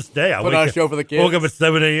 Earlier this day, I put on a show for the kids. Woke up at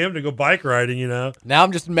 7 a.m. to go bike riding. Now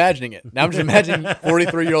I'm just imagining it. Now I'm just imagining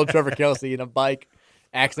 43-year-old Trevor Kelsey in a bike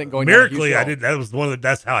accident going. Miraculously, I did. That was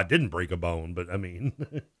that's how I didn't break a bone. But I mean,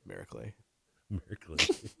 miraculously.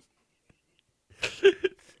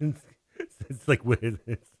 It's like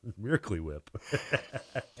it's Miracle Whip.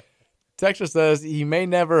 Texture says he may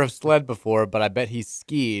never have sled before, but I bet he's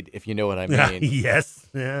skied, if you know what I mean. Yes.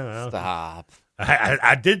 Yeah. Well, stop.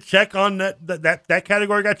 I did check on that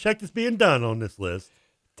category. Got checked as being done on this list.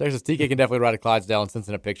 Texas TK can definitely ride a Clydesdale and send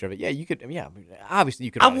in a picture of it. Yeah, you could. Yeah, obviously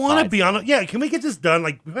you could. I want to be on it. Yeah, can we get this done?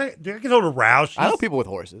 Like, I can hold a Roush. I know people with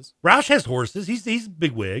horses. Roush has horses. He's a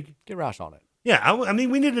big wig. Get Roush on it. Yeah, I mean,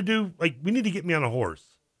 we need to get me on a horse.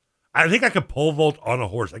 I think I could pole vault on a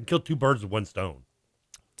horse. I can kill two birds with one stone.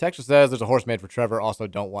 Texas says there's a horse made for Trevor. Also,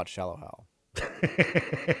 don't watch Shallow Hal.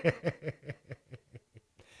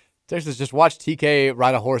 Texas, just watch TK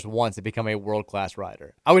ride a horse once and become a world-class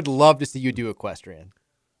rider. I would love to see you do equestrian.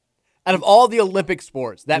 Out of all the Olympic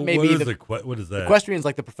sports, that may be what is that? Equestrian is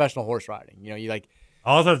like the professional horse riding. You like.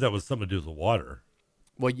 I thought that was something to do with the water.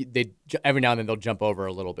 Well, they every now and then they'll jump over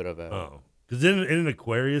a little bit of a. Oh, because in an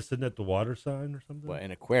Aquarius, isn't that the water sign or something? Well,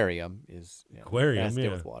 an aquarium is aquarium,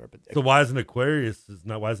 yeah. With water, but so why is an Aquarius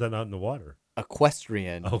why is that not in the water?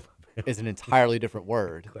 Equestrian is an entirely different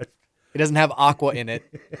word. It doesn't have aqua in it,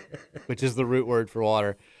 which is the root word for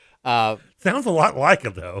water. Sounds a lot like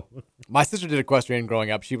it, though. My sister did equestrian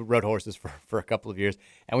growing up. She rode horses for a couple of years,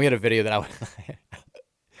 and we had a video that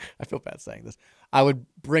I feel bad saying this. I would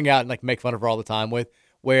bring out and like make fun of her all the time with,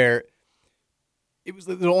 where it was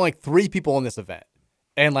there were only like 3 people in this event,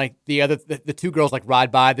 and like the 2 girls like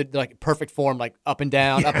ride by, they're like perfect form, like up and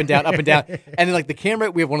down, up and down, up and down, and then like the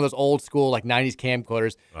camera, we have one of those old school like 90s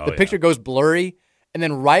camcorders. The picture goes blurry. And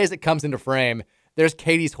then right as it comes into frame, there's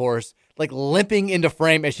Katie's horse like limping into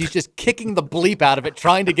frame as she's just kicking the bleep out of it,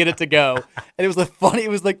 trying to get it to go. And it was it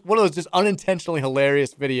was like one of those just unintentionally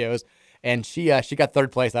hilarious videos. And she got 3rd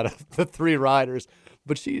place out of the 3 riders.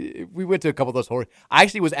 But we went to a couple of those horse. I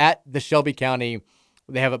actually was at the Shelby County.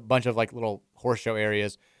 They have a bunch of like little horse show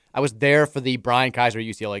areas. I was there for the Brian Kaiser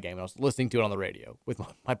UCLA game, and I was listening to it on the radio with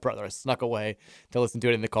my brother. I snuck away to listen to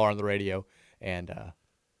it in the car on the radio, and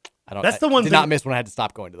That's the one did not miss when I had to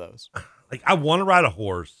stop going to those. Like, I want to ride a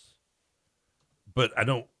horse, but I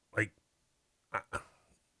don't like.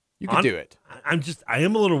 You can do it. I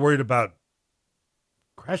am a little worried about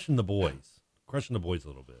crushing the boys a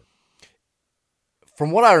little bit.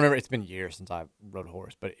 From what I remember, it's been years since I rode a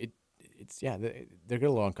horse, but they're getting a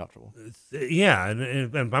little uncomfortable.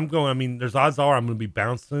 And if I'm going, I mean, there's odds are I'm going to be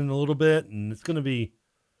bouncing a little bit, and it's going to be.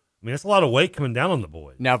 I mean, that's a lot of weight coming down on the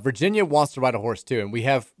boys. Now, Virginia wants to ride a horse too, and we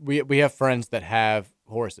have friends that have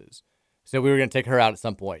horses, so we were going to take her out at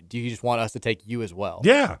some point. Do you just want us to take you as well?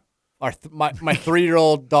 Yeah. My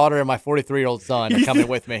 3-year-old daughter and my 43-year-old son are coming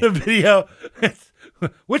with me. The video.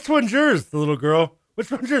 Which one's yours, the little girl?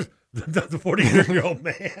 Which one's yours? The 43-year-old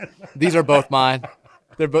man. These are both mine.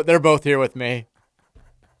 They're both here with me.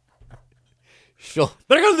 They're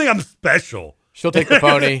going to think I'm special. She'll take the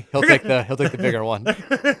pony. He'll take the bigger one.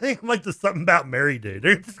 They're think I'm like the something about Mary dude.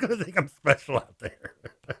 They're just gonna think I'm special out there.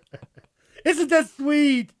 Isn't that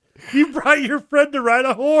sweet? You brought your friend to ride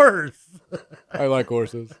a horse. I like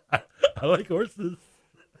horses. I like horses.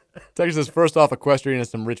 Texas, first off, equestrian is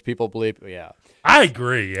some rich people bleep. Yeah. I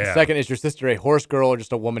agree, yeah. Second, is your sister a horse girl or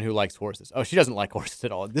just a woman who likes horses? Oh, she doesn't like horses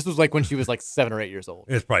at all. This was like when she was like 7 or 8 years old.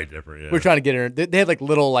 It's probably different, yeah. We're trying to get her. They had like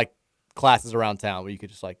little like classes around town where you could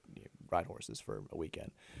just like ride horses for a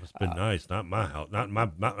weekend. It's been nice. Not my house. Not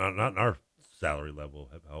in our salary level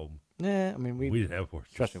at home. Nah, I mean we didn't have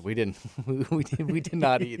horses. Trust me, we didn't. we did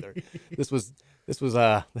not either. This was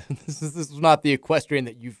not the equestrian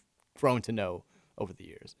that you've grown to know over the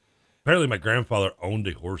years. Apparently, my grandfather owned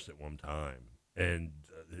a horse at one time, and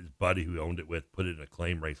his buddy who owned it with put it in a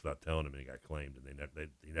claim race without telling him, and he got claimed, and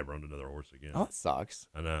he never owned another horse again. Oh, that sucks.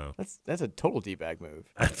 I know. That's a total D-bag move.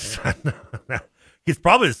 He's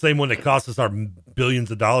probably the same one that cost us our billions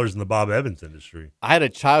of dollars in the Bob Evans industry. I had a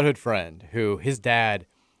childhood friend who his dad,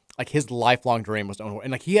 like his lifelong dream was to own a horse,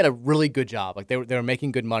 and like he had a really good job. Like they were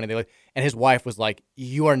making good money. And his wife was like,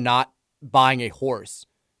 "You are not buying a horse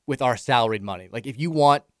with our salaried money. Like if you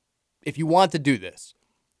want to do this,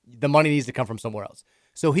 the money needs to come from somewhere else."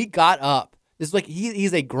 So he got up. This is like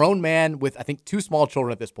he's a grown man with, I think, 2 small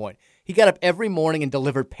children at this point. He got up every morning and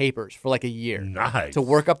delivered papers for like a year. Nice. To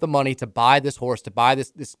work up the money to buy this horse, to buy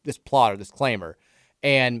this plotter, this claimer.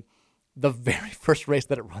 And the very first race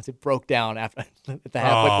that it runs, it broke down at the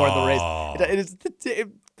halfway point of the race. It is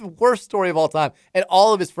the worst story of all time. And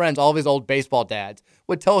all of his friends, all of his old baseball dads,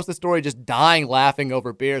 would tell us the story just dying laughing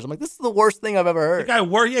over beers. I'm like, this is the worst thing I've ever heard. The guy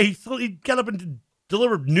worked. Yeah, he got up and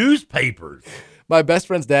delivered newspapers. My best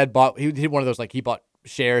friend's dad he did one of those, like, he bought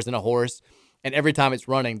shares in a horse. And every time it's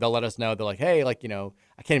running, they'll let us know. They're like, hey, like, I can't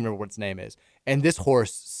even remember what its name is. And this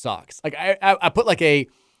horse sucks. Like, I put like a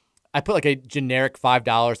generic $5,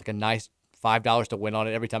 like a nice $5 to win on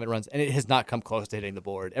it every time it runs, and it has not come close to hitting the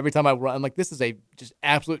board. Every time I run, I'm like, this is a just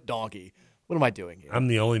absolute donkey. What am I doing here? I'm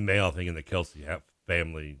the only male, I think, in the Kelsey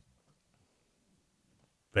family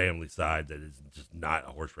side that is just not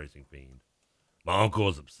a horse racing fiend. My uncle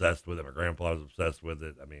is obsessed with it. My grandpa is obsessed with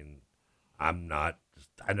it. I mean, I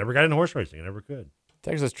never got into horse racing. I never could.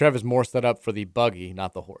 Texas Trev is more set up for the buggy,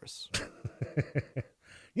 not the horse.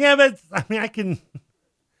 Yeah, but I can.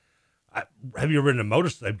 Have you driven a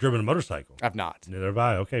motorcycle? I've not. Neither have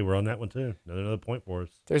I. Okay, we're on that one too. Another point for us.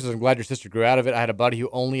 Texas, I'm glad your sister grew out of it. I had a buddy who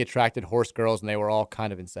only attracted horse girls, and they were all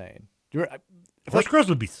kind of insane. Horse girls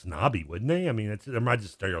would be snobby, wouldn't they? I mean, am I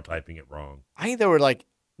just stereotyping it wrong? I think they were like,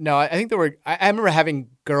 no, I think there were. I remember having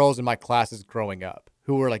girls in my classes growing up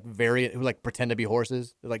who were like who like pretend to be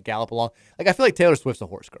horses, they like gallop along. Like, I feel like Taylor Swift's a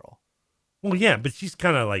horse girl. Well, yeah, but she's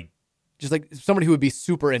kind of like just like somebody who would be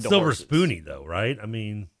super into Silver horses. Spoony, though, right? I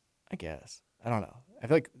mean, I guess. I don't know. I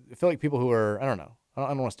feel like people who are, I don't know. I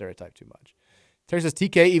don't want to stereotype too much. Terry says,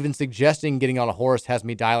 TK, even suggesting getting on a horse has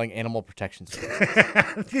me dialing animal protection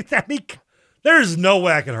services. There's no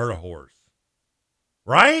way I can hurt a horse.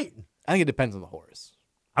 Right? I think it depends on the horse.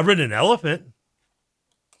 I've ridden an elephant.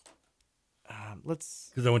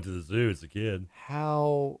 Because I went to the zoo as a kid.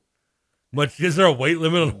 How much is there a weight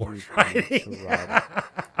limit on horse riding?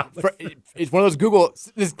 It's one of those Google.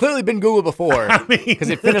 This has clearly been Googled before because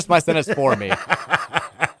it finished my sentence for me.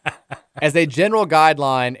 As a general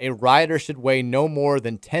guideline, a rider should weigh no more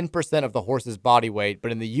than 10% of the horse's body weight,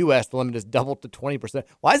 but in the U.S., the limit is doubled to 20%.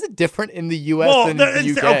 Why is it different in the U.S. than in the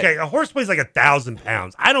U.K.? Okay, a horse weighs like 1,000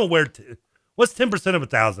 pounds. I don't wear. What's 10% of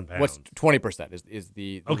 1,000 pounds? What's 20% is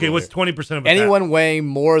the okay, what's 20% of anyone weighing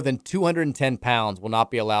more than 210 pounds will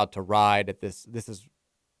not be allowed to ride at this.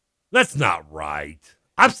 That's not right.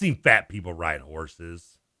 I've seen fat people ride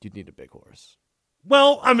horses. You'd need a big horse.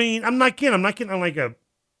 Well, I mean, I'm not kidding. I'm like a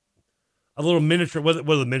little miniature. What are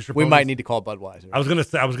the miniature? We ponies? might need to call Budweiser.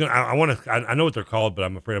 I know what they're called, but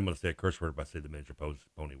I'm afraid I'm gonna say a curse word if I say the miniature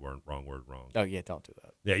pony word wrong. Oh yeah, don't do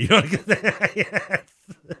that. Yeah, you know.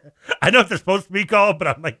 I know what they're supposed to be called, but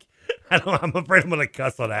I'm like, I'm afraid I'm gonna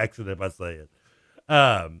cuss on accident if I say it.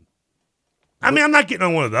 I mean, I'm not getting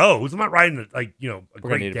on one of those. I'm not riding a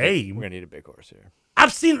Great Dane. We're gonna need a big horse here.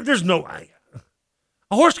 I've seen. There's no.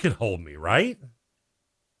 A horse can hold me, right?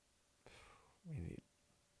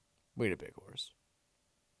 We need a big horse.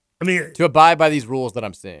 I mean, to abide by these rules that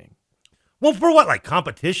I'm seeing. Well, for what, like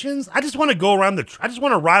competitions? I just want to go around I just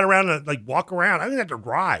want to ride around and like walk around. I don't have to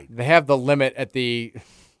ride. They have the limit at they've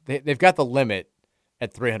got the limit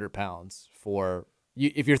at 300 pounds for you.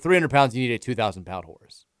 If you're 300 pounds, you need a 2,000 pound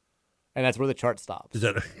horse, and that's where the chart stops. Is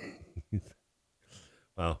that?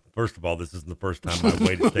 Well, first of all, this isn't the first time my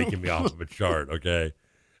weight has taken me off of a chart. Okay,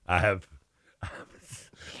 I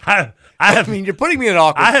mean, you're putting me in an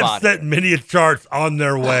awkward spot. I have set many charts on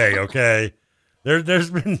their way. Okay, there's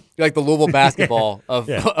been like the Louisville basketball of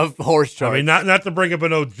horse charts. I mean, not to bring up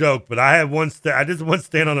an old joke, but I had I did one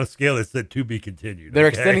stand on a scale that said to be continued. They're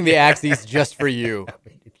extending the axes just for you,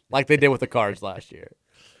 like they did with the cards last year.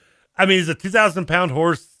 I mean, is a 2,000 pound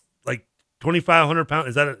horse like 2,500 pounds?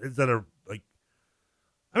 Is that a like?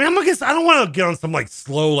 I mean, I don't want to get on some like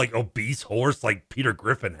slow, like obese horse like Peter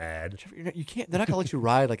Griffin had. You can't. They're not gonna let you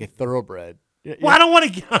ride like a thoroughbred. Well, I don't want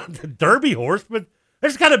to get on the Derby horse, but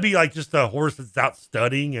there's got to be like just a horse that's out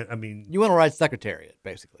studying. I mean, you want to ride Secretariat,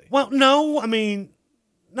 basically. Well, no, I mean,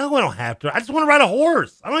 no, I don't have to. I just want to ride a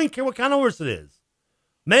horse. I don't even care what kind of horse it is.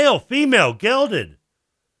 Male, female, gelded,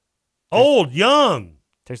 old, young.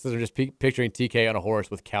 Texas are just picturing TK on a horse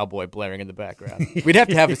with cowboy blaring in the background. We'd have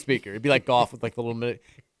to have a speaker. It'd be like golf with like the little minute.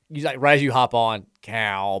 You like right as you hop on,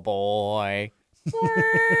 cowboy.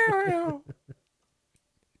 I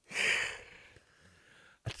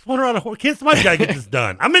just want to ride a horse. Can't somebody gotta get this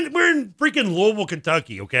done? We're in freaking Louisville,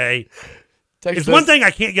 Kentucky. Okay, Texas, it's one thing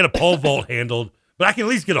I can't get a pole vault handled, but I can at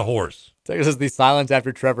least get a horse. Texas says the silence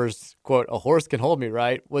after Trevor's quote, "A horse can hold me,"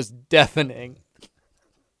 right, was deafening.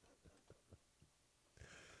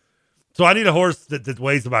 So I need a horse that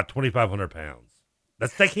weighs about 2,500 pounds.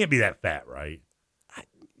 That can't be that fat, right?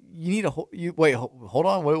 You need wait, hold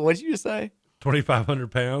on. What did you just say?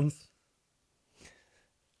 2,500 pounds?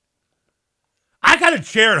 I got a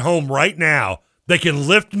chair at home right now that can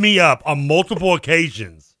lift me up on multiple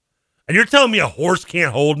occasions. And you're telling me a horse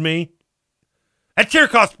can't hold me? That chair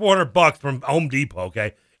costs $400 from Home Depot,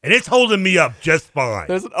 okay? And it's holding me up just fine.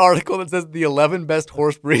 There's an article that says the 11 best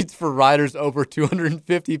horse breeds for riders over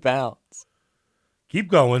 250 pounds. Keep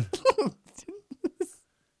going.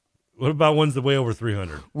 What about ones that weigh over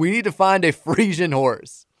 300? We need to find a Frisian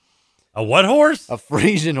horse. A what horse? A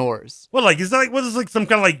Frisian horse. What, like, is that like, what is like some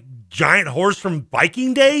kind of like giant horse from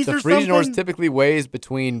Viking days or something? The Frisian horse typically weighs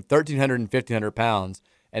between 1,300 and 1,500 pounds,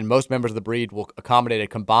 and most members of the breed will accommodate a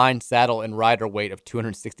combined saddle and rider weight of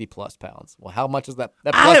 260 plus pounds. Well, how much is that?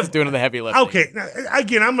 That plus is doing to the heavy lifting. Okay, now,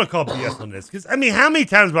 again, I'm going to call BS on this, because, I mean, how many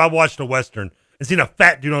times have I watched a Western and seen a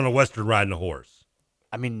fat dude on a Western riding a horse?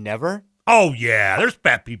 I mean, never. Oh, yeah. There's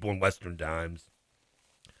fat people in Western times.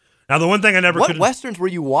 Now, the one thing I never What Westerns were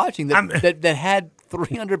you watching that had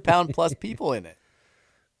 300-pound plus people in it?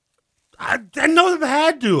 I know they've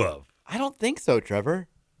had to have. I don't think so, Trevor.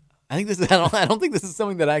 I think this is. I don't think this is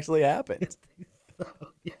something that actually happened.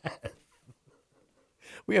 Yes.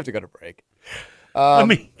 We have to go to break.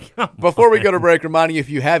 Before we go to break, reminding you, if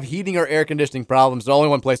you have heating or air conditioning problems, there's only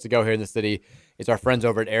one place to go here in the city. It's our friends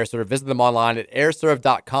over at AirServe. Visit them online at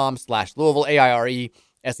airserve.com/Louisville,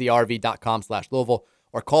 AIRESERV.com/Louisville,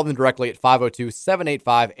 or call them directly at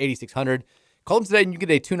 502-785-8600. Call them today and you get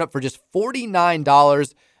a tune-up for just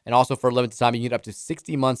 $49. And also for a limited time, you can get up to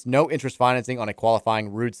 60 months, no interest financing on a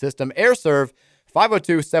qualifying Rude system. AirServe,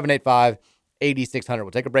 502-785-8600. We'll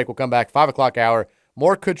take a break. We'll come back, 5 o'clock hour.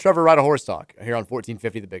 More Could Trevor Ride a Horse talk here on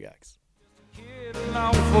 1450 The Big X.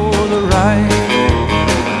 For the ride.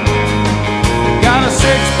 Got a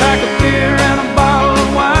six-pack of beer and a bottle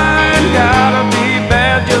of wine. Gotta be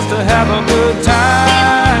bad just to have a good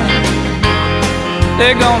time.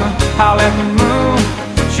 They're gonna holler at the moon,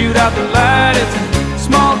 shoot out the light. It's a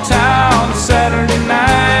small town Saturday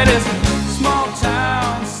night. It's a small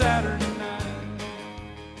town Saturday night.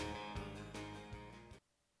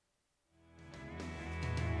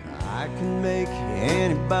 I can make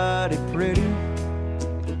anybody pretty.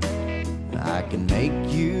 I can make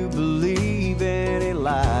you believe any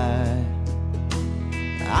lie.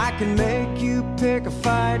 I can make you pick a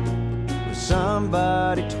fight with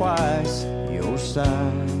somebody twice your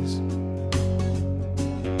size.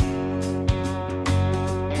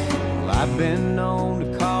 Well, I've been known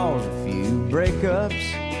to cause a few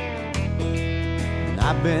breakups, and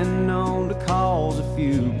I've been known to cause a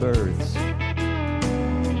few births.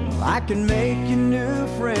 Well, I can make you new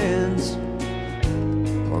friends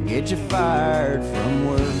or get you fired from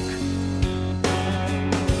work.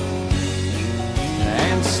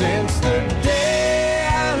 And since the day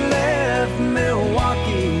I left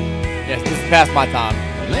Milwaukee, yes, this is past my time.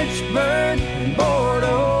 Lynchburg and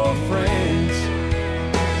Bordeaux friends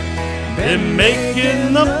been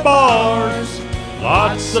making the bars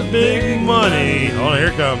lots of big money. Oh, here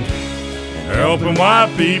it comes. Helping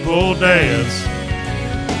white people dance. You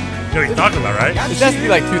know what he's talking about, right? This has to be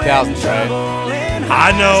like 2000s, right?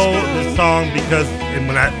 I know this song because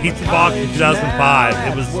when I Pizza Box in 2005,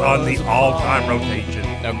 it was on the all-time rotation.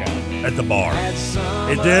 Okay. At the bar.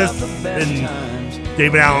 It this and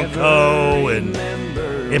David Allan Coe and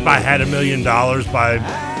If I Had $1 Million by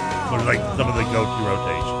was like some of the go-to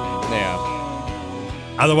rotation. Yeah.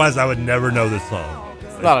 Otherwise, I would never know this song.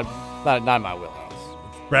 It's not in my wheelhouse.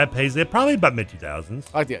 Brad Paisley, probably about mid-2000s.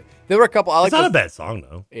 There were a couple. It's not a bad song,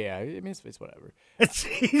 though. Yeah, I mean, it's whatever. It's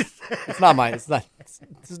not my. This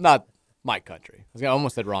is not Mike Country. I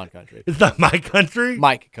almost said Ron Country. It's not my country.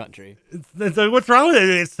 Mike Country. It's what's wrong with it?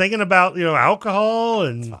 It's thinking about alcohol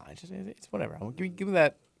and. It's fine. It's whatever. Give me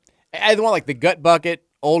that. I either want like the Gut Bucket,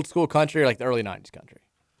 old school country, or like the early '90s country.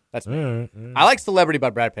 That's me. I like Celebrity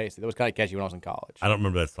by Brad Paisley. That was kind of catchy when I was in college. I don't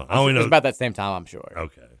remember that song. It was about that same time, I'm sure.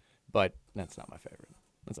 Okay. But that's not my favorite.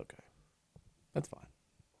 That's okay. That's fine.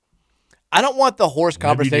 I don't want the horse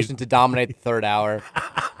conversation to dominate the third hour.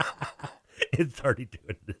 It's already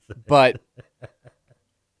doing this. But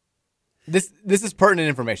this is pertinent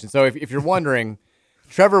information. So if you're wondering,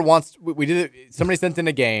 Trevor wants. We did it. Somebody sent in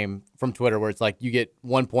a game from Twitter where it's like you get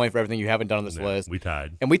 1 point for everything you haven't done on this list. We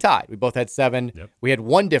tied. And we tied. We both had 7. Yep. We had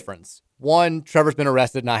one difference. 1, Trevor's been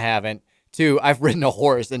arrested and I haven't. 2, I've ridden a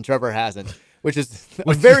horse and Trevor hasn't. Which is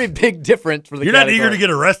a very big difference for the You're category. not eager to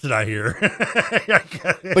get arrested, I hear.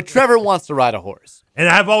 But Trevor wants to ride a horse. And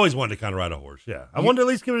I've always wanted to kind of ride a horse, yeah. I wanted to at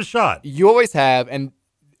least give it a shot. You always have, and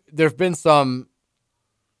there have been some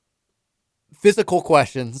physical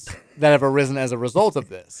questions that have arisen as a result of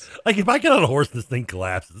this. Like, if I get on a horse and this thing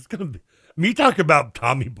collapses, it's going to be me talking about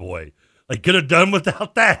Tommy Boy. Like, could have done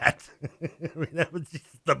without that. I mean, that was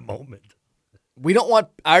just the moment. We don't want,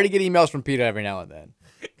 I already get emails from PETA every now and then.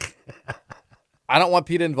 I don't want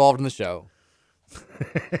PETA involved in the show.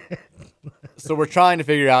 So we're trying to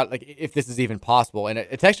figure out like if this is even possible. And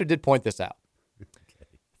a texter did point this out.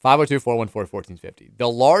 502-414-1450. The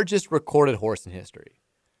largest recorded horse in history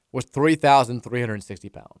was 3,360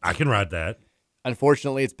 pounds. I can ride that.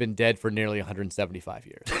 Unfortunately, it's been dead for nearly 175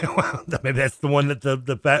 years. Well, maybe that's the one that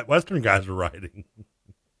the fat Western guys are riding.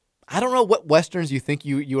 I don't know what Westerns you think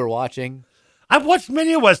you were watching. I've watched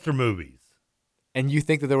many Western movies. And you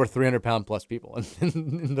think that there were 300-pound plus people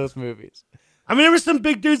in those movies. I mean, there were some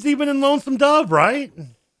big dudes even in Lonesome Dove, right?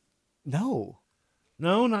 No.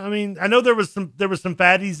 No, I mean, I know there was some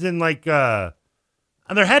fatties in like, and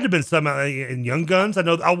there had to have been some in Young Guns. I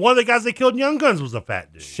know one of the guys they killed in Young Guns was a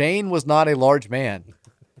fat dude. Shane was not a large man.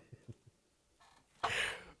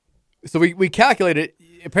 So we calculated,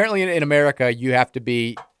 apparently in America, you have to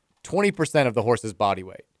be 20% of the horse's body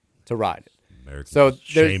weight to ride it. America's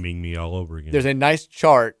shaming me all over again. There's a nice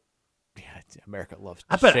chart. Yeah, America loves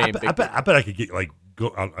I bet I could get I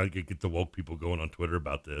could get the woke people going on Twitter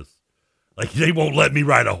about this. Like, they won't let me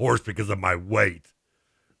ride a horse because of my weight.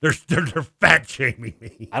 They're fat shaming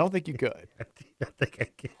me. I don't think you could. I think I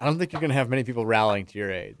can. I don't think you're going to have many people rallying to your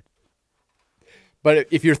aid. But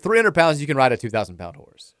if you're 300 pounds, you can ride a 2,000-pound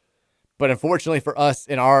horse. But unfortunately for us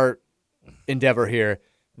in our endeavor here,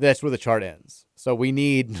 that's where the chart ends. So we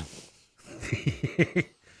need.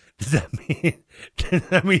 Does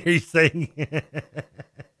that mean? Are you saying?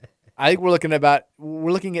 I think we're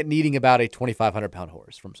looking at needing about a 2,500-pound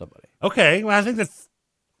horse from somebody. Okay, well, I think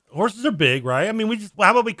horses are big, right? I mean,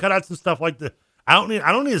 how about we cut out some stuff like I don't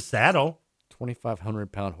need a saddle.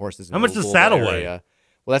 2,500-pound horses. How much does the saddle weigh?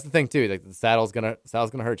 Well, that's the thing too. Like the saddle's gonna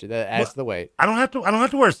hurt you. That adds to the weight. I don't have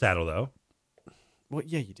to wear a saddle though. Well,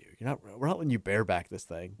 yeah, you do. We're not letting you bareback this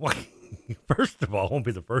thing. Well, first of all, it won't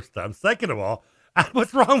be the first time. Second of all,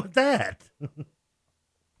 what's wrong with that?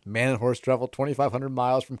 Man and horse travel 2,500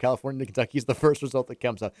 miles from California to Kentucky is the first result that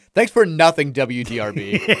comes up. Thanks for nothing,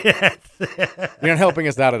 WDRB. You're not helping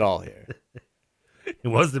us out at all here. It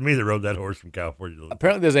wasn't me that rode that horse from California.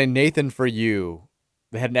 Apparently, there's a Nathan for You.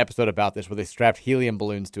 They had an episode about this where they strapped helium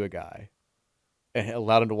balloons to a guy and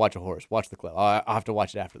allowed him to watch a horse. Watch the clip. I'll have to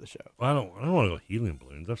watch it after the show. Well, I don't want to go helium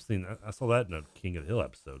balloons. I saw that in a King of the Hill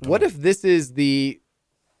episode. What if this is the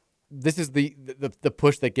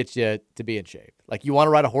push that gets you to be in shape? Like you want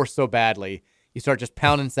to ride a horse so badly, you start just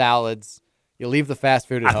pounding salads. You leave the fast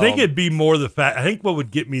food at home. I think it'd be more the fact. I think what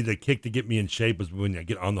would get me the kick to get me in shape is when I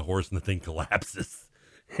get on the horse and the thing collapses,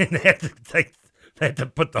 and they have to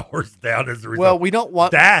put the horse down as a result. Well, we don't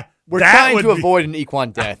want that. We're trying to avoid an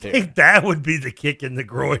equine death here. I think that would be the kick in the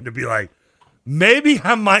groin to be like, maybe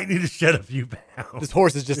I might need to shed a few pounds. This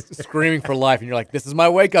horse is just screaming for life, and you're like, "This is my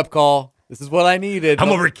wake up call. This is what I needed." I'm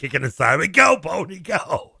over kicking inside. Go, pony,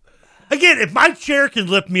 go. Again, if my chair can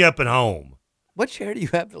lift me up at home. What chair do you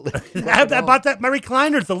have to lift? I bought that. My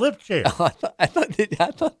recliner is a lift chair. Oh, I thought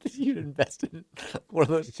that you'd invested in one of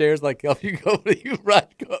those chairs like help you go up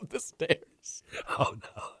the stairs. Oh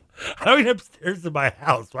no, I don't even have stairs in my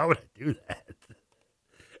house. Why would I do that?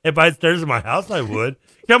 If I had stairs in my house, I would.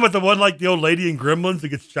 You know about the one like the old lady in Gremlins who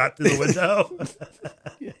gets shot through the window?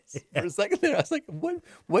 Yes. For a second there, I was like, when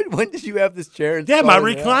did you have this chair? Yeah, my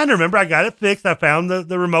recliner. Remember, I got it fixed. I found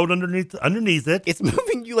the remote underneath it. It's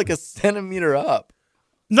moving you like a centimeter up.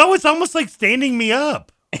 No, it's almost like standing me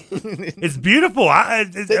up. It's beautiful. I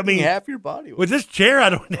mean, half your body. With this chair, I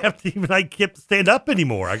don't have to even stand up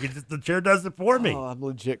anymore. The chair does it for me. Oh, I'm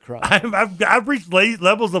legit crying. I've reached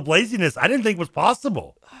levels of laziness I didn't think was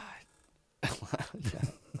possible.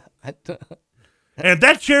 And if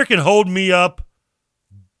that chair can hold me up,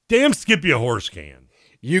 damn Skippy a horse can.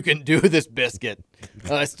 You can do this, Biscuit.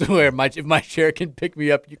 I swear, if my chair can pick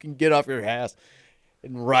me up, you can get off your ass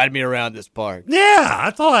and ride me around this park. Yeah,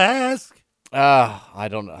 that's all I ask. I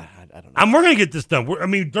don't know. I don't know. We're going to get this done.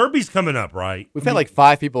 Derby's coming up, right? We've had like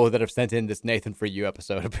 5 people that have sent in this Nathan for You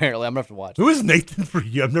episode, apparently. I'm going to have to watch it. Who is Nathan for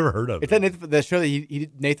You? I've never heard of it. It's the show that he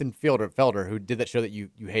did, Nathan Felder, who did that show that you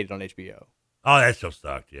hated on HBO. Oh, that show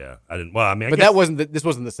sucked, yeah. I didn't, well, I mean, this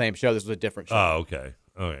wasn't the same show. This was a different show. Oh, okay.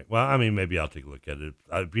 All right. Well, I mean, maybe I'll take a look at it.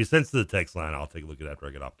 If you send to the text line, I'll take a look at it after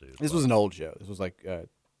I get off to it. This was an old show. This was like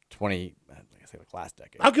 20, I guess like last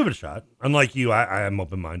decade. I'll give it a shot. Unlike you, I am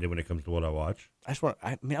open-minded when it comes to what I watch.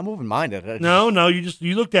 I'm open-minded. No,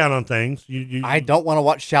 you look down on things. I don't want to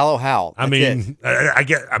watch Shallow Hal. I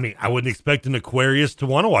wouldn't expect an Aquarius to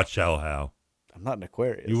want to watch Shallow Hal. I'm not an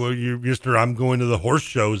Aquarius. You Mr. I'm going to the horse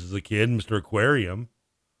shows as a kid, Mr. Aquarium.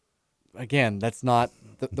 Again, that's not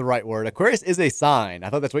the right word. Aquarius is a sign. I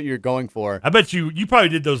thought that's what you were going for. I bet you probably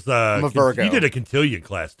did those. I'm a Virgo. You did a cotillion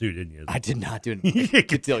class too, didn't you? I did not do a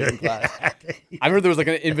cotillion class. I remember there was like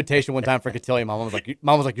an invitation one time for cotillion. Mom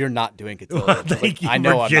was like, "You're not doing cotillion." Well, thank you, I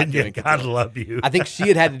know Virginia. I'm not doing cotillion. God love you. I think she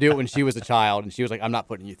had to do it when she was a child, and she was like, "I'm not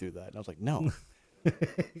putting you through that." And I was like, "No." I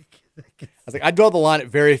was like, I draw the line at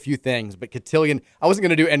very few things, but cotillion, I wasn't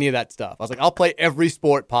going to do any of that stuff. I was like, I'll play every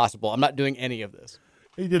sport possible. I'm not doing any of this.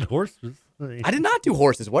 You did horses. I did not do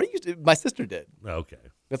horses. What do you do? My sister did. Okay.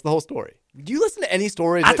 That's the whole story. Do you listen to any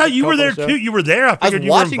stories? I thought you were there too. You were there. I was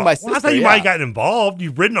watching my sister. Well, I thought you might have gotten involved.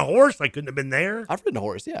 You've ridden a horse. I couldn't have been there. I've ridden a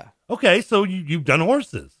horse, yeah. Okay, so you've done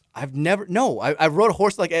horses. I've never. No, I rode a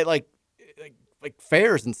horse like at like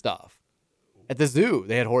fairs and stuff. At the zoo,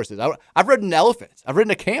 they had horses. I've ridden an elephant. I've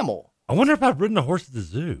ridden a camel. I wonder if I've ridden a horse at the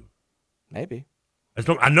zoo. Maybe.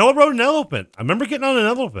 I know I rode an elephant. I remember getting on an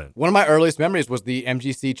elephant. One of my earliest memories was the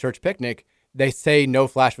MGC church picnic. They say no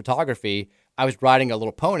flash photography. I was riding a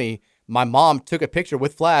little pony. My mom took a picture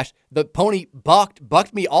with flash. The pony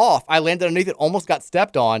bucked me off. I landed underneath it, almost got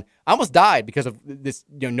stepped on. I almost died because of this,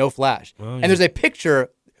 no flash. Well, and there's a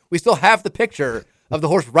picture. We still have the picture of the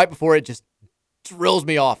horse right before it just drills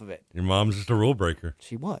me off of it. Your mom's just a rule breaker.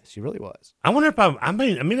 She was. She really was. I wonder if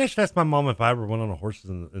I should ask my mom if I ever went on a horse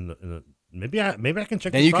maybe I can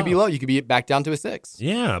check. Then you could be low. You could be back down to a 6.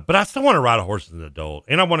 Yeah, but I still want to ride a horse as an adult,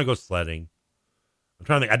 and I want to go sledding. I'm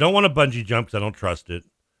trying to think. I don't want to bungee jump because I don't trust it.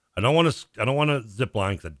 I don't want to zip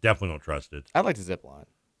line because I definitely don't trust it. I'd like to zip line.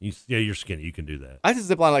 You're skinny. You can do that. I like to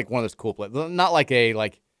zip line like one of those cool places. Not like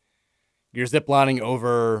you're zip lining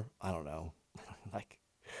over, I don't know, like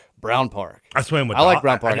Brown Park. I swam with. I like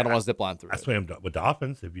Brown Park. I don't want to zip line through. I swam with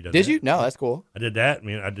dolphins. Have you done? Did that? you? No, that's cool. I did that. I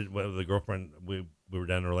mean, I did with a girlfriend. We were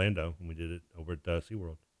down in Orlando and we did it over at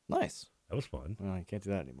SeaWorld. Nice. That was fun. Well, you can't do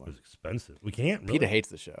that anymore. It was expensive. We can't. Really. Peter hates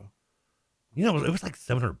the show. You know, it was like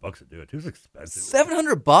 $700 to do it. It was expensive.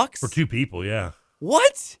 $700 for 2 people. Yeah.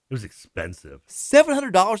 What? It was expensive.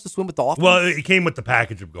 $700 to swim with dolphins? Well, it came with the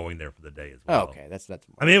package of going there for the day as well. Oh, okay, that's.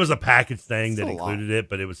 I mean, it was a package thing that included it,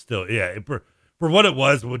 but it was still for what it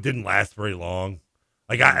was. It didn't last very long.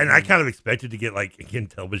 Like I kind of expected to get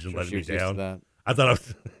television letting me down. I thought I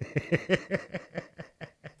was.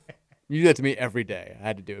 You do that to me every day. I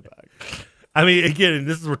had to do it back. I mean, again,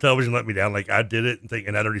 this is where television let me down. Like I did it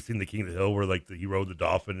and I'd already seen The King of the Hill where he rode the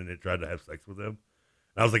dolphin and it tried to have sex with him.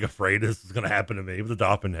 And I was afraid this was going to happen to me, but the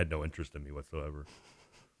dolphin had no interest in me whatsoever.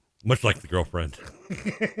 Much like the girlfriend.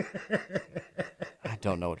 I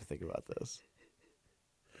don't know what to think about this.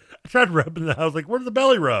 I tried rubbing it. I was like, "Where's the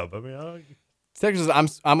belly rub?" I mean, Texas,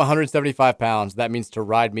 I'm 175 pounds. That means to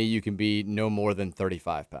ride me, you can be no more than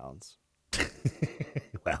 35 pounds.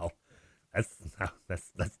 Well, that's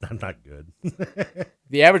not good.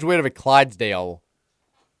 The average weight of a Clydesdale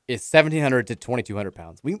is 1,700 to 2,200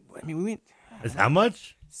 pounds. Is how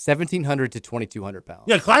much? 1,700 to 2,200 pounds.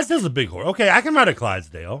 Yeah, Clydesdale's a big horse. Okay, I can ride a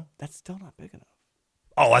Clydesdale. That's still not big enough.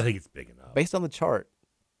 Oh, I think it's big enough. Based on the chart.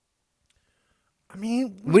 I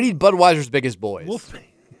mean, we need Budweiser's biggest boys. We'll see.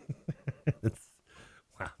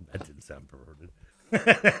 Wow, that didn't sound perverted.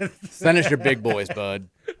 Send us your big boys, bud.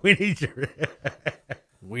 We need your.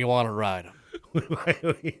 We want to ride them.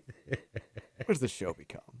 What does the show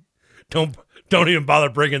become? Don't even bother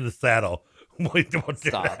bringing the saddle.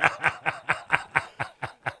 Stop.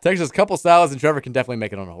 Texas, couple salads, and Trevor can definitely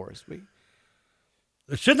make it on a horse.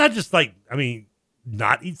 Shouldn't I just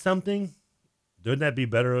not eat something? Wouldn't that be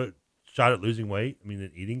better shot at losing weight? I mean,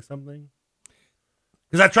 than eating something.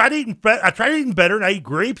 Because I tried eating better, and I eat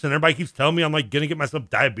grapes, and everybody keeps telling me I'm gonna get myself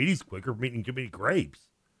diabetes quicker from eating too many grapes.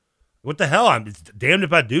 What the hell? It's damned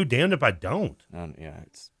if I do, damned if I don't. Yeah,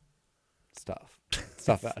 it's tough. It's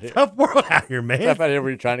tough out here. Tough world out here, man. Tough out here when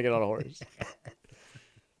you're trying to get on a horse.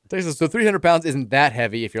 Texas, so 300 pounds isn't that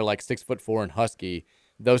heavy if you're 6'4" and husky.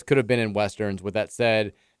 Those could have been in Westerns. With that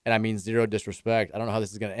said, and I mean zero disrespect, I don't know how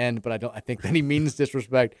this is going to end, but I think that he means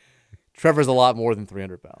disrespect. Trevor's a lot more than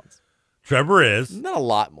 300 pounds. Trevor is. Not a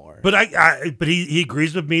lot more. But but he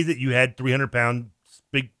agrees with me that you had 300-pound,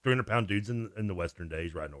 big 300-pound dudes in the Western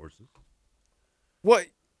days riding horses. What?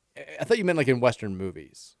 I thought you meant in Western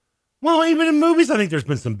movies. Well, even in movies, I think there's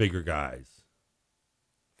been some bigger guys.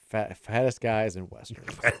 Fattest guys in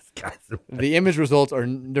Westerns. The image results are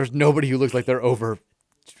there's nobody who looks like they're over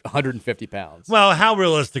 150 pounds. Well, how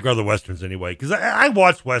realistic are the Westerns anyway? Because I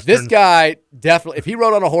watched Westerns. This guy definitely, if he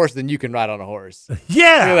rode on a horse, then you can ride on a horse.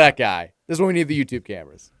 Yeah. Look at that guy. This is when we need the YouTube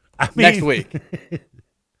cameras. Next week.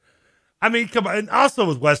 I mean, come on. And also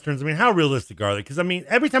with Westerns, I mean, how realistic are they? Because, I mean,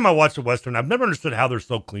 every time I watch a Western, I've never understood how they're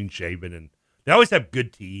so clean-shaven and They always have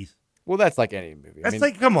good tees. Well, that's like any movie. That's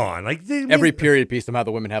like, come on. Like every period piece, somehow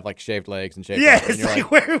the women have like shaved legs and shaved. Yeah, legs, and it's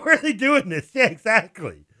like, where are they doing this? Yeah,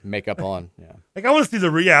 exactly. Makeup on. Yeah. Like I want to see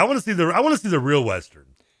I want to see the real Western.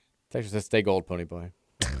 Texas says, "Stay gold, pony boy."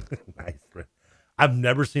 Nice. I've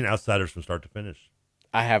never seen Outsiders from start to finish.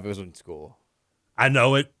 I have. It was in school. I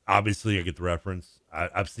know it. Obviously, I get the reference.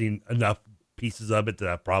 I've seen enough pieces of it that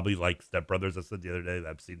I probably like Step Brothers. I said the other day that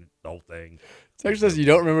I've seen the whole thing. Texas says you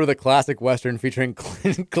don't remember the classic Western featuring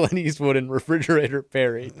Clint Eastwood and Refrigerator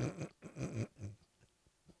Perry.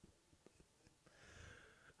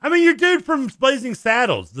 I mean, your dude from Blazing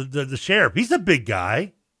Saddles, the sheriff, he's a big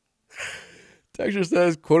guy. Texas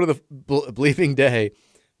says, quote of the bleeping day,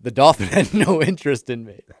 the dolphin had no interest in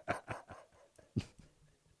me.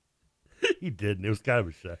 He didn't. It was kind of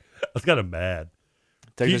a shame. I was kind of mad.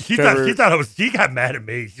 She got mad at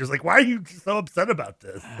me. She was like, "Why are you so upset about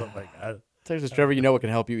this?" I'm like, Texas Trevor, you know what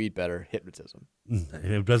can help you eat better? Hypnotism.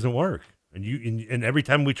 It doesn't work. And every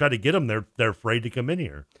time we try to get them, they're afraid to come in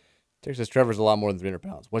here. Texas Trevor's a lot more than 300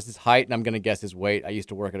 pounds. What's his height? And I'm going to guess his weight. I used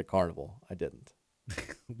to work at a carnival. I didn't.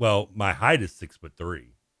 Well, my height is 6'3".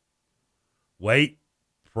 Weight,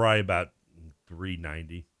 probably about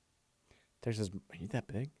 390. Texas, are you that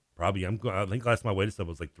big? Probably. I think last time I weighed stuff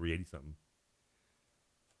was like 380 something.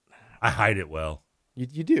 I hide it well.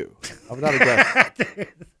 You do. I would not have guessed. I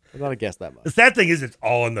would not have guessed that much. The sad thing is, it's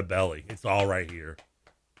all in the belly. It's all right here.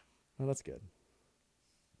 Well, that's good.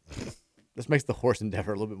 This makes the horse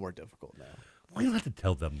endeavor a little bit more difficult now. Well, you don't have to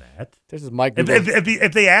tell them that. This is Mike.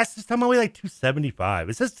 If they ask, just tell them I weigh like 275.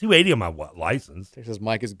 It says 280 on my license. This is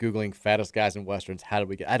Mike is Googling fattest guys in Westerns. How did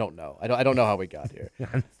we get? I don't know. I don't know how we got here.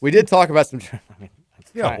 We did talk about some. I mean,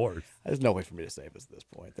 horse. There's no way for me to save us at this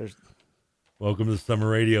point. Welcome to summer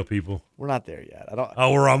radio, people. We're not there yet.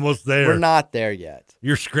 We're almost there. We're not there yet.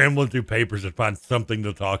 You're scrambling through papers to find something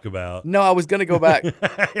to talk about. No, I was going to go back.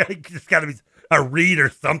 It's got to be a read or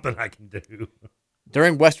something I can do.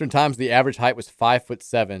 During Western times, the average height was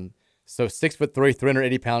 5'7". So 6'3",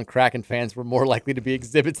 380-pound Kraken fans were more likely to be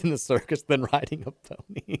exhibits in the circus than riding a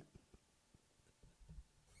pony.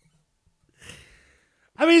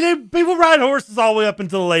 I mean, people ride horses all the way up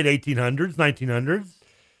until the late 1800s, 1900s.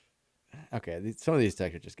 Okay, some of these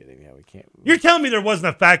texts are just getting me. We can't. You're telling me there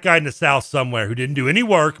wasn't a fat guy in the South somewhere who didn't do any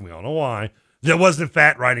work, and we all know why, that wasn't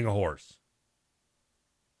fat riding a horse?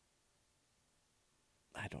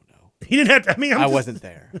 I don't know. He didn't have to. I mean, I wasn't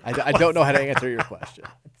there. I don't know how to answer your question.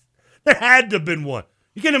 There had to have been one.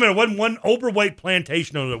 You can't imagine one overweight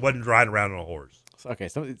plantation owner that wasn't riding around on a horse. Okay,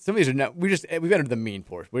 some of these are not. We've entered the mean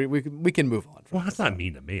portion. We can move on. Well, that's not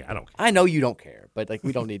mean to me. I don't care. I know you don't care, but like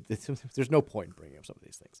we don't need. There's no point in bringing up some of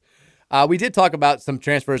these things. We did talk about some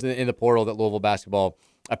transfers in the portal that Louisville basketball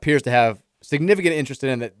appears to have significant interest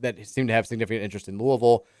in, that seem to have significant interest in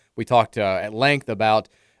Louisville. We talked at length about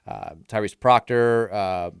Tyrese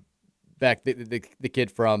Proctor, the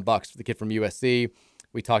kid from Bucks, the kid from USC.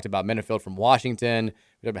 We talked about Mennefield from Washington. We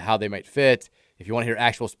talked about how they might fit. If you want to hear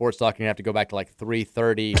actual sports talk, you're going to have to go back to like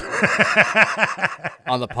 3:30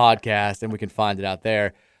 on the podcast, and we can find it out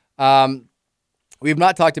there. We have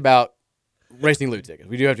not talked about Racing Loot tickets.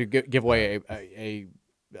 We do have to give away a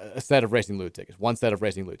set of Racing Loot tickets, one set of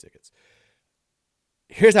Racing Loot tickets.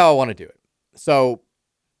 Here's how I want to do it. So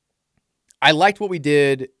I liked what we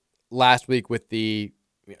did last week with the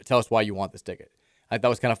tell us why you want this ticket. I thought that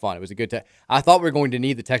was kind of fun. It was a good I thought we were going to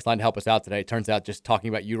need the text line to help us out today. It turns out just talking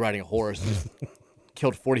about you riding a horse just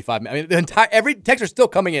killed 45 minutes. I mean, every text are still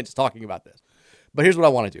coming in just talking about this. But here's what I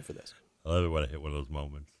want to do for this. I love it when I hit one of those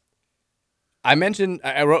moments. I mentioned,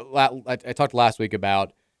 I talked last week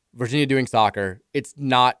about Virginia doing soccer. It's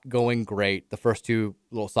not going great. The first two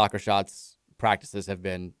little soccer shots practices have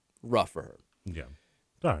been rough for her. Yeah.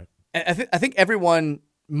 All right. I think everyone,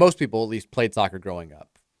 most people at least, played soccer growing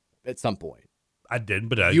up at some point. I didn't,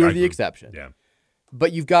 but you were the exception. Yeah.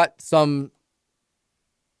 But you've got some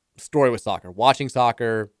story with soccer. Watching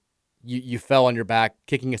soccer, you fell on your back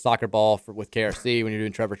kicking a soccer ball with KRC when you're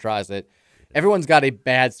doing Trevor Tries It. Everyone's got a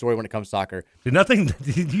bad story when it comes to soccer.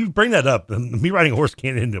 You bring that up. Me riding a horse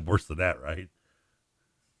can't end up worse than that, right?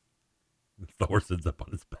 The horse ends up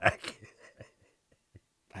on his back.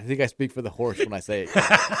 I think I speak for the horse when I say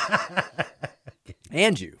it.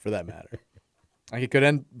 And you, for that matter. Like, it could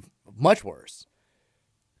end much worse.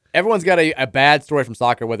 Everyone's got a bad story from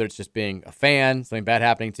soccer, whether it's just being a fan, something bad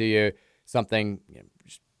happening to you, something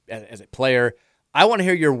just as a player. I want to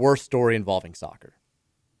hear your worst story involving soccer.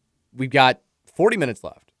 We've got 40 minutes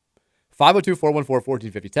left.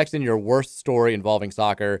 502-414-1450. Text in your worst story involving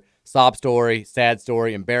soccer, sob story, sad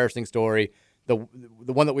story, embarrassing story. The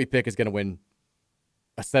one that we pick is going to win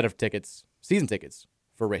a set of tickets, season tickets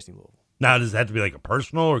for Racing Louisville. Now, does it have to be like a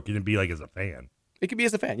personal, or can it be like as a fan? It could be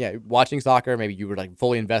as a fan, yeah. Watching soccer, maybe you were like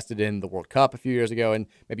fully invested in the World Cup a few years ago, and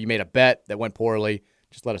maybe you made a bet that went poorly.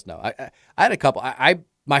 Just let us know. I had a couple.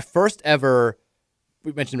 My first ever.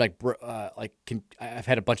 We mentioned I've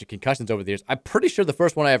had a bunch of concussions over the years. I'm pretty sure the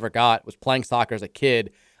first one I ever got was playing soccer as a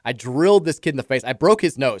kid. I drilled this kid in the face. I broke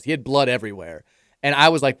his nose. He had blood everywhere. And I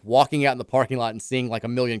was like walking out in the parking lot and seeing like a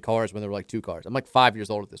million cars when there were like 2 cars. I'm like 5 years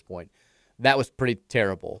old at this point. That was pretty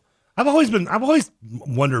terrible. I've always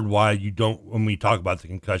wondered why you don't, when we talk about the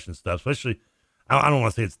concussion stuff, especially, I don't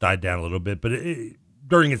want to say it's died down a little bit, but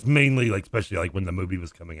during it's mainly like, especially like when the movie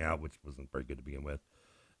was coming out, which wasn't very good to begin with.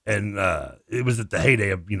 And it was at the heyday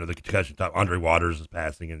of, the concussion time. Andre Waters was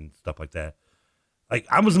passing and stuff like that. Like,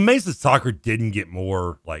 I was amazed that soccer didn't get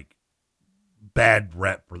more, like, bad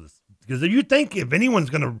rep for this. Because you think if anyone's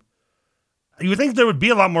going to, you would think there would be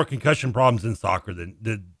a lot more concussion problems in soccer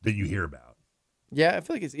than you hear about. Yeah, I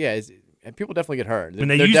feel like and people definitely get hurt. When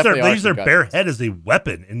they use their bare head as a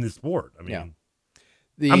weapon in this sport. I mean,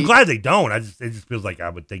 I'm glad they don't. It just feels like I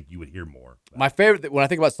would think you would hear more. My favorite, when I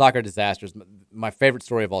think about soccer disasters, my favorite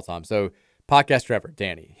story of all time. So, podcast Trevor,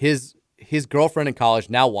 Danny, his girlfriend in college,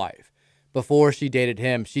 now wife, before she dated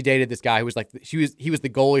him, she dated this guy who was like, he was the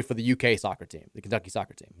goalie for the UK soccer team, the Kentucky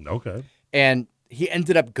soccer team. Okay. And he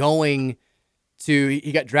ended up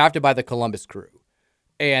he got drafted by the Columbus Crew.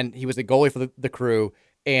 And he was the goalie for the Crew.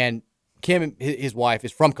 And Kim, his wife,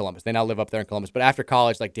 is from Columbus. They now live up there in Columbus. But after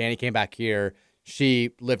college, like Danny came back here.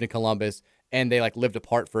 She lived in Columbus, and they like lived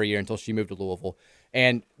apart for a year until she moved to Louisville.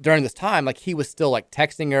 And during this time, like he was still like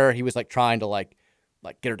texting her. He was like trying to like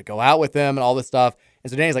get her to go out with him and all this stuff.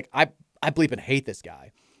 And so Danny's like, I bleep and hate this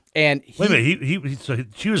guy. And wait a minute, so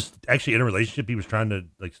she was actually in a relationship. He was trying to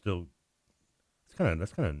like still.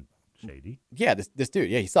 That's kind of shady. Yeah, this dude.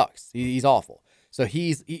 Yeah, he sucks. He's awful. So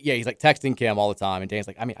he's like texting Kim all the time, and Danny's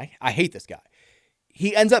like, I hate this guy.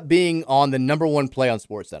 He ends up being on the #1 play on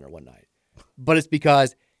SportsCenter one night. But it's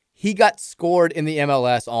because he got scored in the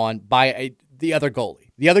MLS by the other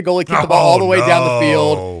goalie. The other goalie kicked the ball all the way down the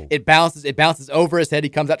field. It bounces over his head. He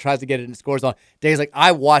comes out, tries to get it, and scores on. Dave's like,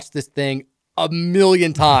 I watched this thing a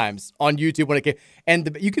million times on YouTube when it came.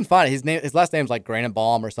 And you can find it. His last name's like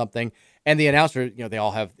Granenbaum or something. And the announcer, they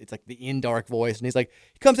all have, it's like the in-dark voice. And he's like,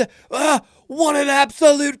 he comes in, what an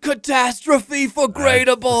absolute catastrophe for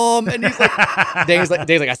Granenbaum. And he's like, Dave's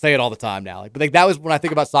like, I say it all the time now. But like that was when I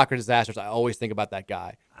think about soccer disasters, I always think about that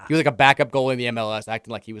guy. He was like a backup goalie in the MLS,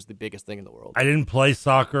 acting like he was the biggest thing in the world. I didn't play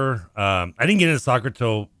soccer. I didn't get into soccer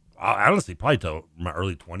till, honestly, probably till my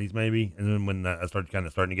early 20s maybe. And then when I started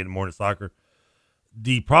starting to get more into soccer,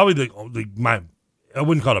 I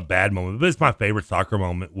wouldn't call it a bad moment, but it's my favorite soccer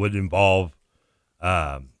moment would involve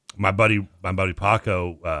my buddy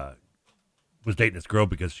Paco was dating this girl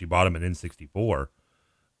because she bought him an N64.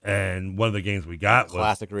 And one of the games we got was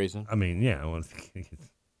classic reason. I mean, yeah,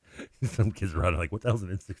 some kids running like, what the hell's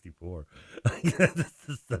an N64? This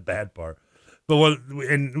is the bad part. But one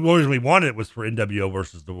reason we wanted it was for NWO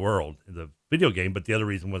versus the World, the video game, but the other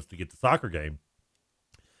reason was to get the soccer game.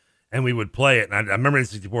 And we would play it, and I remember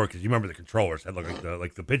N64 because you remember the controllers had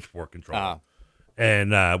like the pitchfork controller,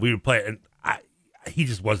 and we would play it. And he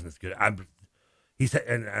just wasn't as good. He said,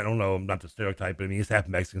 and I don't know, not to stereotype, but I mean he's half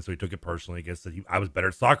Mexican, so he took it personally. I guess that I was better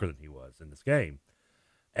at soccer than he was in this game,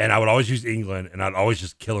 and I would always use England, and I'd always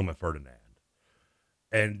just kill him at Ferdinand,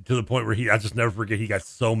 and to the point where I just never forget. He got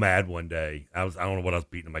so mad one day. I don't know what I was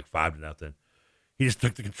beating him like 5-0. He just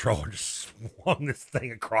took the controller, and just swung this thing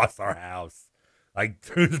across our house. Like,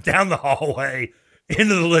 down the hallway,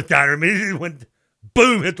 into the lift diner. Immediately went,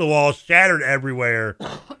 boom, hit the wall, shattered everywhere.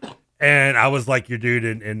 And I was like your dude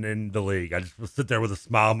in the league. I just would sit there with a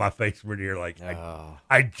smile on my face from ear, like,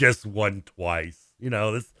 I just won twice.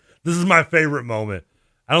 This is my favorite moment.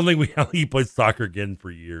 I don't think he played soccer again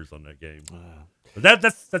for years on that game. But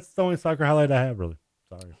that's the only soccer highlight I have, really.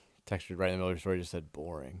 Sorry. Textured right in the middle of your story, just said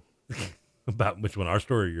boring. About which one, our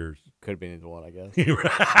story or yours? Could have been either one, I guess.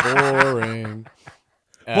 Boring.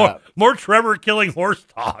 More Trevor killing horse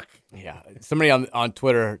talk. Yeah. Somebody on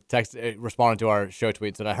Twitter responded to our show tweet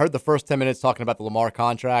and said, I heard the first 10 minutes talking about the Lamar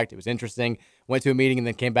contract. It was interesting. Went to a meeting and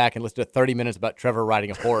then came back and listened to 30 minutes about Trevor riding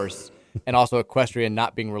a horse and also equestrian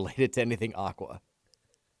not being related to anything aqua.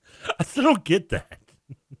 I still don't get that.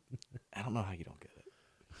 I don't know how you don't get it.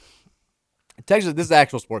 Texas, this is an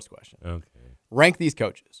actual sports question. Okay. Rank these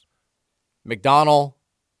coaches. McDonald,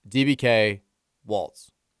 DBK,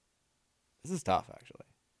 Waltz. This is tough, actually.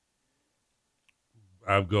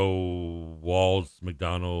 I'd go Walls,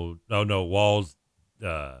 McDonald. No, Walls,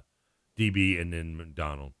 DB, and then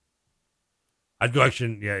McDonald. I'd go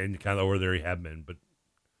in kind of order there you have been, but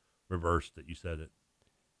reversed that you said it.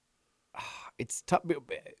 it's tough.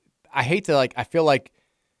 I hate to I feel like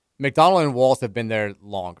McDonald and Walls have been there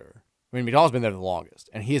longer. I mean, McDonald's been there the longest,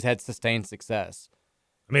 and he has had sustained success.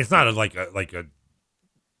 I mean, it's not like a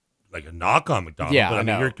knock on McDonald. Yeah, but I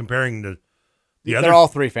mean, you're comparing the other. They're all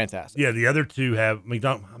three fantastic. Yeah, the other two have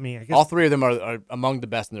McDonald. I mean, I guess all three of them are among the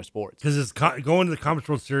best in their sports. Because it's going to the Conference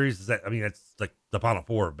World Series. That's like the Final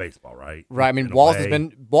Four of baseball, right? Right. I mean, Walls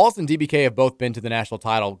and DBK have both been to the national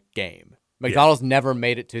title game. McDonald's never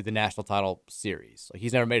made it to the national title series.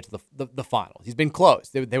 He's never made it to the finals. He's been close.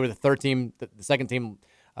 They were the third team, the second team.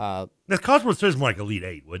 The College World Series is more like Elite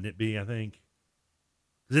Eight, wouldn't it be? I think.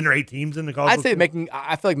 Isn't there 8 teams in the College? I'd say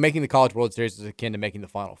I feel like making the College World Series is akin to making the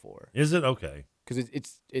Final Four. Is it? Okay. Because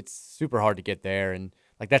it's super hard to get there, and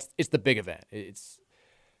it's the big event.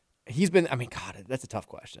 He's been. I mean, God, that's a tough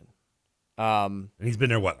question. And he's been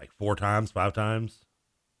there 4 times, 5 times?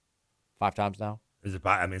 5 times now. Is it?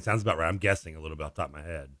 I mean, it sounds about right. I'm guessing a little bit off the top of my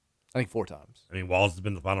head. I think 4 times. I mean, Walls has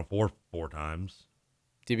been to the Final Four 4 times.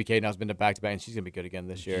 DBK now's been to back-to-back, and she's gonna be good again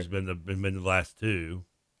this year. She's been the last 2.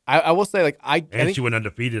 I will say, I think she went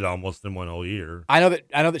undefeated almost in one whole year. I know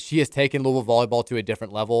that she has taken Louisville volleyball to a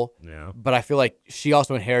different level. Yeah. But I feel like she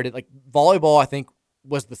also inherited volleyball. I think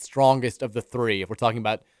was the strongest of the 3. If we're talking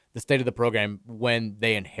about the state of the program when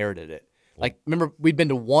they inherited it. Remember, we'd been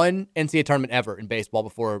to 1 NCAA tournament ever in baseball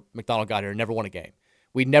before McDonald got here and never won a game.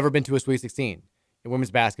 We'd never been to a Sweet 16 in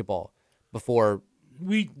women's basketball before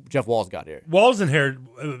Jeff Walls got here. Walls inherited.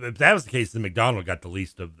 If that was the case, then McDonald got the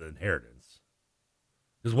least of the inheritance.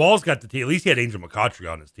 Because Walls got the team. At least he had Angel McCautry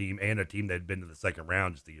on his team and a team that had been to the second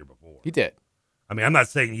round just the year before. He did. I mean, I'm not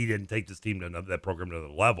saying he didn't take this team to that program to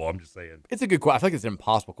another level. I'm just saying. It's a good question. I feel like it's an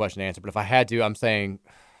impossible question to answer, but if I had to, I'm saying,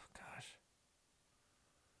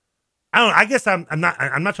 I don't know. I guess I'm not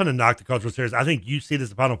trying to knock the College World Series. I think you see it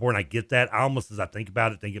as a Final Four, and I get that. I almost, as I think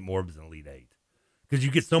about it, think it more of as an Elite Eight. Because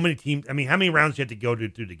you get so many teams. I mean, how many rounds do you have to go to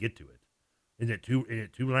get to it? Is it two?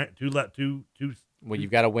 Well,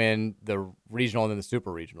 you've got to win the regional and then the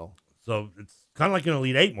super regional. So it's kind of like an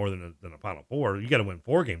Elite Eight more than a Final Four. You got to win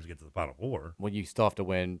 4 games to get to the Final Four. Well, you still have to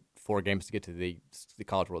win 4 games to get to the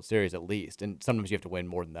College World Series at least, and sometimes you have to win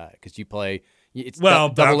more than that because you play. It's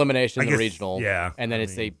double elimination in the regional, and then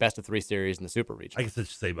it's a best of 3 series in the super regional. I guess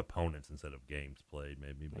it's save opponents instead of games played,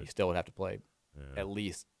 maybe. But you still would have to play at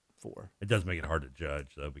least 4. It does make it hard to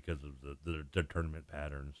judge though because of the tournament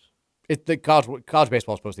patterns. The college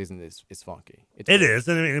baseball postseason is funky. It is,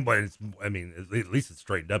 but at least it's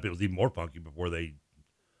straightened up. It was even more funky before they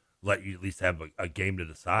let you at least have a game to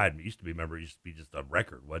decide. It used to be just a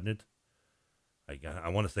record, wasn't it? Like I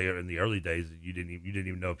want to say in the early days, you didn't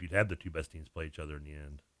even know if you'd have the 2 best teams play each other in the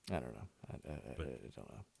end. I don't know. I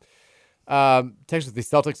don't know. Texas, the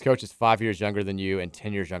Celtics coach is 5 years younger than you and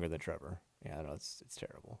 10 years younger than Trevor. Yeah, I know it's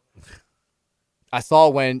terrible. I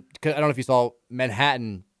saw I don't know if you saw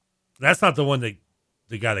Manhattan. That's not the one the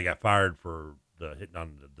guy that got fired for the hitting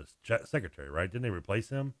on the secretary, right? Didn't they replace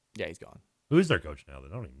him? Yeah, he's gone. Who is their coach now? They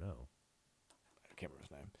don't even know. I can't remember his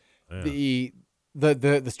name. Yeah.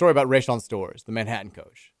 The story about Rayshon Stores, the Manhattan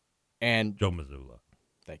coach, and Joe Mazzulla.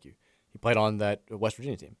 Thank you. He played on that West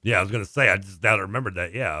Virginia team. Yeah, I was going to say, I just now remembered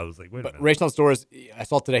that. Yeah, I was like, wait a minute. Rayshon Stores, I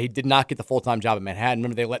saw today, he did not get the full-time job at Manhattan.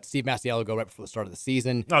 Remember, they let Steve Masiello go right before the start of the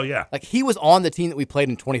season. Oh, yeah. He was on the team that we played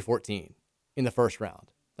in 2014 in the first round.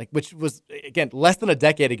 Which was, again, less than a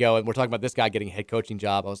decade ago, and we're talking about this guy getting a head coaching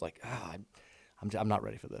job. I was like, I'm not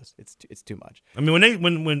ready for this. It's too much. I mean,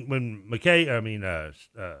 when McKay,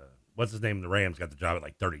 what's his name in the Rams got the job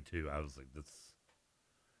at 32, I was like,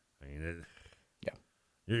 yeah.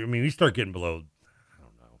 I mean, you start getting below, I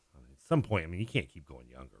don't know. At some point, you can't keep going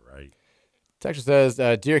younger, right? Texture says,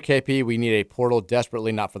 Dear KP, we need a portal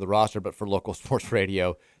desperately, not for the roster, but for local sports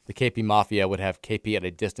radio. The KP Mafia would have KP at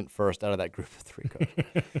a distant first out of that group of 3 coaches.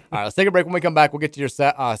 All right, let's take a break. When we come back, we'll get to your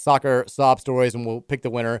soccer sob stories, and we'll pick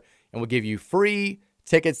the winner, and we'll give you free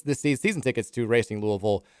tickets this season tickets to Racing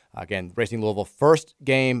Louisville. Again, Racing Louisville first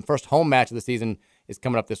home match of the season is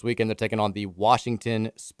coming up this weekend. They're taking on the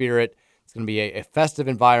Washington Spirit. It's going to be a festive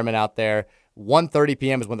environment out there. 1:30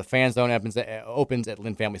 p.m. is when the fan zone opens at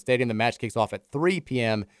Lynn Family Stadium. The match kicks off at 3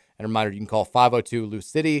 p.m. And a reminder, you can call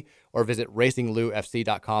 502-LOU-CITY or visit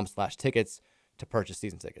racingloufc.com/tickets to purchase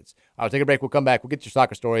season tickets. All right, we'll take a break. We'll come back. We'll get your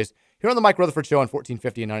soccer stories here on the Mike Rutherford Show on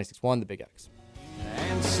 1450 and 96.1, The Big X.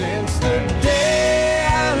 And since the day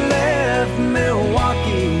I left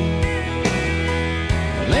Milwaukee,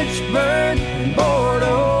 Lynchburg and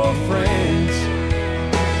Bordeaux friends,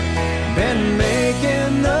 been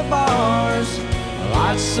making the bars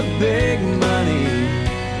lots of big money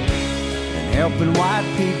and helping white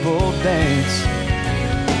people dance.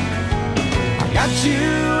 I got you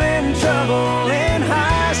in trouble in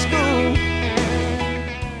high school,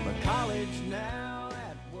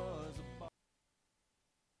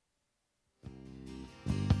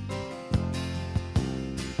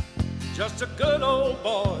 bunch of good old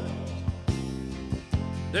boys,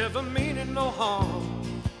 never meaning no harm.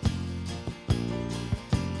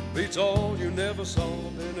 Beats all you never saw,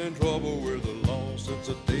 been in trouble with the law since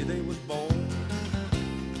the day they was born.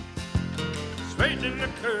 Straightening the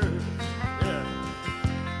curves, yeah,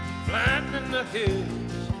 flattening the hills.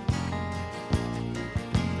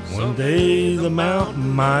 One day the mountain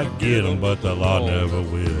might get them, but the law never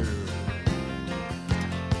will.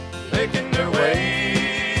 Making their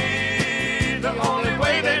way the only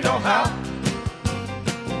way they know how.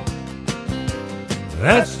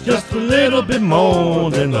 That's just a little bit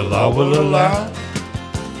more than the law will allow.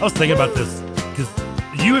 I was thinking about this because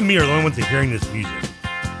you and me are the only ones that are hearing this music.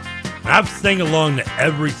 And I've sang along to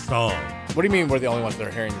every song. What do you mean we're the only ones that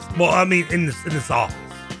are hearing this music? Well, I mean in this office.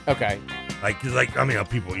 Okay. I mean,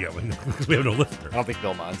 people, yeah, because we have no listener. I don't think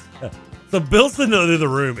Bill minds. So Bill's in the other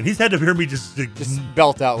room, and he's had to hear me just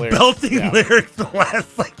belt out lyrics. Belting lyrics the last,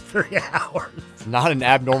 3 hours. It's not an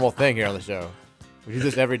abnormal thing here on the show. We do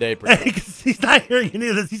this every day. Because he's not hearing any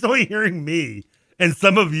of this. He's only hearing me and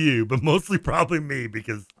some of you, but mostly probably me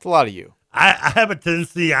because it's a lot of you. I have a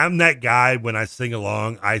tendency. I'm that guy when I sing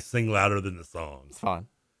along. I sing louder than the song. It's fine.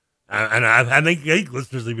 I think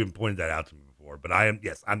listeners have even pointed that out to me before. But I am.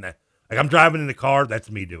 Yes, I'm that. Like I'm driving in the car.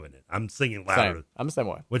 That's me doing it. I'm singing louder. Same. I'm the same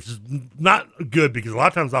way. Which is not good because a lot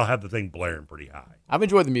of times I'll have the thing blaring pretty high. I've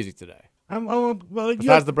enjoyed the music today.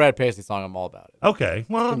 Besides the Brad Paisley song, I'm all about it. Okay.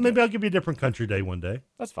 Well, maybe I'll give you a different country day one day.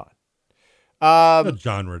 That's fine. A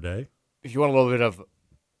genre day. If you want a little bit of,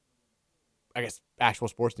 I guess, actual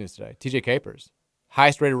sports news today, TJ Capers,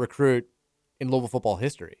 highest rated recruit in Louisville football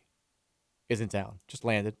history, is in town. Just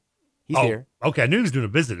landed. He's here. Okay. I knew he was doing a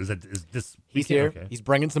visit. Is this He's here. Okay. He's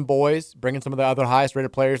bringing some boys, bringing some of the other highest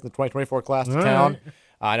rated players in the 2024 class to town. Right.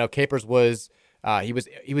 I know Capers was he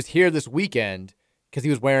was here this weekend because he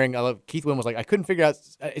was wearing. Keith Wynn was like, I couldn't figure out.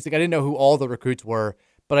 It's like I didn't know who all the recruits were,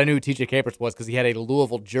 but I knew who TJ Capers was because he had a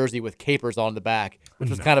Louisville jersey with Capers on the back, which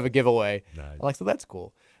was kind of a giveaway. Nice. I'm like, so that's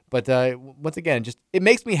cool. But once again, just it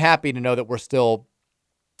makes me happy to know that we're still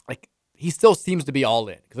like. He still seems to be all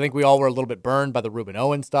in because I think we all were a little bit burned by the Ruben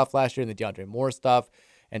Owens stuff last year and the DeAndre Moore stuff,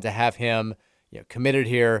 and to have him, committed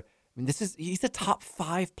here. I mean, he's a top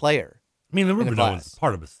 5 player. I mean, the Ruben Owens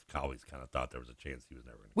part of us always kind of thought there was a chance he was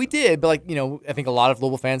never going to. We did, but I think a lot of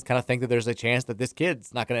Louisville fans kind of think that there's a chance that this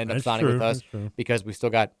kid's not going to end up signing with us because we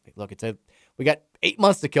still got we got 8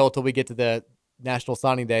 months to kill till we get to the National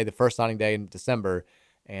Signing Day, the first signing day in December.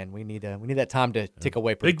 And we need that time to tick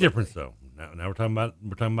away. Big difference, though. Now we're talking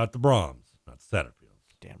about the Brahms, not Satterfields.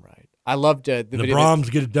 Damn right. I loved the video. Brahms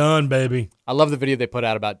get it done, baby. I love the video they put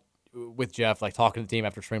out with Jeff, like talking to the team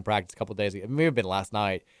after spring practice a couple of days ago. It may have been last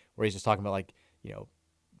night, where he's just talking about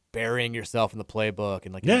burying yourself in the playbook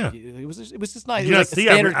and it was just nice. It was like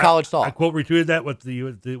standard college talk. I quote retweeted that with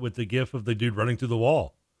the gif of the dude running through the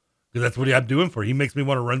wall because that's what I'm doing for. He makes me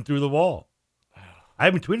want to run through the wall. I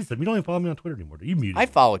haven't tweeted something. You don't even follow me on Twitter anymore. You muted me. I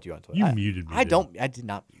followed you on Twitter. You muted me. I did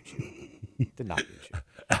not mute you. Did not mute you.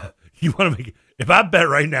 You want to make it? If I bet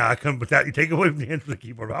right now I come without you take away from the hands of the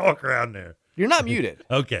keyboard, I'll walk around there. You're not muted.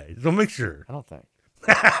 Okay. So make sure. I don't think.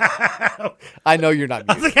 I know you're not muted.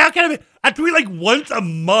 I was like, how can I be? I tweet like once a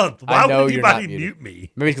month. Why would anybody mute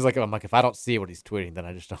me? Maybe because I'm like, if I don't see what he's tweeting, then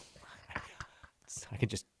I just don't. I can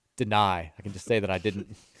just deny. I can just say that I didn't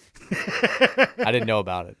know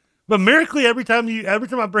about it. But miraculously, every time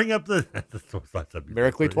I bring up the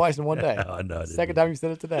miraculously twice in one day. I know. Second time you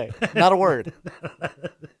said it today. Not a word.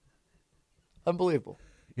 Unbelievable.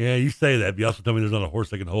 Yeah, you say that, but you also tell me there's not a horse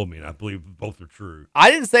that can hold me, and I believe both are true.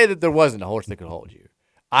 I didn't say that there wasn't a horse that could hold you.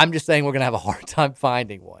 I'm just saying we're gonna have a hard time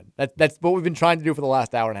finding one. That's what we've been trying to do for the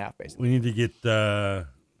last hour and a half, basically. We need to get Mr.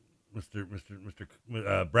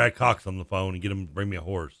 Brad Cox on the phone and get him to bring me a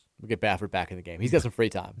horse. We'll get Baffert back in the game. He's got some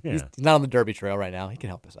free time. Yeah. He's not on the Derby Trail right now. He can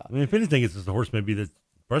help us out. I mean, if anything, it's just a horse maybe that's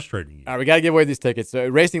frustrating you. All right, we got to give away these tickets. So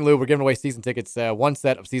Racing Lou, we're giving away season tickets, one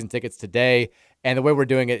set of season tickets today. And the way we're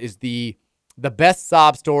doing it is the best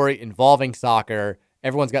sob story involving soccer.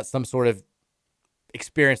 Everyone's got some sort of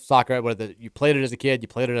experience with soccer, whether you played it as a kid, you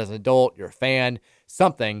played it as an adult, you're a fan,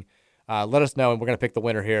 something. Let us know, and we're going to pick the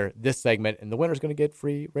winner here this segment. And the winner's going to get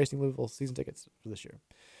free Racing Louisville season tickets for this year.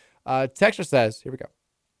 Texture says, here we go.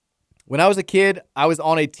 When I was a kid, I was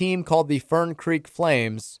on a team called the Fern Creek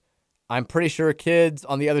Flames. I'm pretty sure kids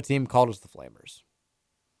on the other team called us the Flamers.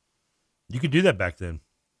 You could do that back then.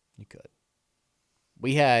 You could.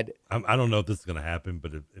 We had. I don't know if this is going to happen,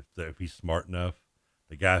 but if he's smart enough,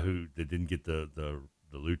 the guy that didn't get the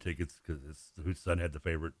Lou tickets because whose son had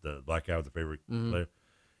the black guy was the favorite player,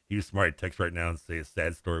 he was smart. He'd text right now and say his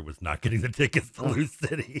sad story was not getting the tickets to Lou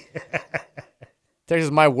City. Texas,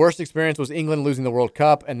 my worst experience was England losing the World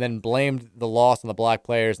Cup and then blamed the loss on the black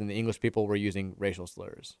players, and the English people were using racial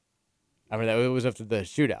slurs. I mean, it was after the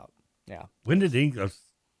shootout. Yeah. When did England?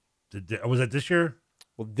 Was that this year?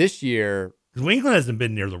 Well, this year, because England hasn't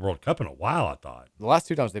been near the World Cup in a while. I thought the last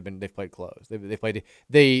 2 times they've played close. They played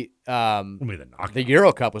the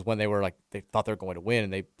Euro Cup was when they were like they thought they were going to win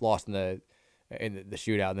and they lost in the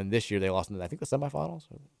shootout. And then this year they lost in I think the semifinals.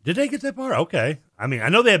 Did they get that far? Okay. I mean, I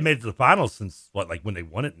know they have made it to the finals since when they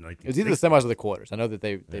won it in 1960. It was either the semis or the quarters. I know that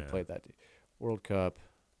they played that World Cup.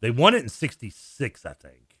 They won it in '66, I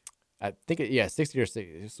think. I think 60 or 60.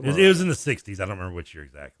 It was in the 60s. I don't remember which year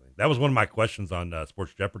exactly. That was one of my questions on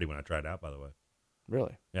Sports Jeopardy when I tried out, by the way.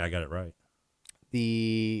 Really? Yeah, I got it right.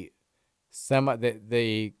 The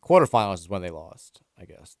quarterfinals is when they lost, I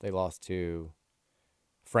guess. They lost to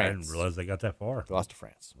France. I didn't realize they got that far. They lost to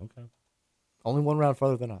France. Okay. Only one round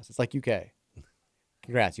further than us. It's like UK.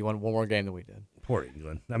 Congrats. You won one more game than we did. Poor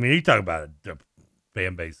England. I mean, you talk about a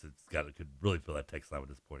fan base that's could really fill that text line with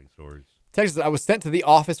disappointing stories. Texas, I was sent to the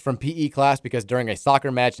office from PE class because during a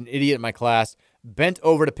soccer match, an idiot in my class bent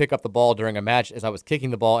over to pick up the ball during a match as I was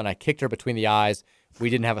kicking the ball, and I kicked her between the eyes. We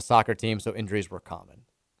didn't have a soccer team, so injuries were common.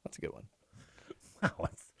 That's a good one. Wow, I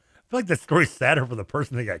feel like that story's sadder for the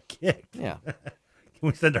person that got kicked. Yeah. Can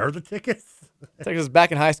we send her the tickets? Texas,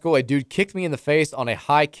 back in high school, a dude kicked me in the face on a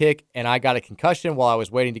high kick, and I got a concussion while I was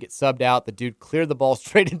waiting to get subbed out. The dude cleared the ball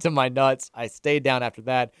straight into my nuts. I stayed down after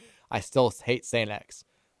that. I still hate St. X.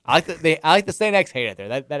 I like the St. X hate it there.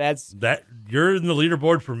 That adds that you're in the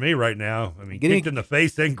leaderboard for me right now. I mean, kicked in the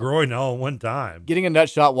face and groin all at one time. Getting a nut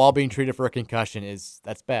shot while being treated for a concussion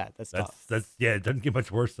that's bad. That's tough. Yeah, it doesn't get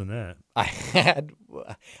much worse than that.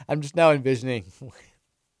 I'm just now envisioning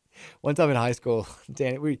one time in high school,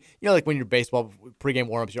 Dan, like when your baseball pregame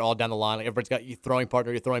warm-ups, you're all down the line, like everybody's got you throwing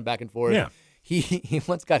partner, you're throwing back and forth. Yeah. He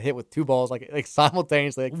once got hit with 2 balls like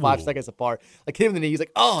simultaneously, like 5 seconds apart. Like hit him in the knee. He's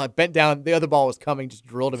like, oh, I bent down. The other ball was coming, just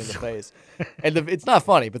drilled him in the face. And it's not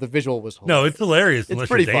funny, but the visual was hilarious. No, it's hilarious It's unless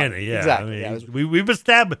pretty you're Danny. funny. Yeah, Exactly. I mean, we've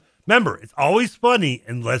established. Remember, it's always funny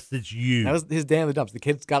unless it's you. That was his day in the dumps. The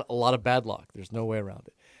kid's got a lot of bad luck. There's no way around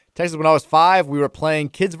it. Texas, when I was 5, we were playing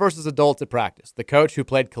kids versus adults at practice. The coach who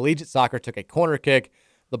played collegiate soccer took a corner kick.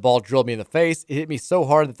 The ball drilled me in the face. It hit me so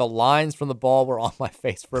hard that the lines from the ball were on my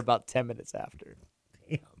face for about 10 minutes after.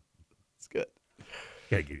 Damn. It's good.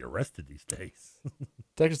 Gotta get arrested these days.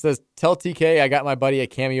 Texas says, tell TK I got my buddy a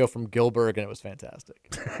cameo from Gilbert, and it was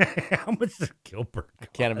fantastic. How much does Gilbert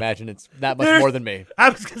cost? Can't imagine it's that much more than me. I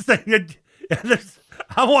was going to say,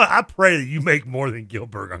 I pray that you make more than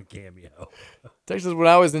Gilbert on Cameo. Texas, when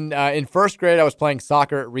I was in first grade, I was playing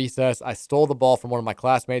soccer at recess. I stole the ball from one of my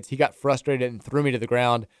classmates. He got frustrated and threw me to the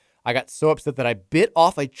ground. I got so upset that I bit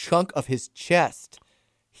off a chunk of his chest.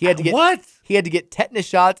 He had to get what? He had to get tetanus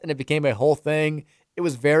shots, and it became a whole thing. It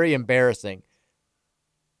was very embarrassing.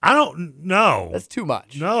 I don't know. That's too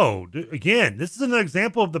much. No. Again, this is an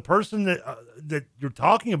example of the person that you're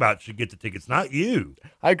talking about should get the tickets, not you.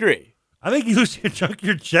 I agree. I think you lose a chunk of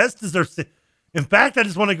your chest deserves. In fact, I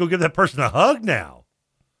just want to go give that person a hug now.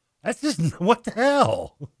 That's just what the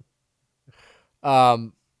hell.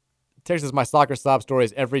 Texas, my soccer sob story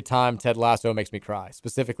is every time Ted Lasso makes me cry.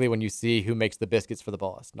 Specifically, when you see who makes the biscuits for the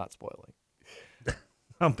boss. Not spoiling.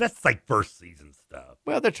 That's like first season stuff.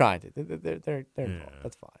 Well, they're trying to. They're involved.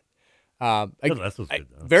 That's fine. Lasso's good,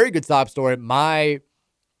 though. Very good sob story. My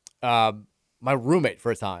roommate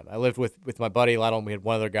for a time. I lived with my buddy Lionel, and we had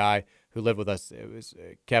one other guy who lived with us. It was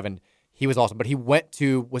Kevin. He was awesome, but he went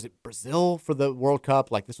to, was it Brazil for the World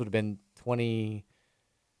Cup? Like this would have been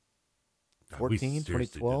 2014,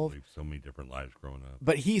 2012. So many different lives growing up.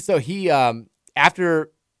 But he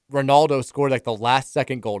after Ronaldo scored like the last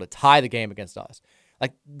second goal to tie the game against us,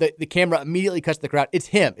 like the camera immediately cuts to the crowd. It's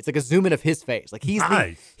him. It's like a zoom in of his face. Like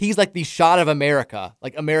he's like the shot of America,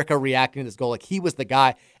 like America reacting to this goal. Like he was the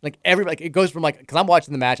guy. Like everybody, like it goes from like, because I'm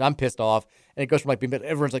watching the match, I'm pissed off, and it goes from like being,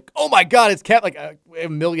 everyone's like, oh my god, it's Kev. Like a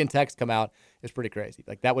million texts come out. It's pretty crazy.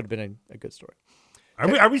 Like that would have been a good story.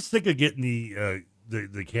 Are we sick of getting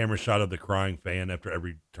the camera shot of the crying fan after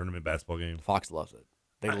every tournament basketball game? Fox loves it.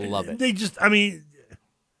 They love it. They just, I mean.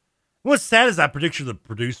 What's sad is I picture the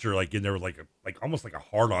producer like in there with like almost like a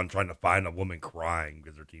hard on trying to find a woman crying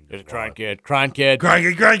because their team just crying kid. Crying kid,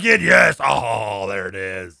 yes. Oh, there it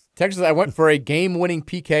is. Texas, I went for a game-winning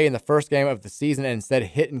PK in the first game of the season and instead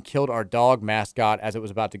hit and killed our dog mascot as it was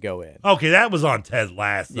about to go in. Okay, that was on Ted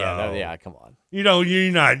Lasso. Yeah, come on. You're not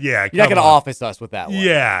going to office us with that one.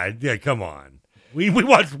 Yeah, come on. We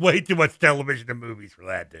watched way too much television and movies for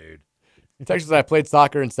that, dude. In Texas, I played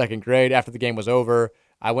soccer in second grade. After the game was over,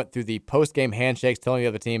 I went through the post-game handshakes telling the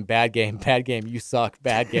other team, bad game, you suck,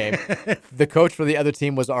 bad game. The coach for the other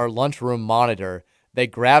team was our lunchroom monitor. They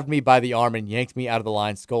grabbed me by the arm and yanked me out of the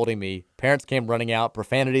line, scolding me. Parents came running out.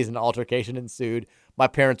 Profanities and altercation ensued. My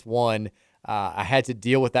parents won. I had to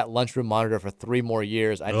deal with that lunchroom monitor for 3 more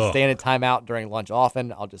years. I had to stay in a timeout during lunch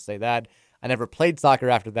often. I'll just say that. I never played soccer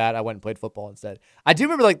after that. I went and played football instead. I do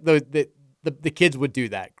remember like the kids would do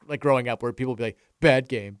that, like growing up, where people would be like, bad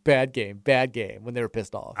game, when they were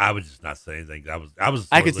pissed off. I was just not saying anything.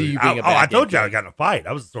 I could see you being a bad I told game you I got in a fight.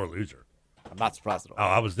 I was a sore loser. I'm not surprised at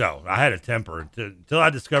all. I had a temper until I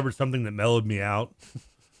discovered something that mellowed me out.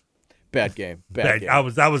 Bad game. I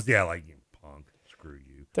was like, you punk, screw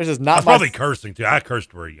you. This is I not was probably cursing too. I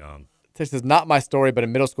cursed very young. This is not my story, but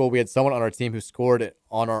in middle school, we had someone on our team who scored it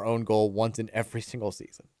on our own goal once in every single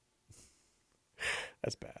season.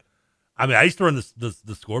 That's bad. I mean, I used to run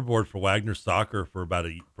the scoreboard for Wagner Soccer for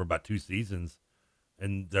about 2 seasons,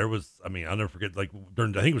 and there was, I mean, I'll never forget, like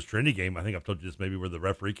during, I think it was Trinity game. I think I've told you this maybe, where the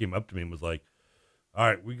referee came up to me and was like, "All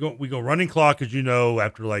right, we go running clock, as you know,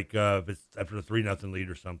 after like if it's after the 3-0 lead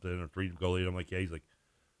or something, or 3-goal lead." I'm like, "Yeah." He's like,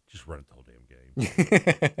 "Just run it the whole damn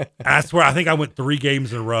game." And I swear, I think I went 3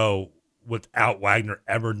 games in a row without Wagner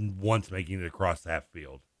ever once making it across the half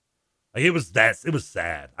field. Like it was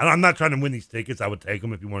sad. I'm not trying to win these tickets. I would take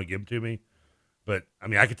them if you want to give them to me. But I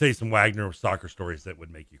mean, I could tell you some Wagner soccer stories that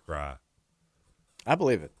would make you cry. I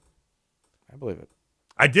believe it.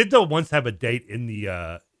 I did though once have a date in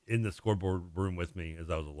the scoreboard room with me as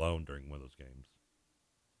I was alone during one of those games.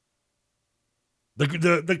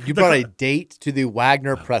 You brought a date to the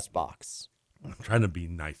Wagner press box. I'm trying to be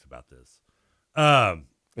nice about this.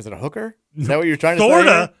 Is it a hooker? Is that what you're trying to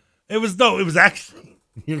Sorta. say? It was actually.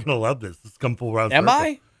 You're gonna love this. This come full round. Am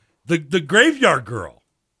I? The graveyard girl.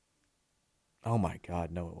 Oh my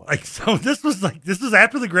God, no it wasn't. Like, so this was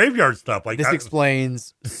after the graveyard stuff. Like, this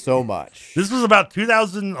explains so much. This was about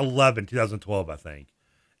 2011, 2012, I think.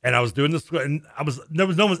 And I was doing this, and no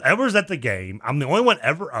one was ever at the game. I'm the only one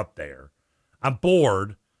ever up there. I'm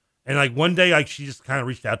bored. And like one day, like she just kind of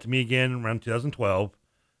reached out to me again around 2012.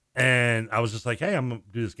 And I was just like, "Hey, I'm gonna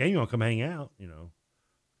do this game. You wanna come hang out?" You know,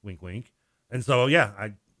 wink, wink. And so, yeah,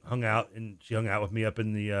 I hung out, and she hung out with me up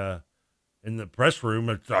in the press room.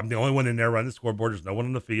 I'm the only one in there running the scoreboard. There's no one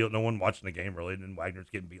on the field, no one watching the game, really. And then Wagner's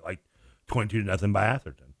getting beat like 22-0 by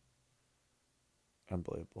Atherton.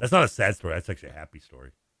 Unbelievable. That's not a sad story. That's actually a happy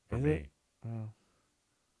story for Is me. it? Oh.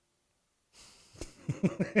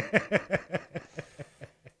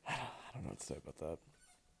 I don't know what to say about that.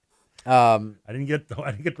 I didn't get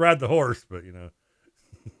to ride the horse, but you know.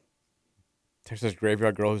 Texas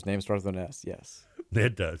graveyard girl whose name starts with an S. Yes,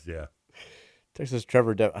 it does. Yeah. Texas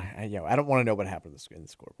Trevor. I don't want to know what happened in the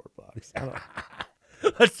scoreboard box.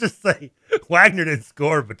 Let's just say Wagner didn't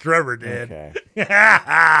score, but Trevor did. Okay.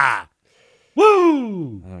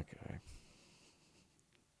 Woo. Okay.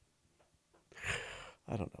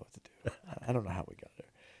 I don't know what to do. I don't know how we got there.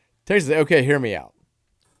 Texas. Okay, hear me out.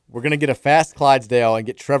 We're gonna get a fast Clydesdale and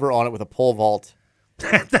get Trevor on it with a pole vault.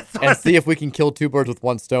 And see if we can kill 2 birds with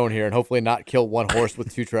 1 stone here, and hopefully not kill 1 horse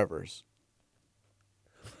with 2 Trevors.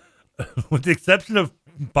 With the exception of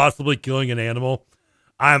possibly killing an animal,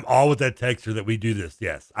 I'm all with that texture that we do this.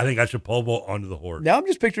 Yes, I think I should pole vault onto the horse. Now I'm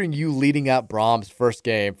just picturing you leading out Brahms' first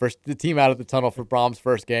game, the team out of the tunnel for Brahms'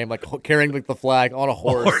 first game, like carrying like the flag on a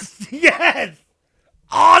horse. Yes,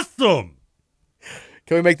 awesome.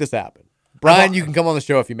 Can we make this happen? Brian, you can come on the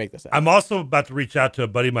show if you make this happen. I'm also about to reach out to a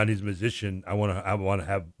buddy of mine who's a musician. I want to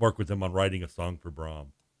have work with him on writing a song for Brahm.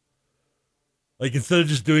 Like instead of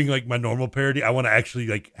just doing like my normal parody, I want to actually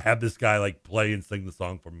like have this guy like play and sing the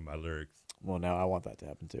song for me, my lyrics. Well, now I want that to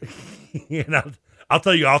happen too. And I'll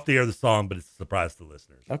tell you off the air the song, but it's a surprise to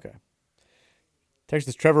listeners. Okay.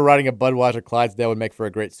 Texas Trevor riding a Budweiser Clydesdale would make for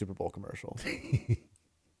a great Super Bowl commercial. It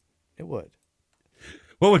would.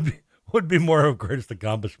 What would be more of a greatest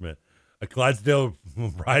accomplishment? A Clydesdale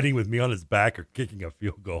riding with me on his back or kicking a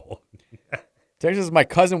field goal? Texas, my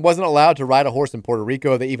cousin wasn't allowed to ride a horse in Puerto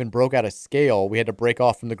Rico. They even broke out a scale. We had to break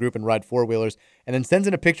off from the group and ride 4-wheelers, and then sends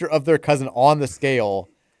in a picture of their cousin on the scale.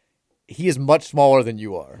 He is much smaller than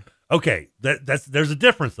you are. Okay, there's a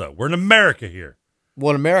difference though. We're in America here.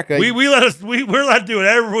 Well, in America, we're allowed to do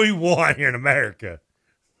whatever we want here in America.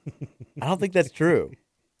 I don't think that's true.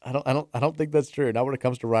 I don't think that's true. Not when it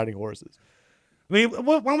comes to riding horses. I mean,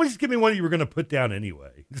 why don't we just give me one you were going to put down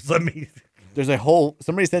anyway? Just let me. There's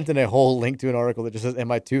somebody sent in a whole link to an article that just says,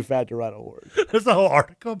 "Am I too fat to ride a horse?" There's a whole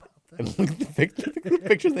article about that. And look at the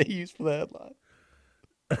picture they used for the headline.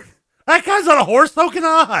 That guy's on a horse, so can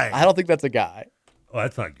I. I don't think that's a guy. Oh,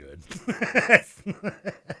 that's not good.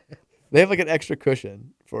 They have like an extra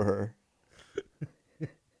cushion for her.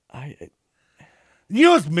 You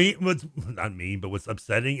know what's not mean, but what's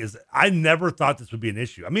upsetting is I never thought this would be an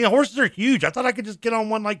issue. I mean, horses are huge. I thought I could just get on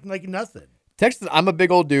one like nothing. Texas, I'm a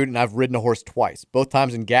big old dude, and I've ridden a horse twice, both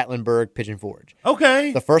times in Gatlinburg, Pigeon Forge.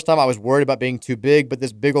 Okay. The first time I was worried about being too big, but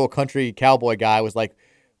this big old country cowboy guy was like,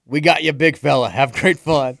 "We got you, big fella. Have great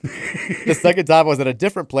fun." The second time I was at a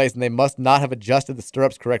different place, and they must not have adjusted the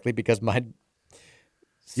stirrups correctly because my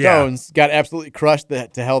stones got absolutely crushed to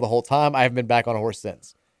hell the whole time. I haven't been back on a horse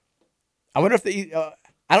since. I wonder if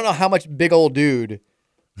I don't know how much big old dude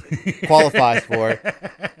qualifies for it,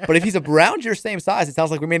 but if he's around your same size, it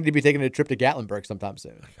sounds like we may need to be taking a trip to Gatlinburg sometime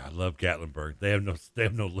soon. I love Gatlinburg. They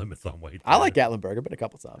have no limits on weight. I like Gatlinburg. I've been a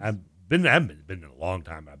couple times. I haven't been in a long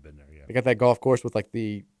time. I've been there. Yeah. They got that golf course with like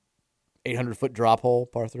the 800-foot drop hole,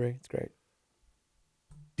 par 3. It's great.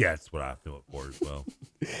 Yeah, that's what I feel it for as well.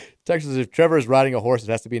 Texas, if Trevor is riding a horse, it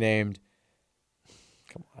has to be named.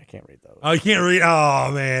 Come on, I can't read those. Oh, you can't read?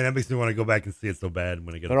 Oh, man, that makes me want to go back and see it so bad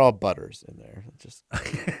when I get. They're all butters in there. Just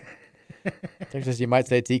Texas, you might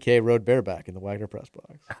say TK rode bareback in the Wagner press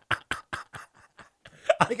box.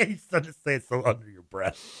 I think you started to say it so under your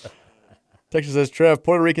breath. Texas says, Trev,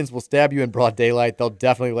 Puerto Ricans will stab you in broad daylight. They'll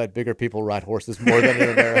definitely let bigger people ride horses more than in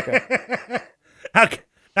America.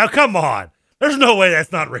 Now, come on. There's no way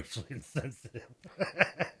that's not racially insensitive.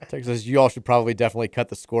 Texas says, you all should probably definitely cut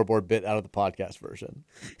the scoreboard bit out of the podcast version.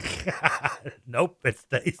 Nope, it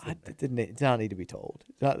stays. It did not need to be told.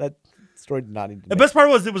 That story did not need to be The best part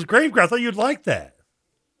was it was Gravegrass. I thought you'd like that.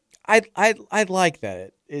 I'd like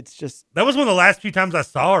that. It's just that was one of the last few times I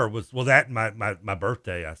saw her was that my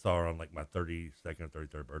birthday. I saw her on like my 32nd or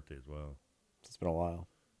 33rd birthday as well. It's been a while.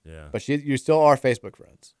 Yeah. But you still are Facebook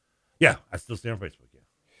friends. Yeah, I still see her on Facebook, yeah.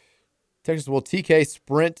 Texas, will TK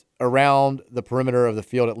sprint around the perimeter of the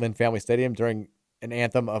field at Lynn Family Stadium during an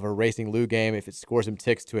anthem of a Racing Lou game if it scores him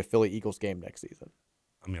ticks to a Philly Eagles game next season?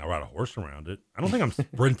 I mean, I'll ride a horse around it. I don't think I'm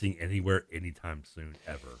sprinting anywhere anytime soon,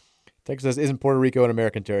 ever. Texas says, isn't Puerto Rico an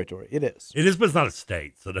American territory? It is. It is, but it's not a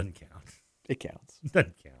state, so it doesn't count. It counts. It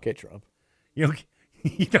doesn't count. Okay, Trump. You don't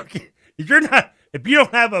if you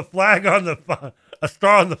don't have a flag on a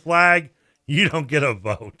star on the flag, you don't get a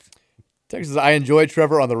vote. Texas, I enjoy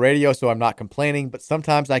Trevor on the radio, so I'm not complaining, but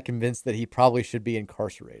sometimes I'm convinced that he probably should be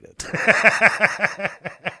incarcerated.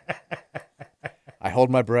 I hold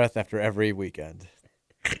my breath after every weekend.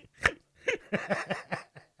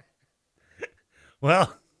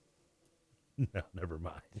 Well, no, never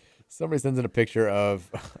mind. Somebody sends in a picture of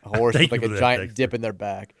a horse with like a giant dip in their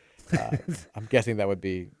back. I'm guessing that would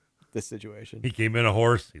be this situation. He came in a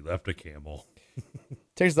horse, he left a camel.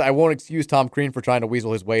 Texas, I won't excuse Tom Crean for trying to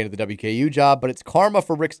weasel his way into the WKU job, but it's karma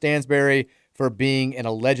for Rick Stansberry for being an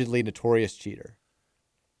allegedly notorious cheater.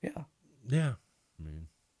 Yeah. Yeah. I mean,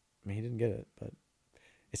 he didn't get it, but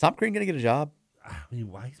is Tom Crean going to get a job? I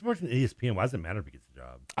mean, why he's working at ESPN? Why does it matter if he gets a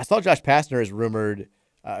job? I saw Josh Pastner is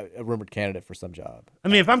a rumored candidate for some job. I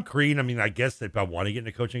mean, if I'm Crean, I mean, I guess if I want to get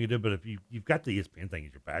into coaching, I do. But if you've got the ESPN thing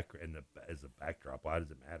as your back and as a backdrop, why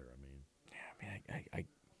does it matter? I mean,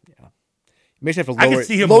 yeah. You may have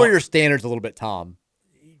to lower your standards a little bit, Tom.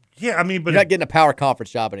 Yeah, I mean, but you're not getting a power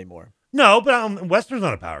conference job anymore. No, but Western's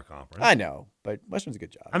not a power conference. I know, but Western's a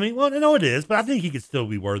good job. I mean, well, no, it is, but I think he could still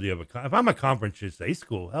be worthy of if I'm a conference USA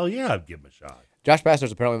school, hell yeah, I'd give him a shot. Josh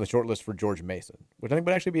Pastner's apparently on the short list for George Mason, which I think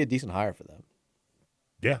would actually be a decent hire for them.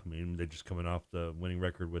 Yeah, I mean, they're just coming off the winning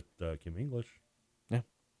record with Kim English. Yeah,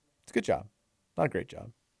 it's a good job. Not a great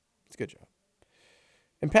job. It's a good job.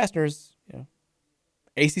 And Pastner's,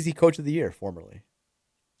 ACC Coach of the Year, formerly.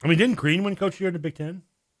 I mean, didn't Crean win Coach of the Year in the Big Ten?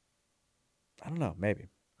 I don't know. Maybe.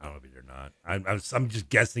 I don't know if he did or not. I'm just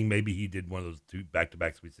guessing maybe he did one of those 2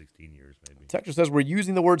 back-to-back Sweet 16 years, maybe. Texas says we're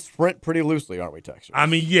using the word sprint pretty loosely, aren't we, Texas? I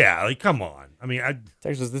mean, yeah, like, come on. I mean,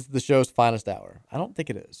 Texas, this is the show's finest hour. I don't think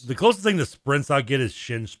it is. The closest thing to sprints I get is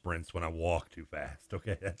shin sprints when I walk too fast,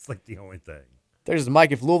 okay? That's like the only thing. Texas,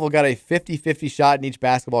 Mike, if Louisville got a 50-50 shot in each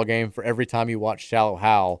basketball game for every time you watch Shallow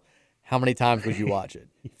Hal, how many times would you watch it?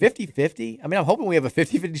 50-50? I mean, I'm hoping we have a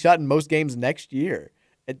 50-50 shot in most games next year,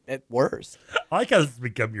 at worst. I like how this has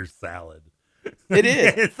become your salad. It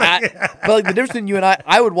is. But like the difference between you and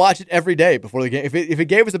I would watch it every day before the game. If it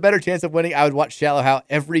gave us a better chance of winning, I would watch Shallow Hal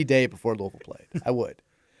every day before Louisville played. I would.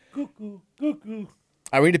 Cuckoo.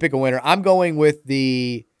 I need to pick a winner. I'm going with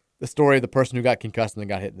the story of the person who got concussed and then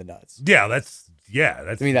got hit in the nuts. Yeah, that's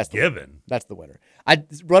given. That's the winner.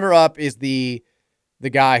 Runner up is the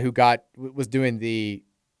guy who was doing the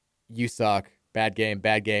 "you suck" bad game,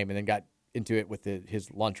 and then got into it with his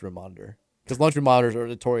lunchroom monitor, because lunchroom monitors are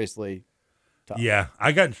notoriously tough. Yeah,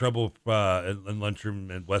 I got in trouble in lunchroom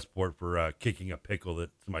in Westport for kicking a pickle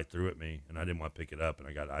that somebody threw at me, and I didn't want to pick it up, and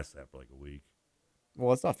I got ISAP for like a week.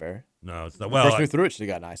 Well, it's not fair. No, it's not. The Well, person who threw it should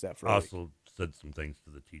have gotten ISAP for I a also said some things to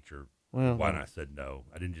the teacher. Well, when I said no.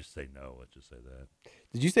 I didn't just say no. Let's just say that.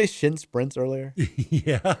 Did you say shin sprints earlier?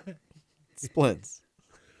 Yeah. Splints.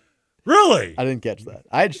 Really? I didn't catch that.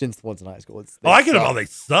 I had shin splints in high school. I get them all. They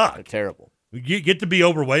suck. They're terrible. You get to be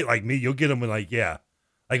overweight like me, you'll get them when like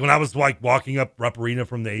when I was like walking up arena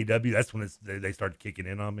from the AEW, that's when they started kicking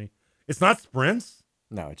in on me. It's not sprints.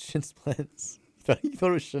 No, it's shin splints. You thought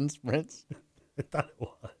it was shin sprints? I thought it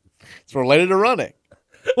was. It's related to running.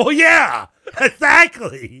 Well, yeah,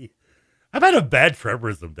 exactly. I've had a bad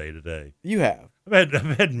Trevorism day today. You have. I've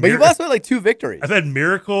had but you've also had like 2 victories. I've had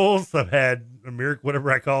miracles. I've had a miracle,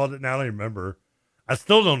 whatever I called it. Now I don't even remember. I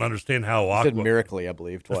still don't understand how You said miraculously, I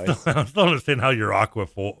believe, twice. I still don't understand how your aqua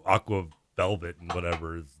velvet and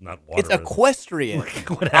whatever is not water. It's equestrian.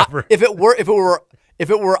 Whatever. If it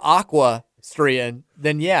were aquastrian,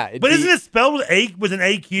 then yeah. But isn't it spelled with an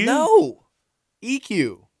AQ? No.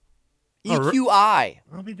 EQ. EQI.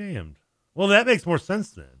 I'll be damned. Well, that makes more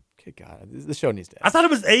sense then. Good God. The show needs to end. I thought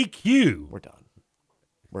it was AQ. We're done.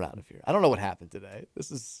 We're out of here. I don't know what happened today.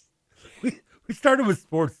 This is... We started with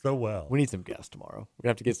sports so well. We need some guests tomorrow. We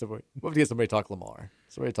have to get somebody. We have to get somebody to talk Lamar.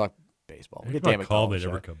 Somebody to talk baseball. We get Damon call me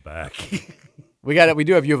never come back. We got it. We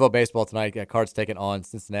do have U of L baseball tonight. Cards taking on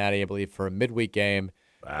Cincinnati, I believe, for a midweek game.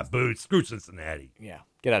 Boo! Screw Cincinnati. Yeah,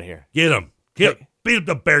 get out of here. Get them. Beat up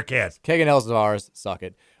the Bearcats. Kegan Elzevars, suck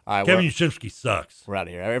it. All right, Kevin Yashimsky sucks. We're out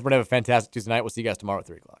of here. Everyone have a fantastic Tuesday night. We'll see you guys tomorrow at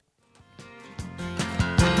 3:00.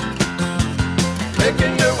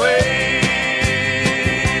 Making your way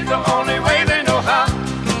the only way they know how.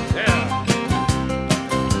 Yeah.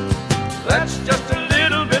 Let's just